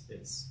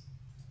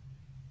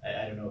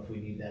 I don't know if we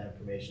need that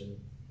information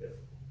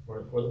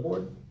for the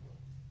board,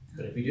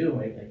 but if we do,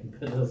 I can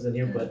put those in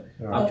here. But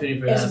Yeah. opportunity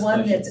for As ask one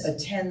that questions.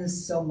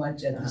 attends so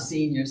much at the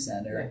senior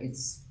center,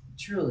 it's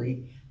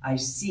truly, I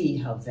see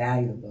how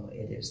valuable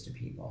it is to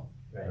people.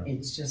 Right.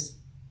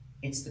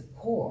 It's the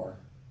core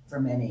for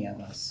many of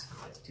us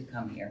to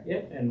come here.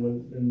 Yeah, and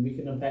we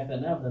can unpack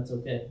that now if that's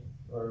okay,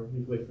 or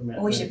we wait for Matt.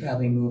 Well, we should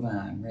probably move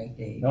on, right,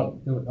 Dave? No,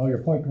 your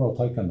point well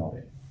taken though.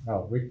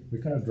 Now, we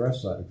can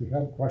address that. If you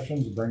have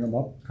questions, bring them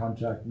up,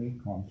 contact me,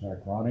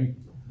 contact Ronnie,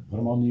 put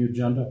them on the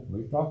agenda,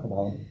 we talk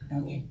about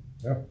them. Okay.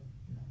 Yeah.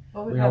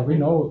 What would We happen?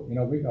 know,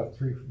 we got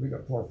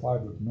 4 or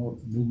 5 with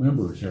new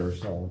members here,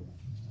 so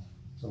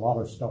it's a lot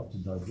of stuff to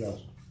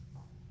digest.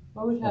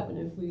 What would happen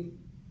if we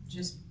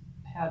just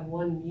had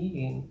one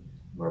meeting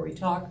where we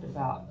talked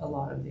about a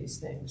lot of these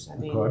things? I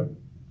We mean, could,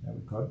 yeah,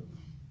 we could.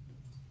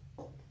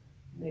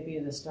 maybe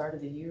in the start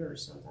of the year or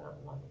something. I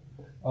don't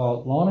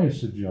know. Lonnie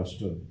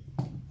suggested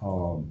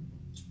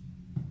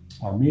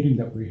our meeting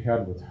that we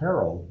had with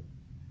Harold,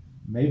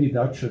 maybe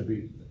that should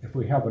be, if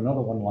we have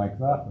another one like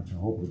that, which I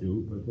hope we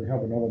do, but if we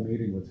have another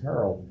meeting with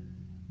Harold,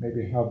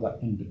 maybe have that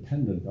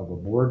independent of a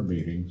board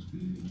meeting.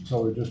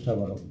 So we just have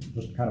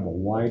just kind of a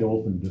wide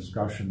open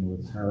discussion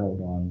with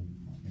Harold on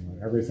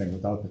everything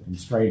without the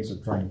constraints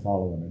of trying to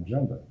follow an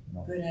agenda.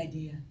 Good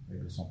idea.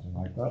 Maybe something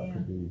like that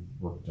could be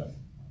worked in.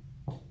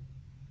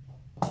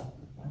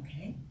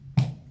 Okay.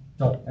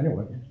 So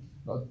anyway,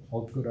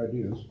 all good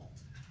ideas.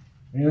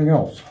 Anything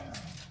else?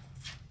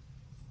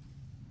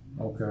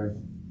 Okay,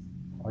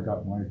 I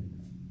got my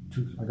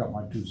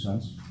 2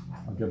 cents.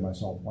 I'll give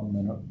myself 1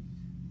 minute.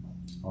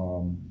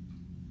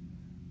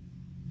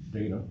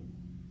 Data.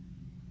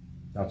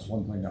 That's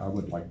one thing I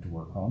would like to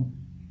work on.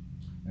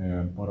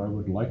 And what I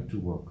would like to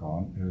work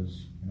on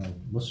is,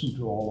 listen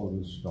to all of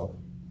this stuff.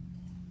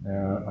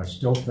 And I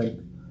still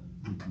think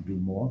we can do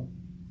more.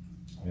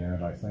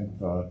 And I think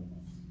that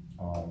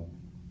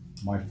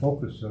my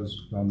focus has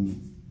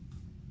been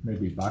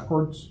maybe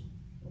backwards.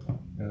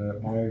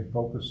 My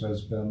focus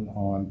has been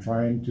on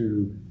trying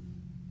to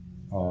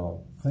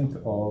think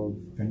of,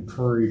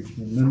 encourage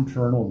an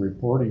internal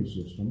reporting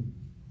system,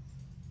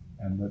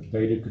 and that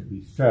data could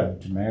be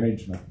fed to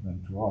management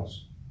and to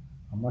us.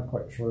 I'm not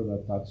quite sure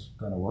that that's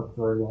going to work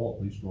very well,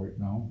 at least right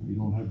now. We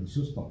don't have the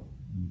system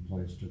in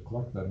place to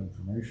collect that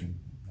information.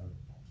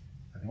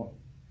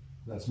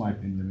 That's my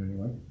opinion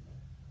anyway.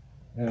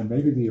 And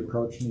maybe the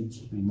approach needs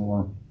to be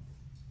more,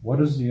 what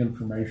is the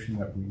information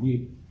that we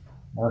need?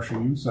 Marcia,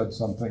 you said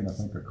something, I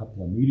think a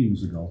couple of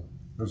meetings ago.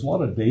 There's a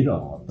lot of data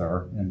out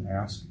there, and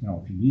ask,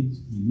 if you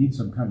need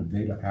some kind of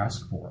data,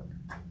 ask for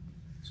it.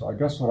 So I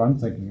guess what I'm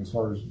thinking as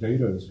far as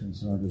data is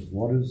concerned is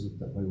what is it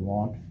that we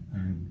want,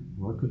 and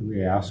where could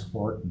we ask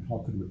for it, and how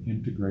could we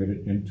integrate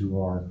it into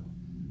our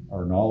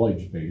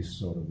knowledge base,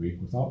 so to speak,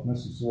 without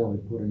necessarily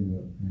putting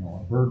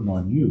a burden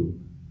on you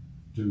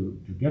to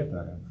get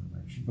that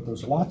information. But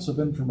there's lots of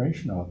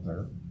information out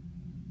there,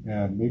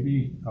 and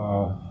maybe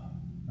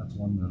that's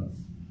 1 minute.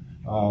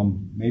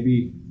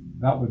 Maybe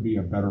that would be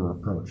a better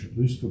approach, at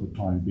least for the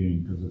time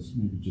being, because it's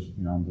maybe just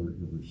beyond the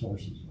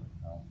resources right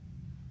now.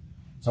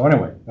 So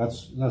anyway,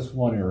 that's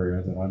one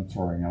area that I'm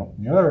throwing out.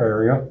 The other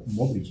area,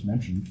 nobody's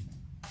mentioned,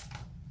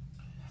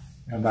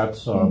 and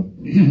that's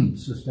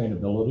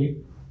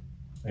sustainability.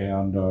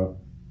 And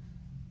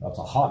that's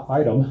a hot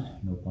item,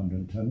 no pun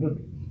intended.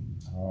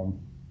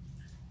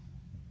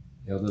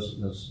 You know,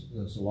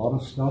 there's a lot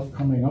of stuff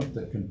coming up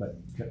that can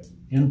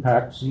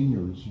impact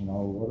seniors. You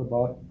know,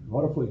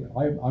 what if we?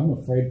 I'm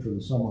afraid for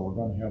the summer we're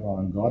going to have an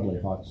ungodly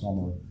hot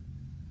summer,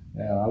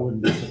 and I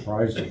wouldn't be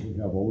surprised if we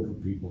have older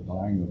people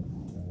dying of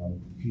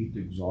heat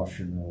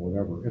exhaustion or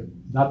whatever.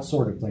 That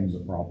sort of thing's a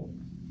problem.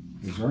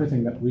 Is there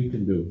anything that we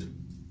can do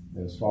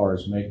as far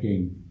as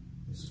making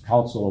this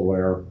council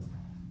aware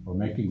or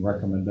making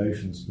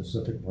recommendations,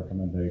 specific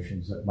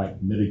recommendations that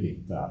might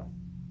mitigate that?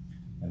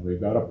 And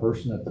we've got a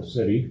person at the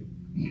city,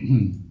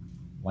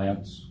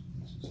 Lance,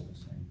 what's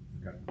his name?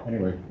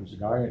 Anyway, there's a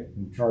guy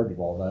in charge of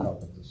all that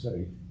up at the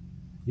city.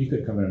 He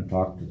could come in and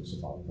talk to us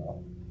about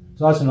that.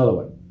 So that's another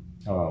one.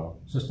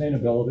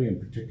 Sustainability, in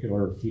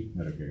particular, heat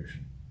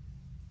mitigation.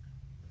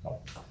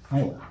 So,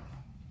 anyway,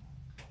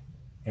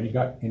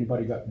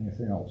 anybody got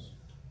anything else?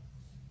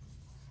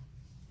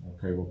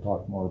 Okay, we'll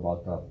talk more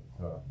about that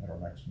at our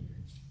next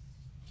meeting.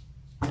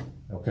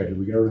 Okay, did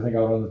we get everything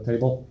out on the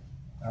table?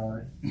 All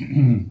right.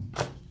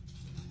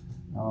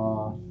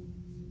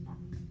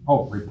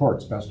 Oh,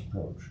 reports, best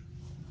approach.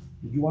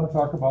 Did you want to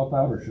talk about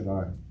that, or should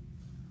I?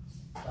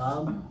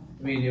 I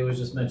mean, it was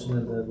just mentioned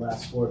in the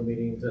last board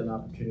meeting, an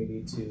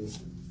opportunity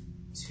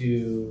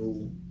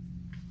to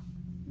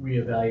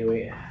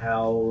reevaluate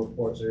how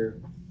reports are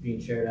being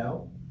shared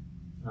out.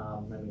 I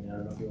mean, I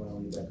don't know if you want to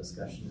leave that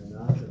discussion or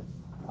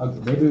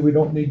not. Maybe we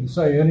don't need to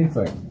say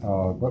anything.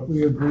 What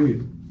we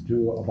agreed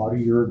to about a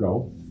year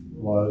ago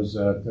was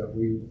that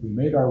we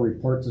made our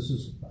reports. This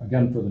is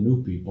again for the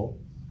new people.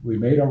 We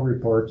made our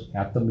reports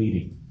at the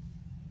meeting,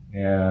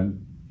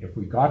 and if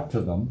we got to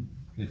them,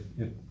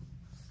 it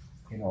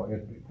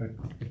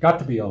got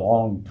to be a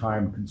long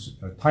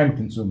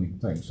time-consuming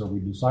thing. So we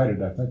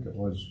decided, I think it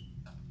was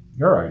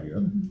your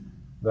idea,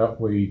 that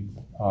we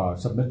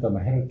submit them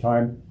ahead of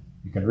time.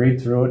 You can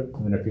read through it,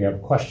 and then if you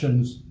have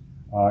questions,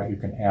 you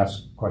can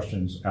ask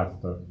questions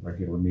at the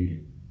regular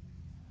meeting.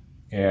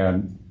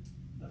 And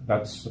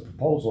that's the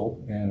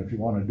proposal. And if you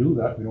want to do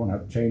that, we don't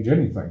have to change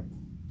anything.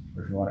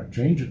 If you want to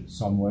change it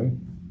some way,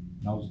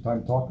 now's the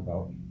time to talk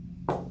about it.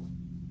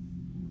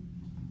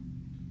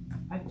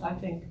 I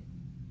think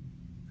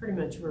pretty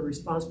much we're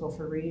responsible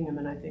for reading them,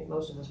 and I think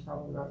most of us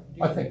probably are.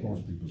 I think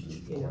most people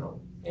do. You know,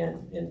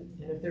 and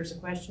if there's a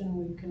question,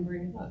 we can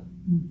bring it up.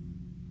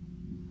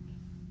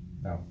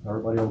 Now,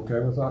 everybody okay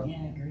with that?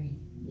 Yeah, I agree.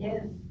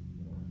 Yeah.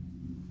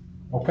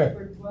 Okay.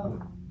 Worked well.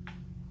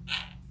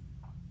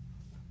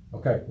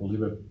 Okay, we'll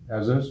leave it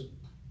as is.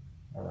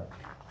 All right.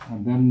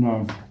 And then,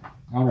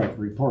 all right,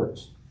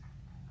 reports.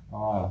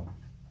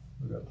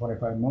 We've got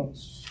 25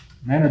 minutes.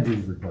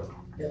 Manager's report.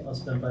 Yeah, I'll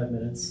spend 5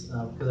 minutes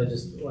because I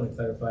just want to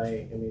clarify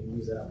and maybe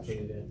use that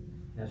opportunity to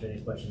answer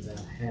any questions Anne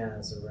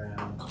has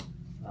around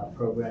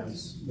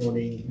programs,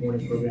 morning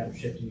program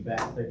shifting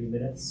back 30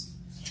 minutes.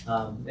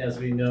 As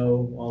we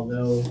all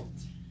know,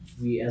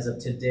 we, as of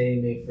today,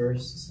 May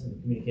 1st,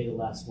 and communicated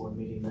last board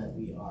meeting that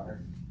we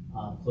are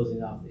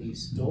closing off the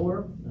east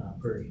door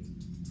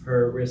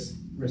per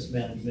risk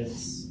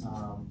management's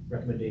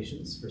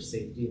recommendations for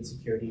safety and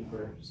security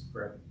for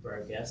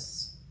our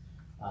guests.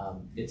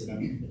 It's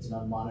an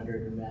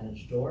unmonitored or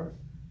managed door,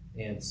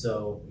 and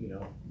so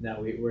now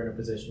we're in a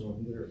position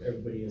where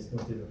everybody is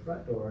coming through the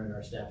front door, and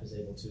our staff is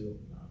able to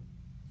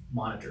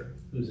monitor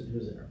who's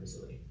in our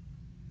facility.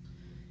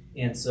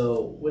 And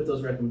so with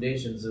those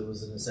recommendations, it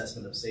was an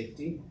assessment of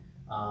safety.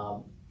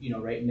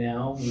 Right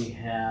now we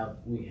have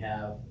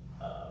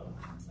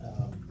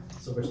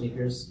Silver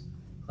Sneakers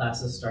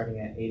classes starting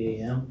at 8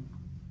 a.m.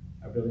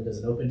 Our building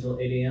doesn't open until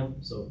 8 a.m.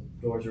 So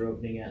doors are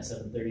opening at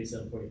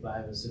 7:30,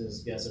 7:45 as soon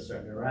as guests are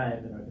starting to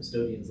arrive, and our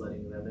custodian's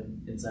letting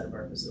them inside of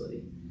our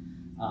facility.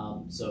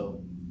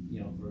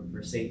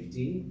 For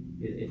safety,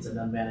 it's an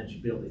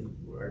unmanaged building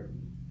where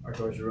our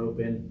doors are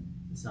open.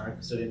 It's not our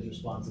custodian's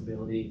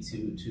responsibility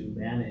to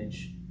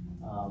manage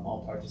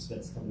all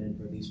participants coming in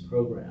for these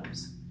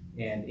programs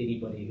and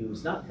anybody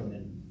who's not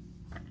coming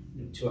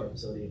in to our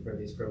facility for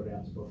these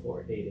programs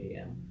before 8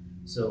 a.m.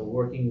 So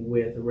working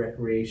with a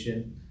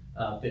recreation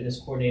fitness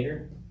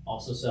coordinator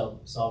also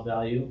saw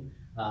value.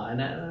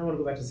 And I want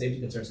to go back to safety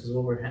concerns because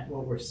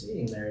what we're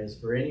seeing there is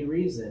for any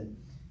reason,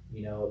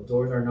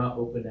 doors are not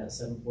open at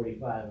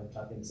 7:45. I'm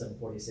talking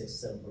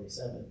 7:46,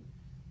 7:47.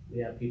 We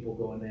have people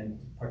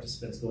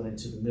participants going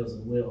into the Meals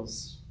and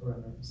Wheels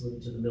around our facility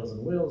to the Meals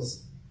and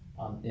Wheels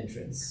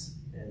entrance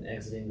and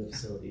exiting the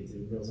facility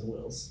through Meals and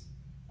Wheels,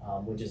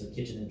 which is a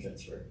kitchen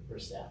entrance for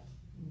staff.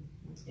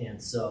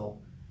 And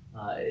so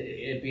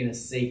it being a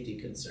safety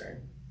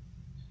concern,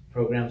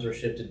 programs were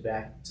shifted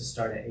back to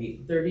start at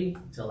 8:30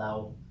 to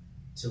allow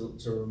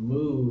to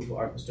remove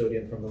our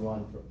custodian from the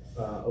run for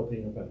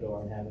opening the front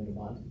door and having to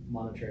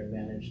monitor and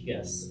manage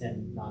guests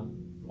and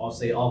I'll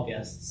say all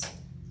guests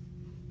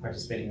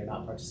participating or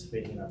not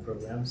participating in our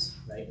programs,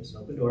 right? It's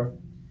an open door.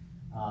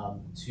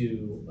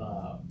 To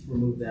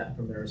remove that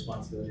from their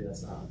responsibility,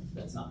 that's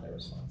not their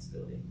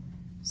responsibility.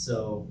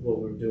 So what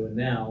we're doing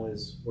now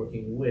is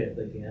working with,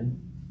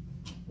 again,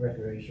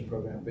 recreation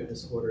program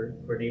fitness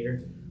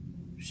coordinator,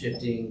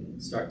 shifting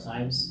start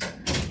times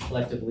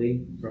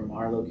collectively from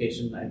our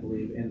location, I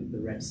believe, in the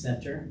rec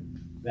center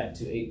back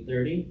to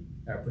 8:30,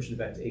 or pushing it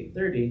back to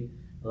 8:30,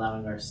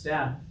 allowing our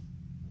staff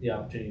the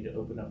opportunity to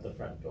open up the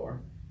front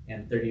door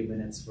and 30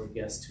 minutes for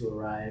guests to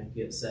arrive,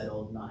 get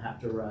settled, not have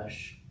to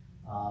rush,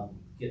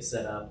 get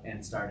set up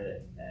and start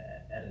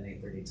at an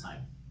 8:30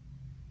 time.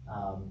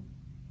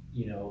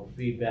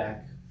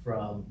 Feedback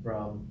from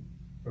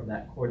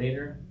that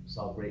coordinator,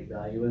 saw great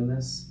value in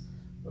this.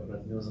 Worked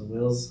with Meals on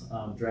Wheels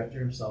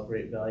director, saw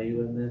great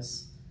value in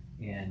this.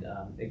 And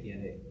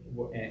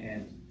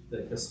and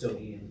the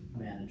custodian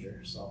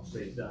manager saw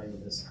great value in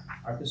this.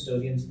 Our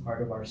custodian's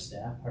part of our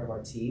staff, part of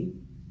our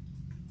team,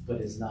 but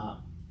is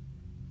not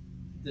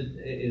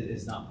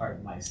part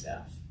of my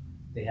staff.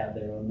 They have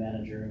their own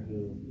manager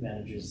who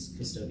manages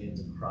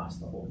custodians across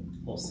the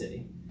whole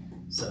city.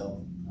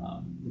 So,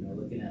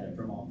 looking at it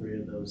from all three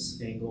of those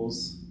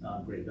angles,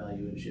 great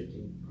value in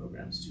shifting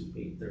programs to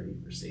 8:30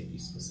 for safety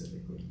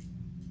specifically.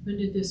 When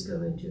did this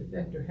go into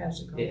effect, or has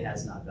it gone? It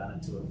has not gone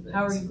into effect.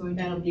 How are you going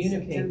to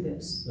communicate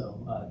this?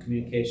 So,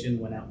 communication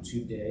went out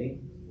today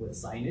with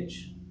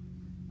signage.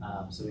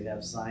 So we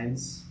have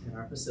signs in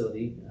our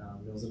facility,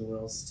 Meals on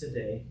Wheels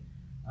today.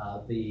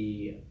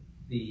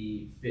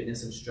 The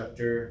fitness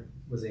instructor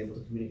was able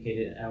to communicate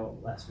it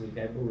out last week,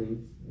 I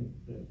believe,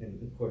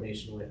 in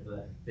coordination with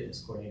the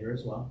fitness coordinator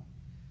as well.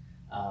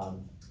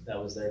 That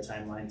was their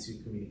timeline to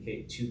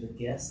communicate to the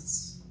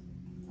guests.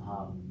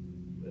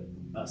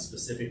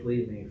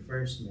 Specifically, May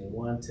 1st, May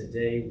 1,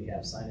 today, we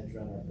have signage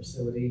around our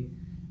facility,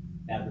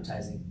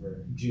 advertising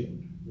for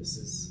June. This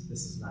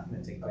is not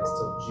gonna take place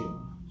till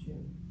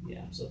June.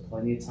 Yeah, so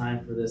plenty of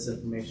time for this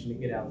information to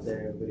get out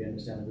there, everybody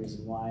understand the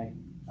reason why,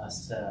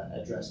 us to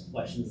address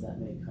questions that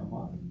may come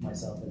up.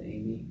 Myself and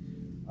Amy,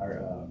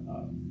 our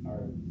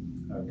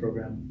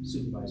program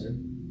supervisor,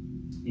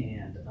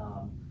 and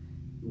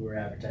we're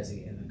advertising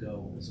it in the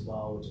Go as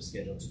well, which is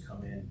scheduled to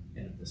come in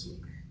this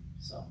week.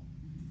 So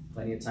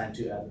plenty of time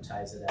to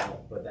advertise it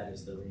out, but that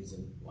is the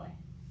reason why.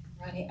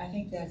 Ronnie, I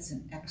think that's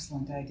an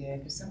excellent idea,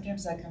 because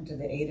sometimes I come to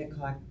the 8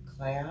 o'clock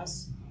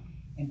class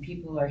and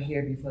people are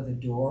here before the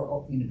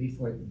door,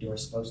 before the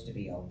door's supposed to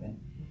be open.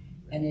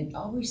 And it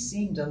always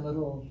seemed a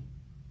little,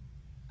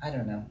 I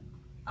don't know,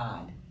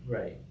 odd.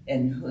 Right.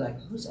 And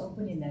who's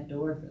opening that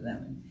door for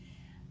them? And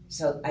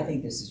so I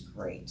think this is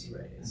great.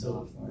 Right.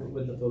 So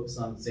with the focus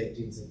on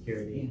safety and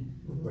security,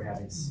 we're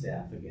having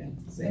staff again.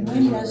 And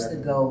when does the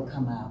Go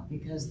come out?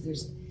 Because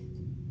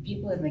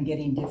people have been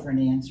getting different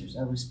answers.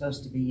 Oh, it was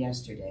supposed to be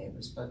yesterday.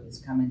 It's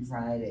coming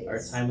Friday. Our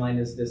timeline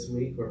is this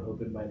week. We're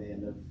hoping by the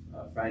end of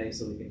Friday,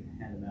 so we can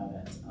hand them out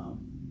at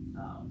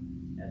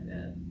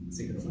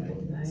Cinco de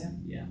Mayo.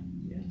 Yeah.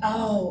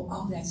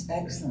 Oh, that's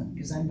excellent,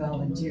 because I'm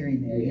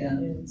volunteering there, yeah.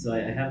 So I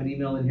have an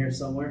email in here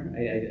somewhere.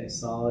 I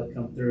saw it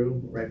come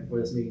through right before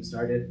this meeting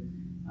started,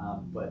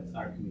 but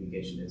our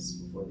communication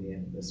is before the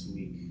end of this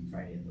week,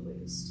 Friday at the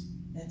latest.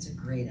 That's a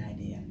great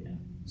idea. Yeah.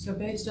 So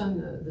based on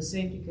the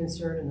safety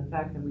concern and the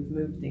fact that we've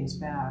moved things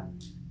back,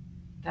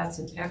 that's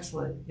an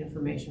excellent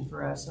information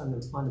for us on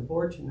the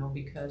board to know,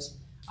 because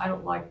I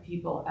don't like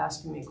people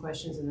asking me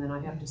questions and then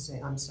I have to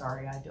say, I'm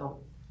sorry, I don't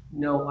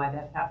know why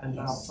that happened,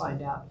 but I'll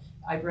find out.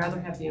 I'd rather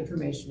have the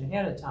information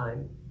ahead of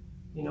time,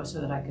 so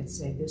that I could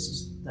say, this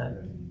is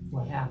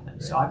what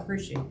happened. Right. So I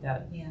appreciate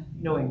that,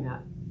 knowing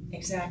that.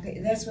 Exactly.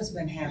 That's what's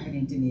been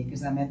happening to me,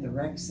 because I'm at the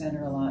rec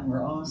center a lot, and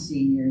we're all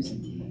seniors,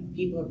 and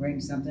people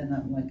bring something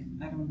up, like,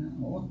 I don't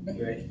know.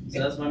 Right. So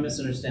that's my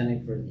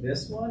misunderstanding for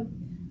this one,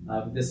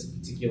 this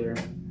particular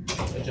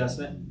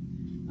adjustment.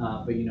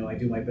 But I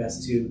do my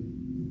best to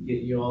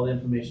get you all the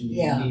information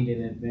you need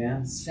in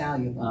advance. It's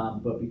valuable.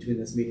 But between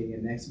this meeting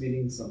and next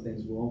meeting, some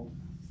things will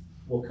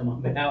come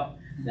about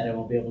that I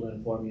won't be able to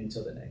inform you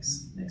until the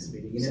next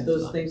meeting. And if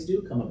those things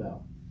do come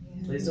about,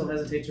 please don't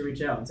hesitate to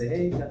reach out and say,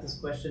 hey, got this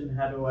question,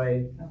 how do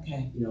I,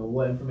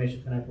 what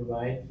information can I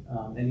provide?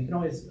 And you can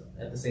always,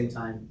 at the same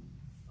time,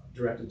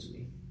 direct it to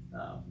me.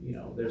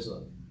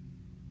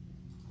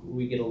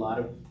 We get a lot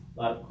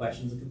of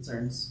questions and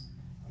concerns,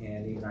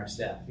 and even our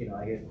staff,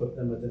 I equip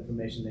them with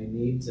information they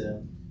need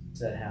to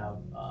have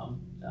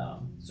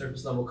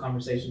surface level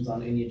conversations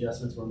on any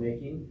adjustments we're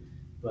making.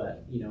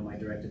 But my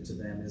directive to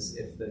them is,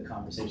 if the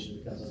conversation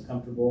becomes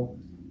uncomfortable,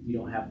 you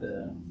don't have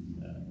the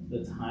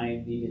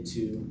time needed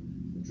to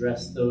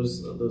address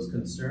those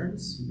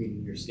concerns,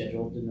 meaning your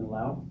schedule didn't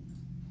allow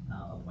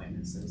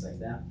appointments, things like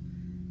that.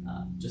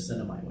 Just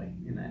send them my way,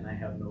 and I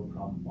have no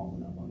problem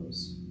following up on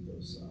those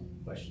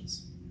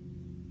questions.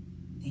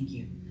 Thank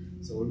you.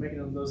 So we're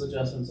making those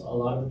adjustments, a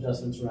lot of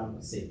adjustments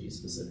around safety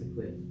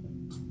specifically.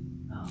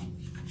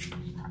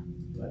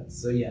 But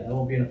so that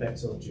won't be in effect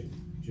till June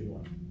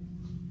 1.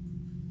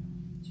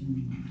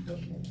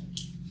 Okay.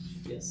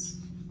 Yes.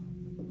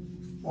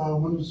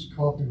 When does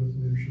Coffee with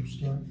Leadership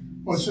start?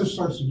 Oh, it says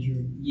starts in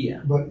June.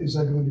 Yeah. But is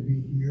that going to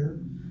be here?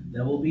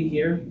 That will be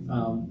here.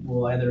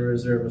 We'll either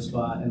reserve a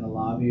spot in the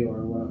lobby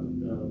or one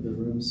of the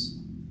rooms.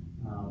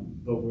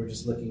 But we're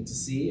just looking to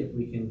see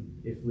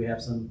if we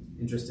have some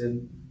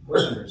interested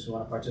board members who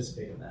want to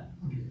participate in that.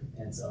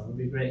 And so it would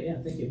be great. Yeah,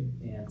 thank you.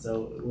 And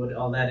so what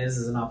all that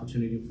is an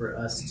opportunity for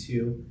us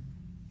to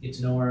get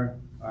to know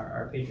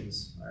our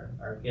patrons,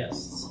 our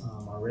guests,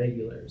 our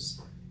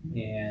regulars,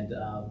 and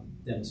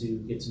them to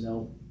get to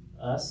know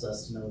us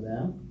to know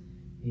them.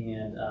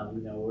 And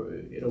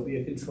it'll be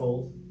a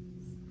controlled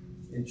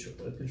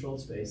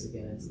space.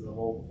 Again, it's the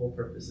whole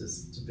purpose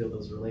is to build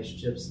those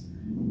relationships,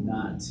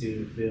 not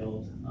to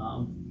build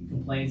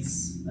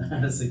complaints,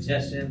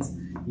 suggestions.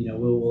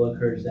 We'll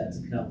encourage that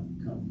to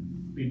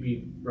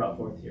be brought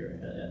forth here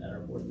at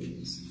our board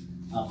meetings.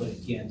 But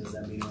again, does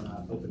that mean we're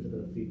not open to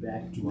the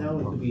feedback? No,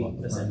 it could be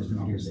a separate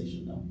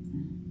conversation though.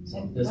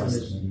 So this one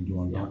is. Do you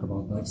want to talk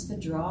about that? What's the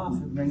draw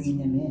for bringing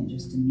them in,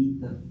 just to meet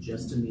them?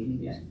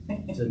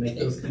 To make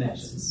those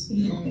connections.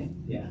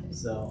 Yeah.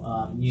 So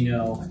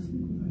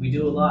we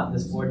do a lot.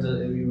 This board,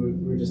 we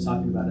were just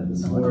talking about it.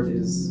 This board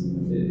is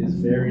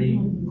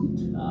very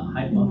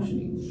high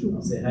functioning.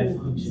 I'll say high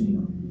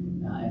functioning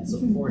and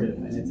supportive,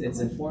 and it's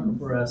important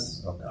for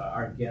us,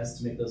 our guests,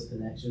 to make those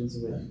connections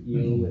with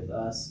you, with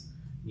us.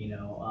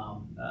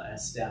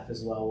 As staff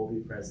as well will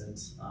be present,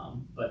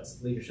 but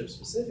leadership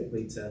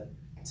specifically to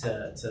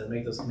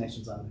make those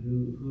connections on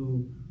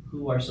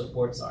who our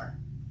supports are,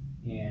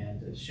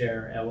 and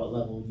share at what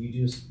level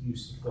you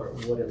support,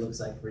 what it looks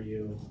like for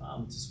you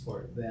to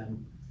support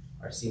them,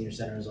 our senior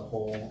center as a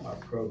whole, our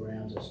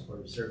programs, our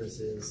supportive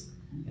services,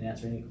 and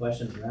answer any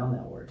questions around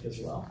that work as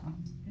well.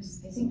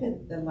 Because I think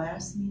that the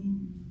last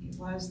meeting it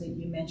was that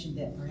you mentioned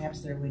that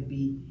perhaps there would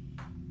be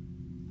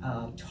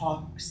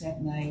talks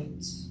at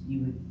night.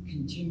 You would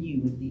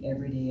continue with the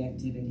everyday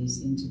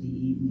activities into the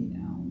evening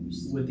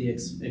hours. With the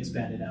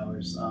expanded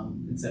hours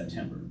in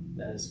September.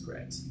 That is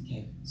correct.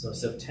 Okay. So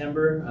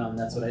September,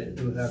 that's what I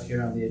do have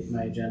here on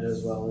my agenda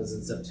as well. As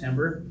in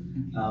September,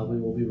 we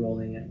will be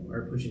rolling it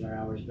or pushing our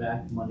hours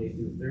back Monday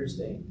through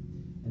Thursday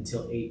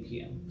until 8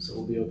 p.m. So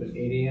we'll be open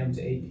 8 a.m.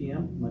 to 8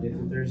 p.m. Monday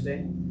through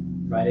Thursday.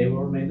 Friday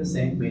will remain the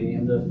same, 8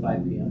 a.m. to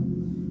 5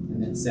 p.m.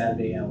 And then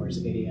Saturday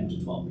hours, 8 a.m.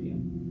 to 12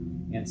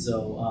 p.m. And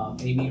so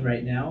Amy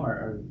right now,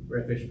 our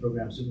recreation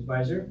program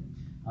supervisor,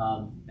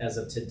 as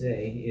of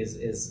today,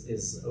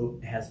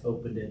 has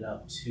opened it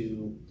up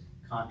to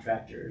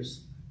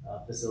contractors,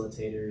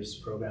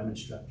 facilitators, program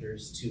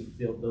instructors to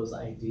field those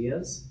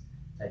ideas,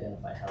 to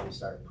identify how we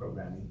start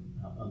programming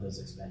on those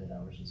expanded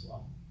hours as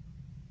well.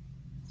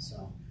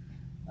 So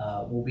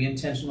we'll be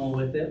intentional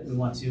with it. We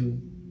want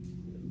to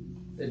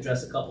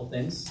address a couple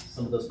things,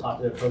 some of those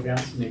popular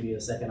programs, maybe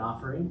a second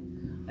offering,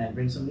 and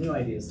bring some new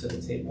ideas to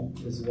the table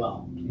as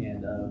well.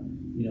 And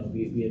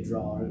be a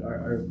draw.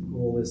 Our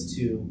goal is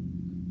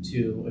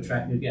to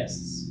attract new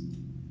guests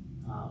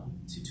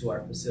to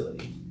our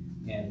facility.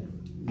 And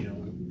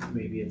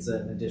maybe it's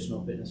an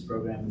additional fitness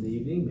program in the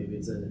evening, maybe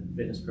it's a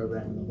fitness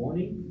program in the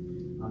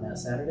morning on that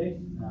Saturday.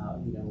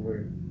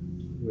 We're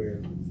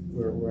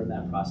in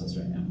that process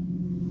right now.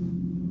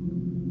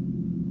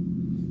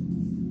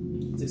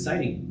 It's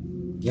exciting.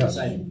 Yes.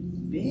 Exciting.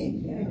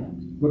 Big, yeah.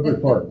 Good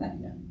report.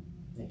 Yeah.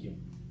 Thank you.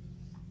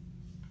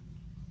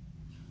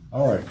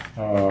 All right.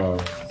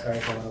 Sorry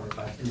if I went over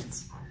 5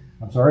 minutes.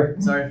 I'm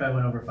sorry? Sorry if I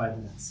went over 5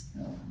 minutes.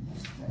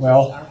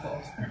 Well,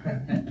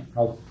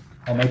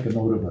 I'll make a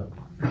note of it.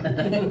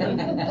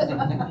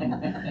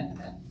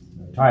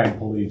 The time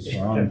police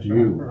are on to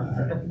you.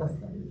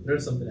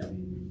 There's something at me.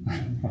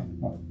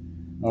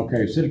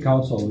 Okay, city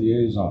council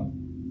liaison.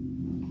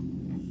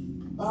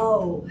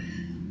 Oh,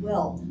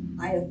 well,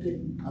 I have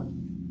been a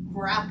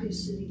crappy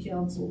city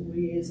council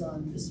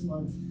liaison this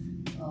month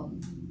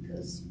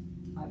because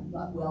I'm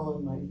not well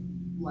and my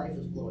life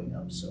is blowing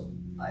up, so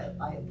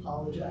I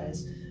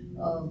apologize.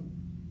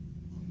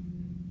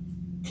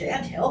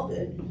 Can't help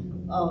it.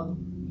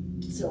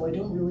 So I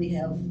don't really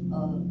have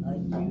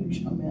a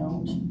huge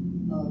amount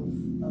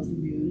of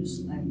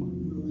news. I'm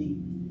really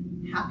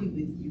happy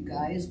with you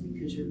guys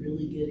because you're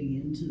really getting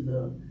into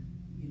the,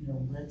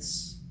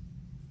 let's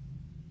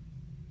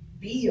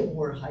be a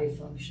more high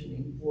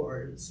functioning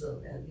board.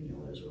 So,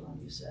 as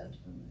Ronnie said,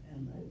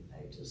 and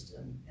I just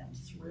am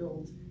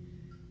thrilled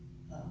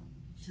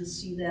to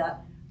see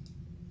that.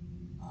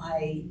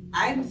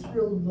 I'm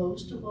thrilled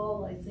most of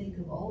all, I think,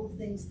 of all the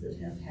things that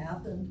have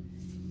happened.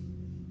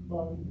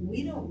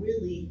 We don't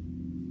really,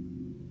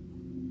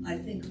 I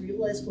think,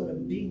 realize what a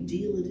big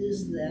deal it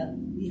is that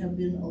we have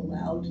been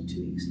allowed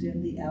to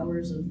extend the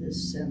hours of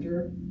this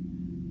center.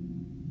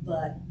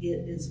 But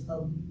it's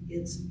a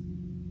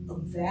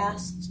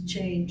vast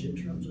change in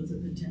terms of the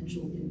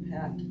potential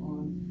impact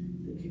on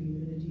the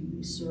community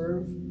we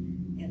serve.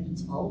 And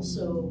it's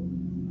also,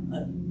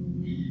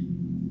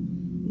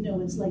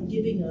 it's like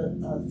giving a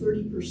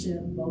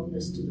 30%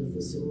 bonus to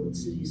the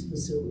city's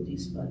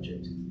facilities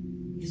budget,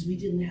 because we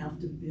didn't have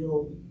to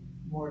build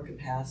more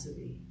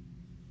capacity.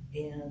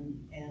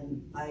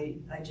 And I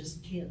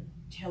just can't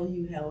tell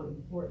you how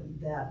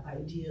important that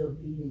idea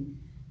of being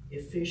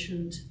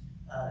efficient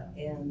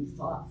and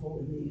thoughtful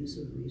in the use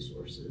of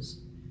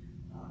resources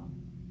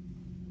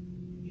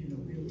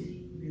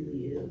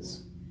really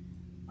is.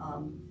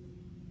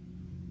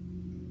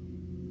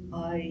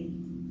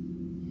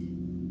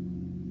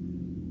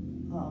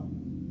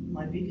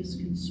 biggest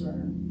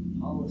concern,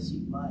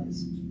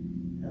 policy-wise,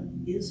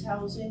 is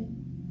housing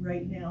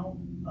right now,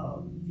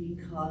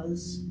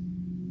 because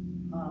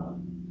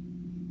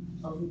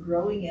of the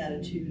growing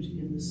attitude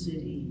in the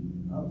city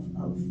of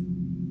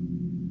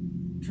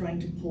trying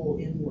to pull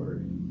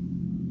inward.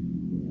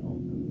 You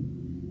know,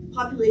 the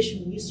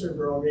population we serve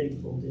are already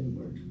pulled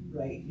inward,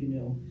 right? You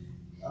know,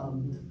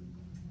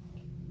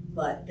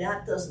 but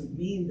that doesn't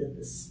mean that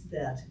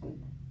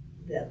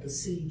that the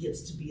city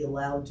gets to be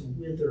allowed to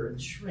wither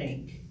and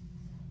shrink.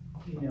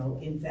 You know,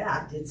 in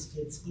fact,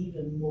 it's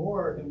even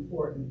more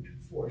important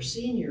for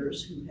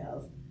seniors who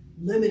have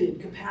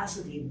limited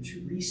capacity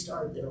to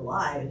restart their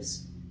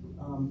lives,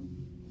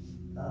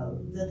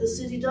 that the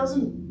city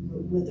doesn't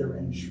wither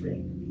and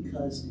shrink,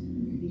 because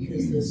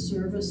the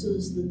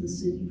services that the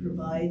city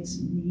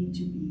provides need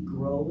to be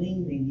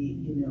growing. They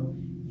need, you know,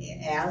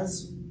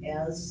 as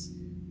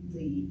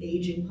the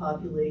aging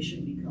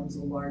population becomes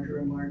a larger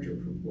and larger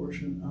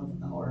proportion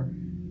of our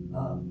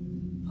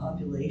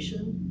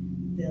population,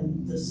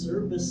 then the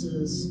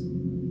services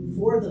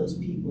for those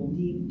people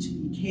need to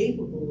be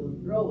capable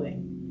of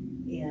growing.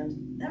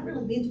 And that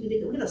really means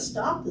we're going to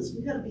stop this.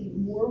 We've got to be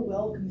more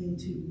welcoming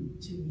to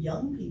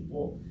young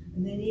people,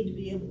 and they need to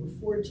be able to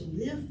afford to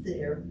live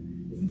there,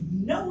 if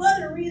no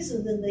other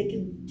reason than they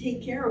can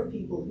take care of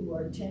people who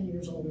are 10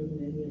 years older than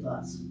any of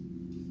us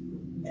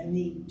and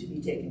need to be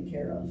taken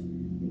care of.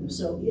 You know,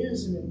 so it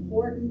is an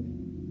important,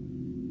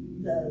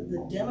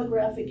 the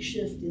demographic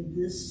shift in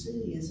this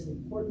city is an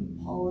important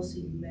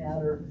policy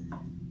matter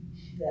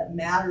that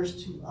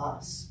matters to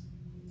us.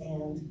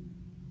 And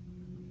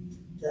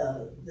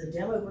the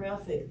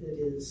demographic that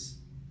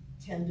is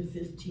 10 to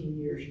 15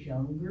 years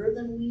younger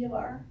than we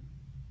are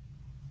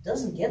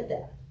doesn't get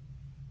that.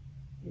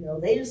 You know,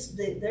 they're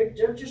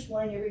just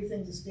wanting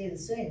everything to stay the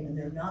same, and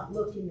they're not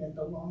looking at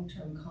the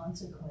long-term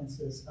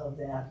consequences of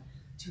that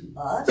to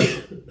us,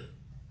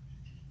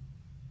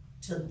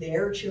 to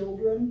their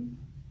children,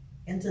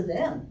 and to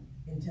them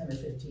in 10 or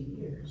 15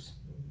 years.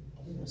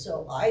 You know,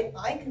 so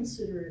I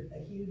consider it a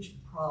huge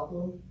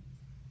problem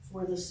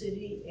for the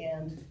city,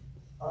 and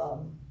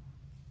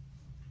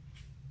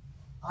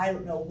I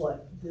don't know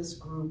what this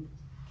group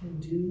can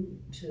do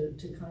to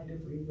kind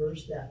of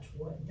reverse that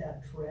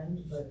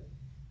trend, but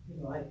you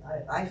know,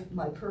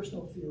 my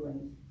personal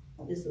feeling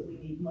is that we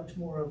need much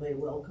more of a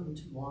welcome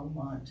to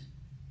Longmont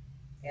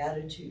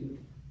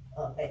attitude,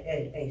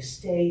 a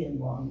stay in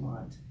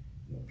Longmont.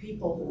 You know,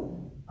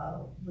 people,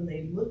 when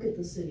they look at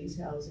the city's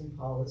housing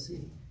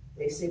policy,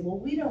 they say, well,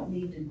 we don't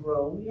need to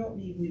grow, we don't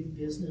need new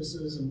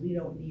businesses, and we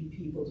don't need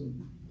people to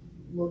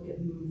look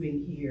at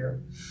moving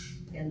here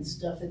and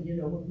stuff. And you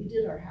know, when we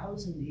did our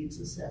housing needs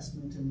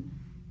assessment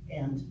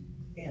and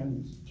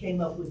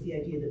came up with the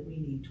idea that we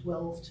need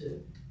 12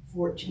 to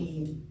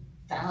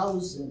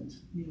 14,000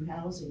 new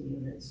housing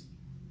units,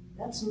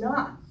 that's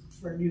not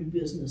for new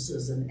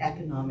businesses and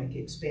economic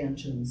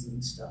expansions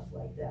and stuff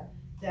like that.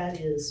 That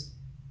is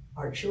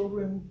our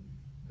children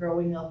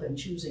growing up and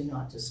choosing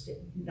not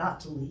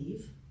to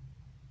leave,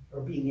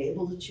 or being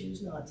able to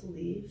choose not to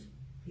leave,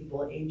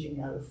 people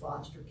aging out of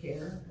foster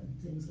care and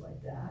things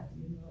like that,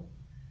 you know,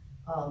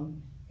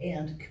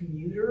 and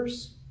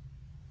commuters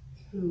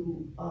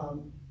who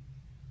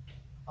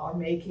are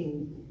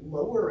making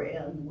lower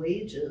end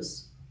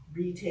wages,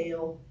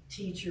 retail,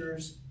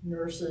 teachers,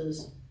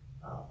 nurses,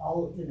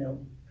 all, you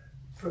know,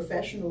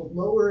 professional,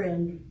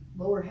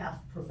 lower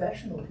half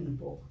professional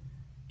people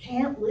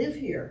can't live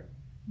here.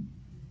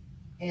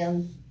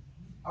 And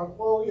our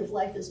quality of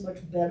life is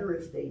much better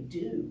if they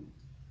do,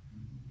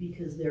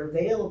 because they're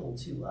available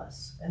to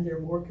us and they're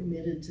more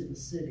committed to the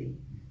city.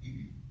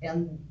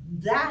 And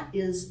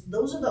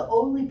those are the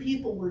only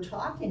people we're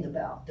talking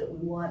about that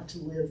we want to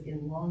live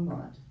in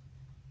Longmont.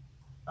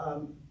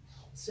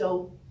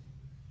 So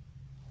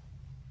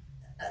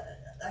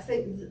I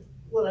think the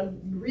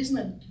reason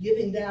I'm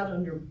giving that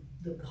under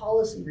the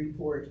policy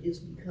report is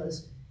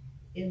because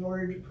in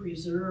order to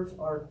preserve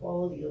our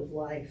quality of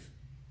life,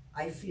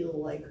 I feel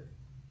like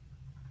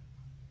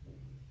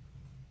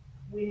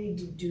we need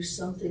to do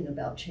something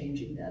about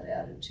changing that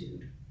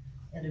attitude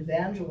and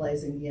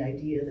evangelizing the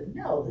idea that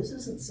no, this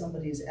isn't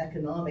somebody's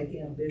economic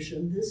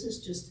ambition, this is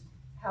just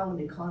how an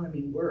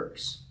economy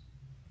works.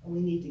 And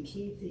we need to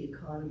keep the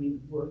economy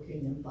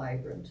working and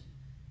vibrant.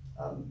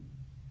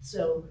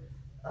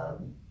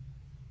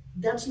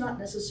 That's not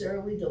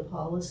necessarily the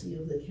policy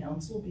of the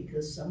council,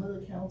 because some of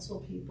the council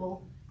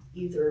people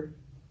either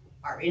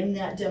are in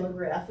that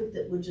demographic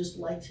that would just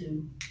like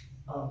to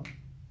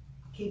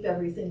keep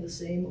everything the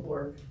same,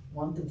 or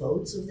want the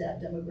votes of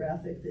that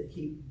demographic that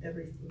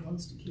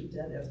wants to keep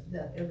that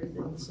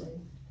everything the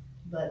same.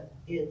 But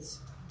it's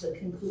the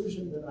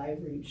conclusion that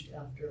I've reached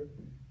after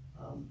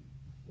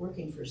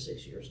working for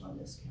 6 years on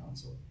this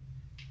council.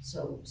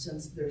 So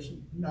since there's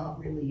not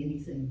really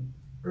anything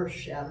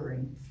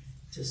earth-shattering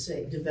to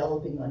say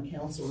developing on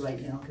council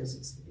right now, because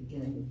it's the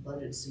beginning of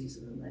budget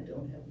season and I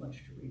don't have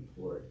much to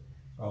report,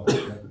 I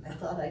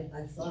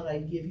thought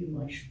I'd give you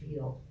my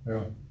spiel.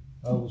 Yeah,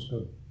 that was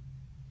good.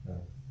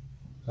 Yeah.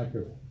 Thank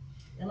you.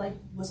 And I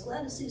was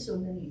glad to see so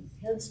many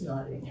heads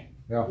nodding.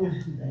 Yeah.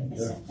 Thanks.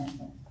 Yeah.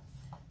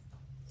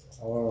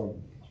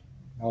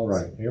 All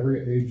right,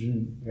 area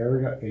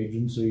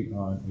agency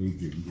on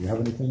aging. Do you have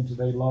anything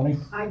today, Lonnie?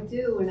 I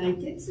do, and I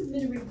did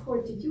submit a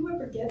report. Did you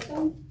ever get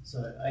them?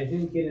 So I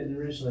didn't get it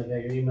initially. I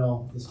got your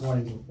email this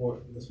morning.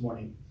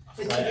 But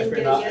So you I didn't get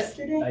forgot- it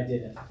yesterday? I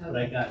didn't, but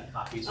I got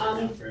copies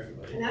right now for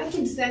everybody. And I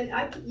can send,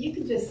 you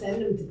can just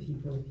send them to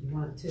people if you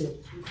want to.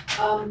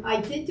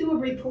 I did do a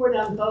report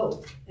on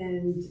both,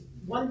 and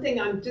one thing,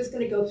 I'm just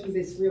gonna go through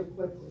this real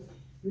quickly.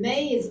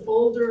 May is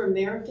Older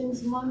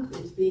Americans Month.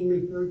 It's being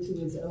referred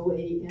to as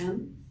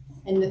OAM.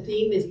 And the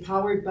theme is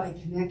Powered by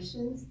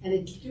Connections. And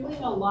it's doing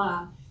a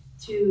lot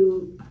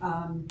to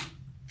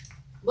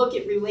look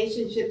at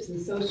relationships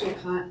and social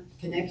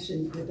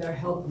connections with our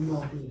health and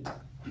well-being.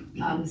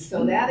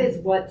 So that is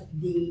what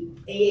the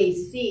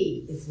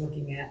AAC is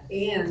looking at,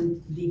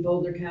 and the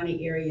Boulder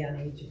County Area on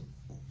Aging.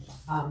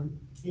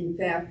 In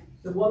fact,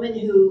 the woman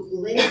who,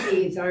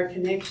 Lindsay, is our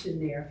connection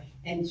there,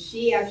 and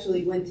she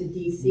actually went to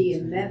DC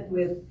and met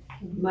with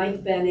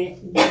Mike Bennett,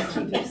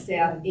 Chief of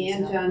Staff,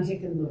 and John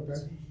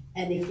Hickenlooper.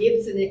 And it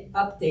gives an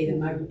update in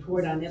my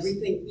report on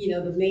everything,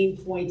 the main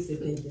points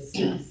that they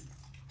discuss,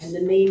 and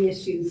the main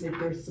issues that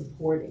they're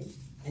supporting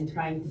and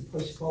trying to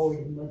push forward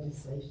in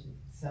legislation.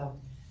 So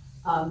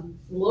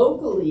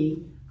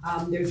locally,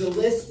 there's a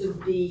list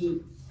of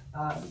the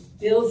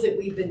bills that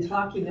we've been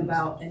talking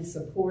about and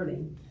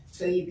supporting,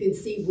 so you can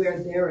see where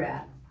they're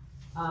at.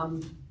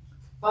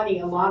 Funny,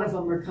 a lot of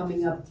them are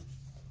coming up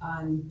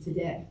on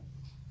today.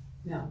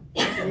 No,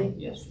 today?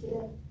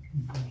 Yesterday.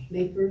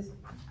 May 1st?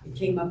 It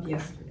came up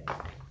yesterday.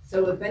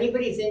 So if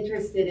anybody's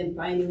interested in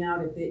finding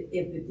out if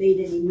it made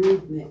any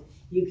movement,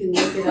 you can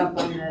look it up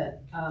on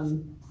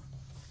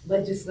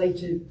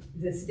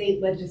the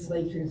state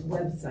legislature's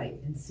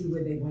website and see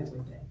where they went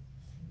with it.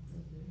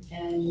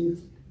 And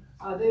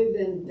other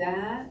than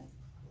that,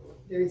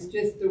 there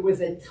was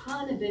a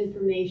ton of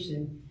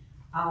information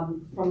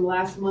from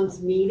last month's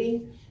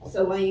meeting.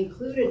 So I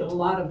included a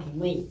lot of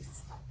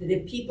links that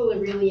if people are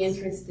really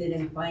interested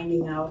in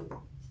finding out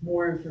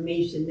more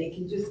information, they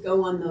can just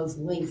go on those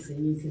links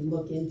and you can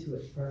look into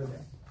it further.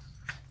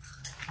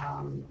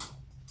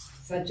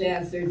 Such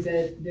as there's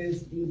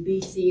the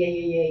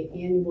BCAA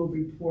annual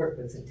report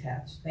was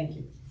attached. Thank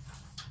you.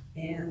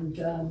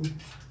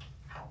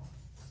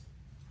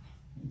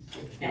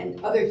 And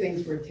other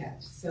things were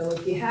attached. So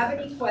if you have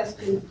any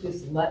questions,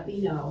 just let me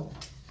know.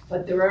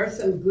 But there are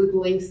some good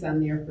links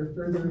on there for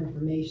further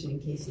information in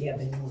case you have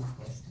any more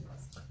questions.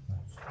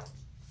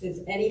 Does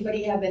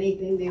anybody have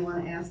anything they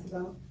want to ask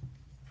about?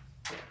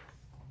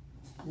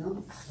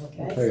 No?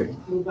 Okay.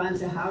 Move on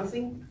to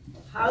housing.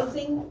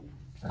 Housing,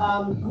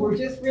 we're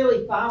just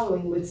really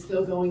following what's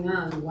still going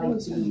on, like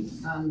the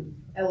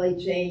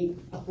LHA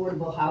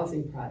affordable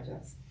housing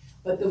projects.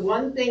 But the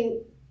one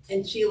thing,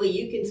 and Sheila,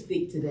 you can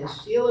speak to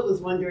this. Sheila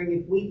was wondering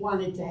if we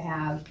wanted to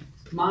have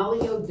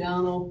Molly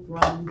O'Donnell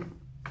from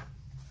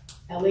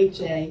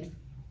LHA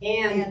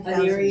and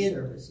an area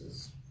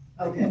services.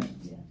 Okay.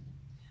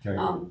 Okay.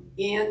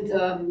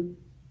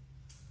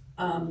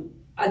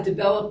 A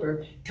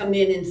developer come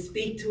in and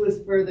speak to us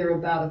further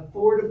about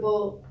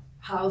affordable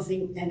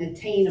housing and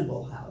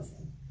attainable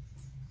housing.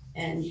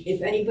 And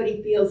if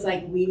anybody feels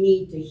like we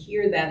need to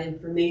hear that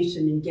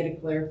information and get a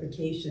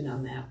clarification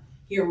on that,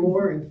 hear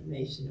more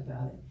information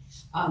about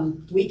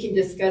it, we can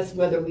discuss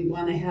whether we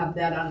want to have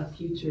that on a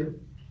future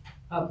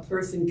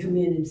person come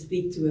in and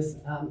speak to us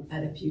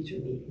at a future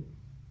meeting.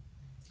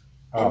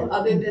 And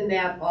other than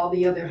that, all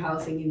the other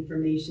housing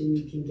information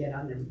you can get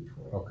on the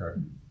report.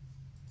 Okay.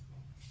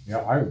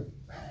 Yeah,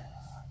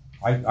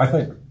 I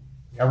think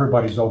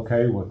everybody's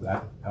okay with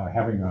that,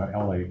 having a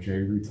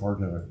LHA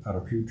report at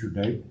a future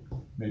date,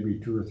 maybe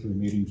 2 or 3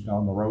 meetings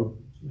down the road.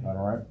 Is that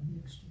all right?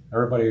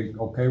 Everybody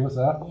okay with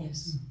that?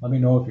 Yes. Let me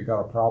know if you got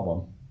a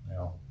problem.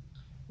 Yeah.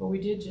 Well, we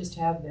did just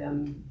have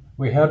them.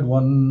 We had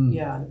one.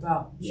 Yeah, in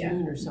about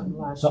June or something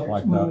last something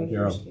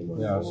year. like that.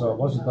 Yeah. So it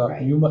wasn't that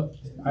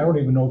I don't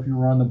even know if you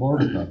were on the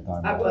board at that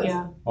time. I was.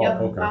 Yeah. Oh,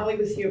 Yep. okay. Molly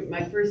was here.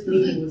 My first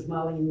meeting was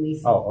Molly and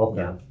Lisa. Oh,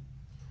 okay. Yeah.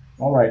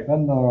 All right.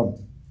 Then,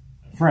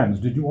 Friends,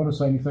 did you want to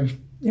say anything?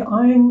 Yeah,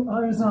 I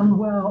was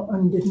unwell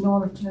and did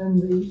not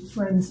attend the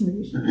Friends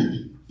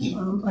meeting.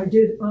 I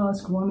did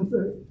ask one of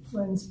the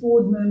Friends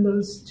board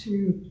members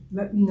to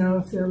let me know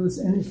if there was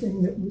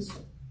anything that was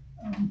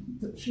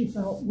that she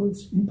felt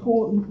was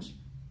important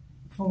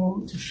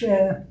to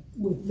share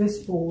with this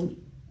board,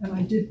 and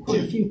I did put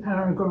a few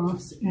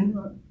paragraphs in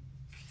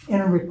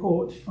a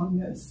report on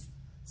this.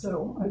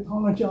 So I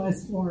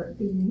apologize for it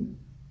being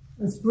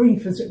as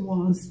brief as it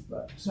was,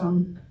 but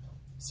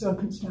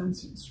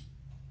circumstances.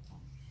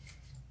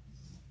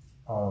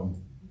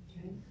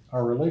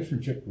 Our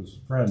relationship with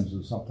Friends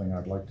is something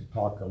I'd like to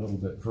talk a little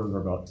bit further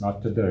about,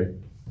 not today,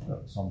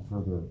 but some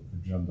further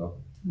agenda.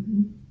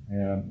 Mm-hmm.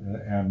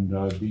 And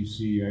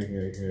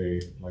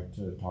BCAA, I'd like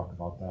to talk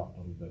about that a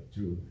little bit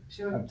too.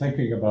 Sure. I'm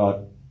thinking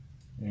about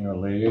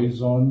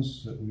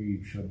liaisons that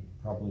we should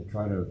probably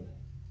try to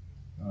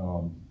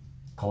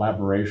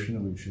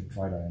collaboration we should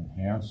try to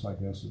enhance, I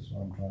guess is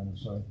what I'm trying to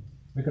say.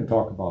 We can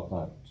talk about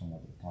that some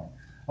other time.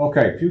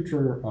 Okay,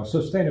 future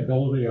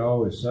sustainability, I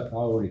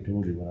already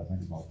told you what I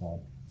think about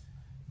that.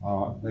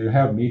 They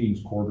have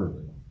meetings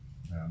quarterly,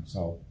 and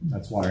so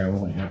that's why I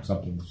only have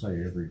something to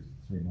say every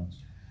 3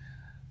 months.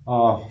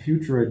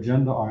 Future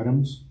agenda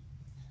items.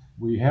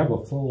 We have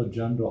a full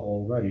agenda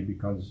already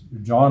because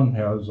John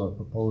has a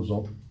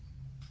proposal.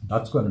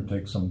 That's going to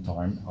take some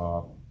time.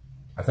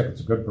 I think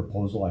it's a good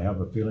proposal. I have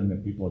a feeling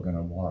that people are going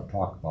to want to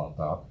talk about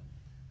that.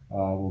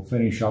 We'll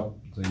finish up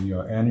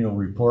the annual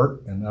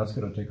report, and that's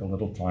going to take a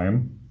little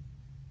time.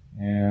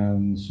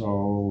 And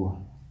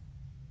so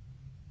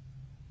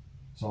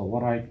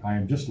what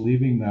I'm just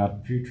leaving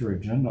that future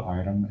agenda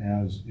item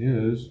as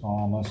is,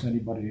 unless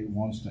anybody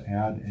wants to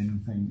add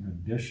anything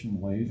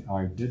additionally.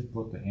 I did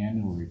put the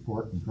annual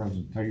report and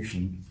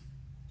presentation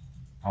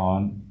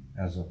on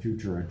as a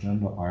future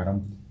agenda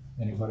item.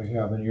 Anybody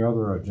have any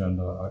other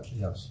agenda?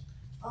 Yes.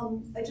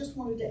 I just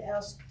wanted to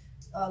ask,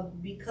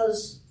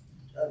 because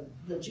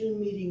the June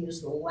meeting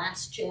is the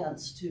last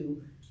chance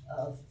to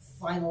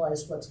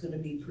finalize what's going to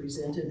be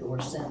presented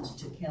or sent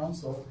to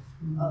council,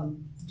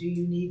 do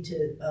you need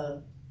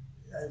to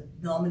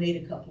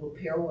nominate a couple of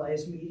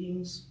pairwise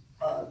meetings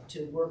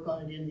to work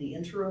on it in the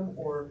interim,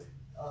 or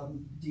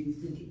do you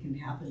think it can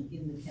happen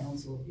in the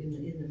council, in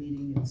the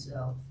meeting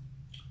itself?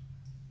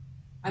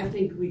 I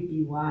think we'd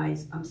be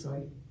wise, I'm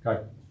sorry.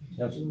 Okay.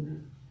 Yes.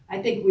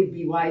 I think we'd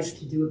be wise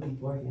to do it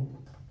beforehand.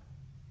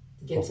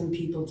 To get some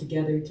people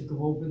together to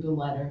go over the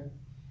letter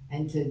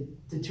and to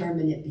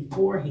determine it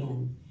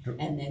beforehand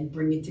and then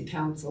bring it to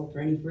council for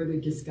any further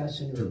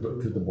discussion. To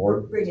the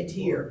board? Bring it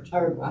here.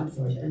 Or, I'm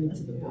sorry, bring it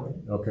to the board.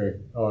 Okay.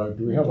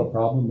 Do we have a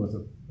problem with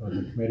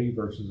the committee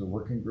versus a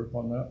working group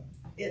on that?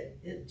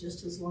 It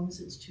just as long as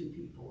it's 2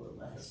 people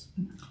or less.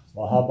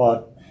 Well, how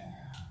about,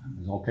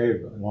 is it okay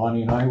if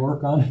Lonnie and I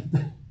work on it?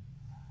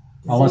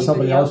 Unless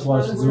somebody else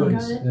wants to do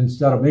it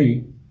instead of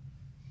me.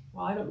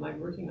 Well, I don't mind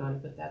working on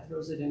it, but that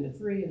throws it into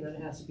 3, and then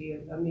it has to be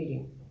a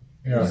meeting.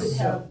 Yeah.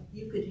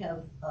 You could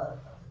have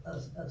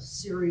a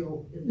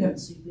serial event,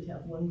 so you could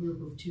have one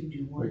group of 2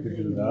 do one thing,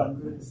 and one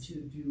group of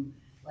 2 do,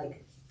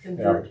 like,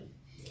 convert,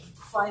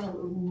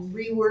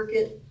 rework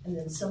it, and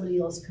then somebody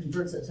else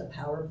converts it to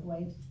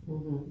PowerPoint,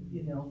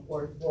 you know,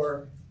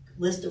 or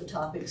list of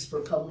topics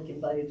for public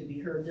invited to be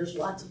heard. There's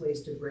lots of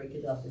ways to break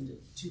it up into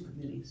 2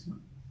 committees.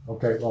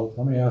 Okay, well,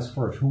 let me ask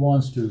first, who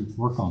wants to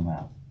work on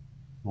that?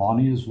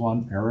 Lonnie is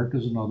one, Eric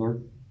is another.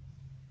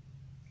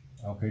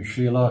 Okay,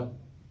 Sheila.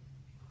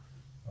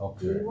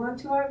 Okay. Do you want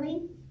to,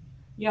 Arlene?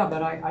 Yeah,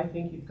 but I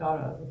think you've got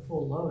a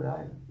full load.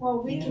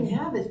 Well, we can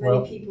have as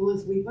many people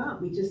as we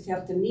want. We just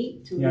have to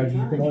meet to. Yeah,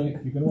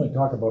 you can only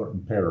talk about it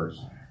in pairs.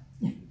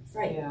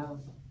 Right. Yeah.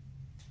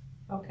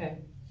 Okay.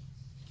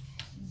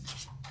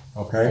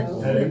 Okay.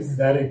 So,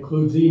 That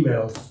includes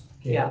emails.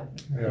 Yeah.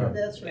 Yeah.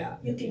 That's right. Yeah.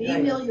 You can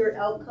email your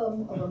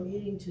outcome of a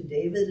meeting to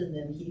David, and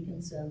then he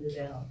can send it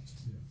out.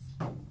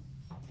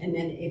 and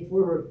then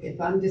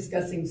if I'm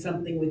discussing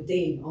something with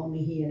Dave, only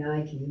he and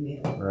I can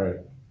email. Right.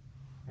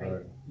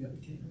 Right.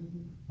 Okay.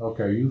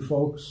 Okay, you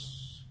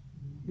folks.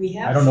 We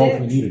have I don't know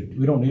if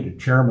we don't need a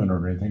chairman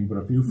or anything, but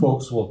if you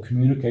folks will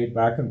communicate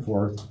back and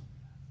forth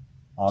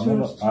on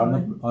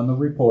the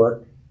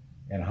report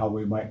and how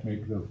we might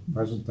make the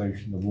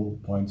presentation, the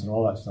bullet points, and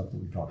all that stuff that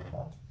we talked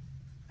about.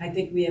 I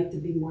think we have to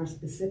be more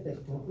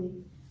specific, don't we?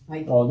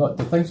 Like, well,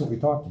 the things that we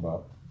talked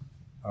about.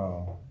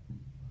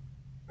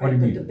 What do you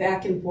mean? The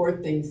back and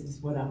forth things is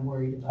what I'm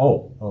worried about.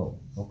 Oh,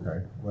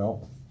 okay.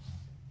 Well,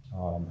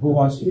 who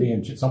wants to be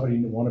in?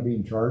 Somebody want to be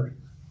in charge?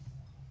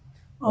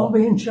 I'll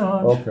be in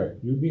charge. Okay,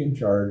 you be in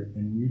charge,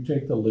 and you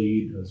take the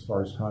lead as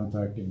far as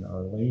contacting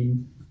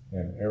Arlene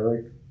and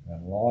Eric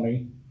and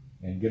Lonnie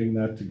and getting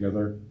that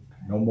together.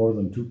 No more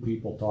than 2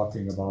 people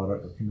talking about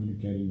it or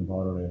communicating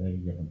about it at any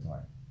given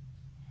time.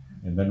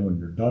 And then when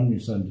you're done, you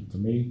send it to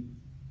me.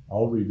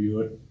 I'll review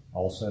it.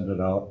 I'll send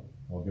it out.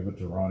 I'll give it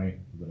to Ronnie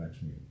for the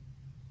next meeting.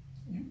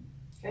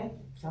 Okay.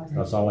 Does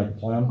that sound like a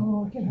plan?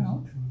 I'll work it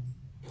out.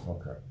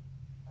 Okay.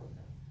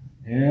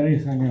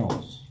 Anything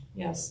else?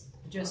 Yes.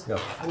 Just,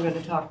 Yes. I'm going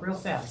to talk real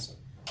fast.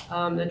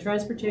 The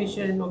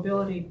Transportation and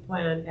Mobility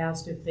Plan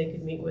asked if they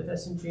could meet with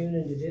us in June,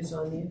 and it is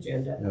on the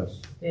agenda.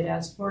 Yes. They'd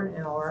asked for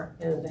an hour,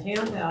 and the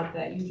handout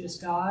that you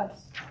just got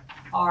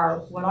are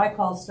what I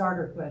call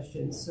starter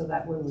questions, so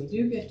that when we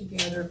do get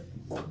together,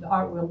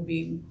 we'll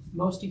be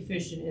most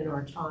efficient in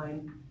our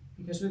time,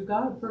 because we've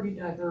got a pretty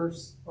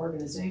diverse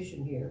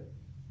organization here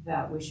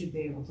that we should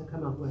be able to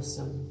come up with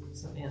some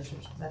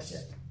answers. That's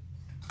it.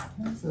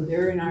 So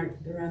they're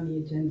on the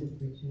agenda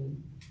for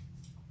June.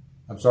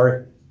 I'm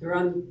sorry? They're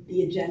on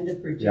the agenda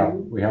for June? Yeah,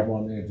 we have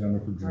one on the agenda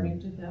for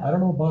According June. to that. I don't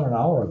know about an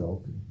hour,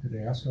 though. Could they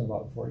ask them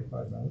about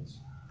 45 minutes?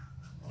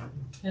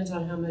 Depends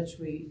on how much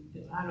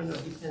I don't know,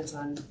 it depends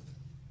on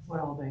what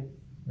all they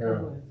Yeah.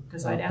 come with.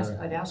 Because I'd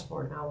ask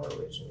for an hour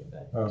originally,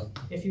 but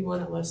if you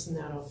want it less than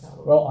that, I'll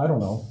tell Well, I don't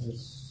know.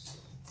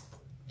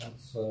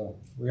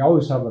 We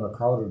always have a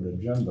crowded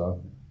agenda.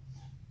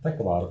 Think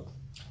about it.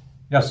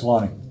 Yes,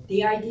 Lonnie.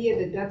 the idea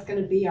that that's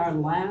gonna be our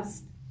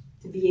last,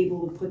 to be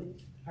able to put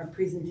our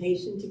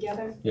presentation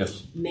together,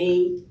 Yes,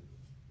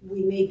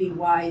 we may be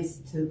wise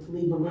to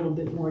leave a little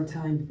bit more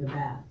time for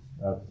that.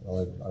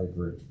 I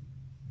agree.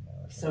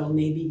 So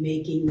maybe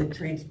making the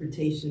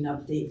transportation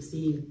update,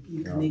 see if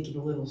you can make it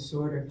a little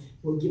shorter,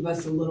 will give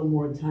us a little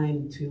more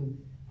time to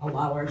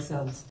allow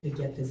ourselves to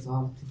get this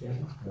all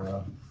together.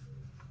 Yeah.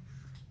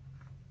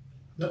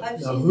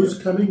 Now, who's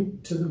coming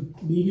to the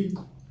meeting?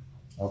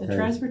 Okay. The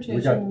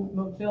transportation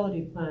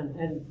mobility plan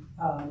and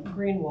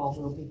Greenwald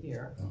will be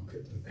here. Okay.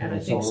 And I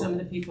think So- some of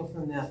the people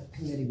from that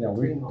committee Yeah, will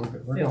we're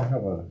Greenwald. going to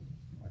have a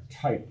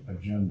tight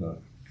agenda.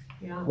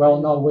 Yeah. Well,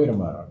 no, wait a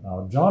minute.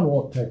 Now, John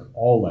won't take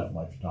all that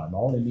much time.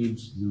 All he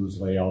needs to do is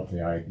lay out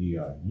the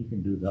idea, and he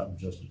can do that in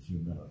just a few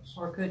minutes.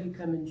 Or could he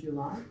come in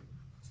July?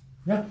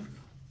 Yeah.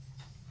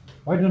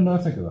 Why didn't I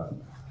think of that?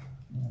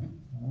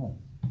 Oh.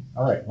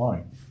 All right,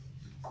 fine.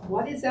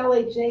 What is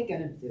LHA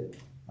gonna do?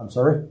 I'm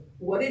sorry?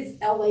 What is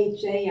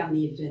LHA on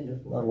the agenda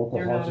for? Local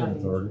They're not Housing on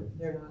Authority.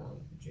 They're not on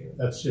for June.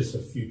 That's just a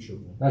future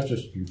one. That's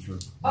just future.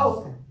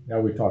 Oh, okay, Yeah,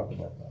 we talked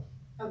about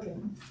that. okay.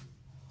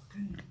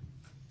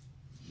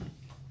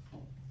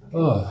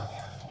 Oh,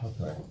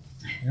 okay.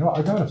 You know,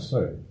 I gotta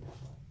say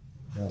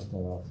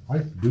that I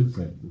do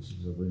think this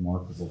is a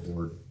remarkable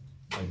board.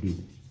 I do.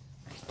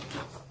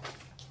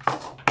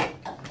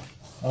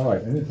 All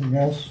right, anything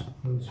else?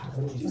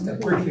 Just a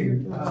quick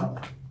thing,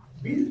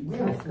 we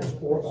have a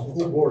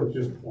full board at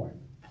this point.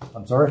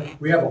 I'm sorry?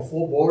 We have a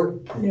full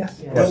board. Yes.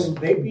 Will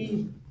they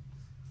be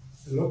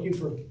looking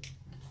for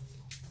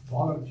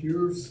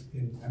volunteers?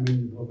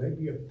 Will they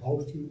be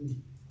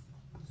posting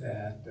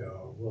that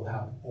we'll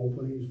have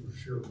openings for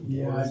sure?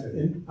 Yeah,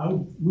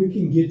 and we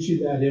can get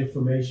you that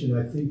information.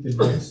 I think the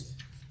next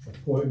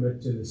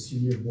appointment to the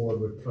senior board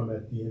would come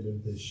at the end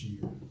of this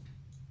year.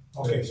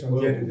 Okay, so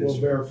We'll get it we'll this.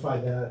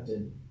 verify that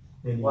and.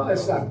 Well,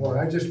 that's not board.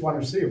 I just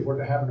want to see if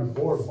we're having a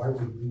board, why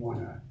would we want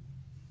to?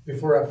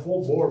 If we're at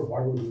full board,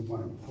 why would we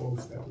want to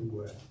post that we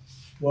would?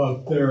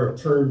 Well, there are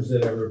terms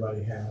that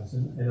everybody has,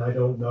 and I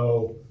don't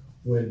know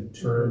when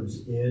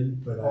terms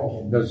end, but I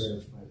can Does-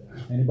 verify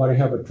that. Anybody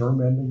have a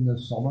term ending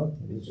this summer?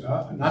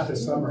 Not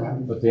this summer, I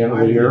mean. At the end of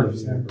the year?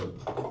 December.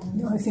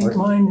 I think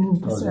mine in Or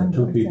there are December,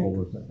 two I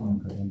people think.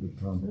 with okay, end of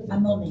term?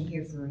 I'm only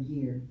here for a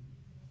year.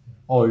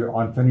 Oh, you're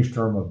on finished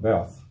term of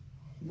Beth.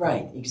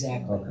 Right,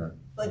 exactly. Okay.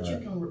 But you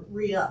can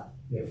re-up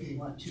if you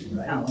want to,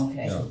 right? Oh,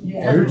 okay.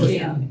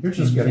 Yeah. You're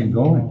just getting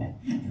going.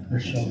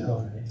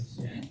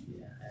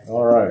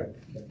 All right.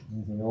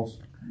 Anything else?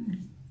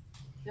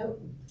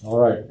 Nope. All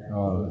right.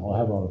 I'll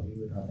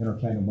have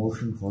entertain a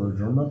motion for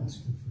adjournment.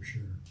 For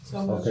sure.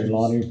 Okay,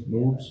 Lonnie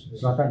moves.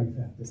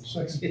 Second.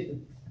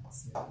 Second.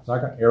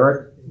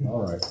 Eric.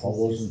 All right.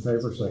 All those in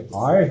favor say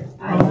aye.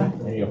 Aye.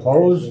 Any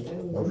opposed?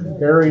 Motion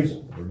carries.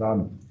 We're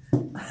done.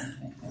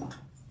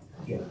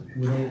 We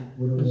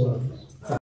don't want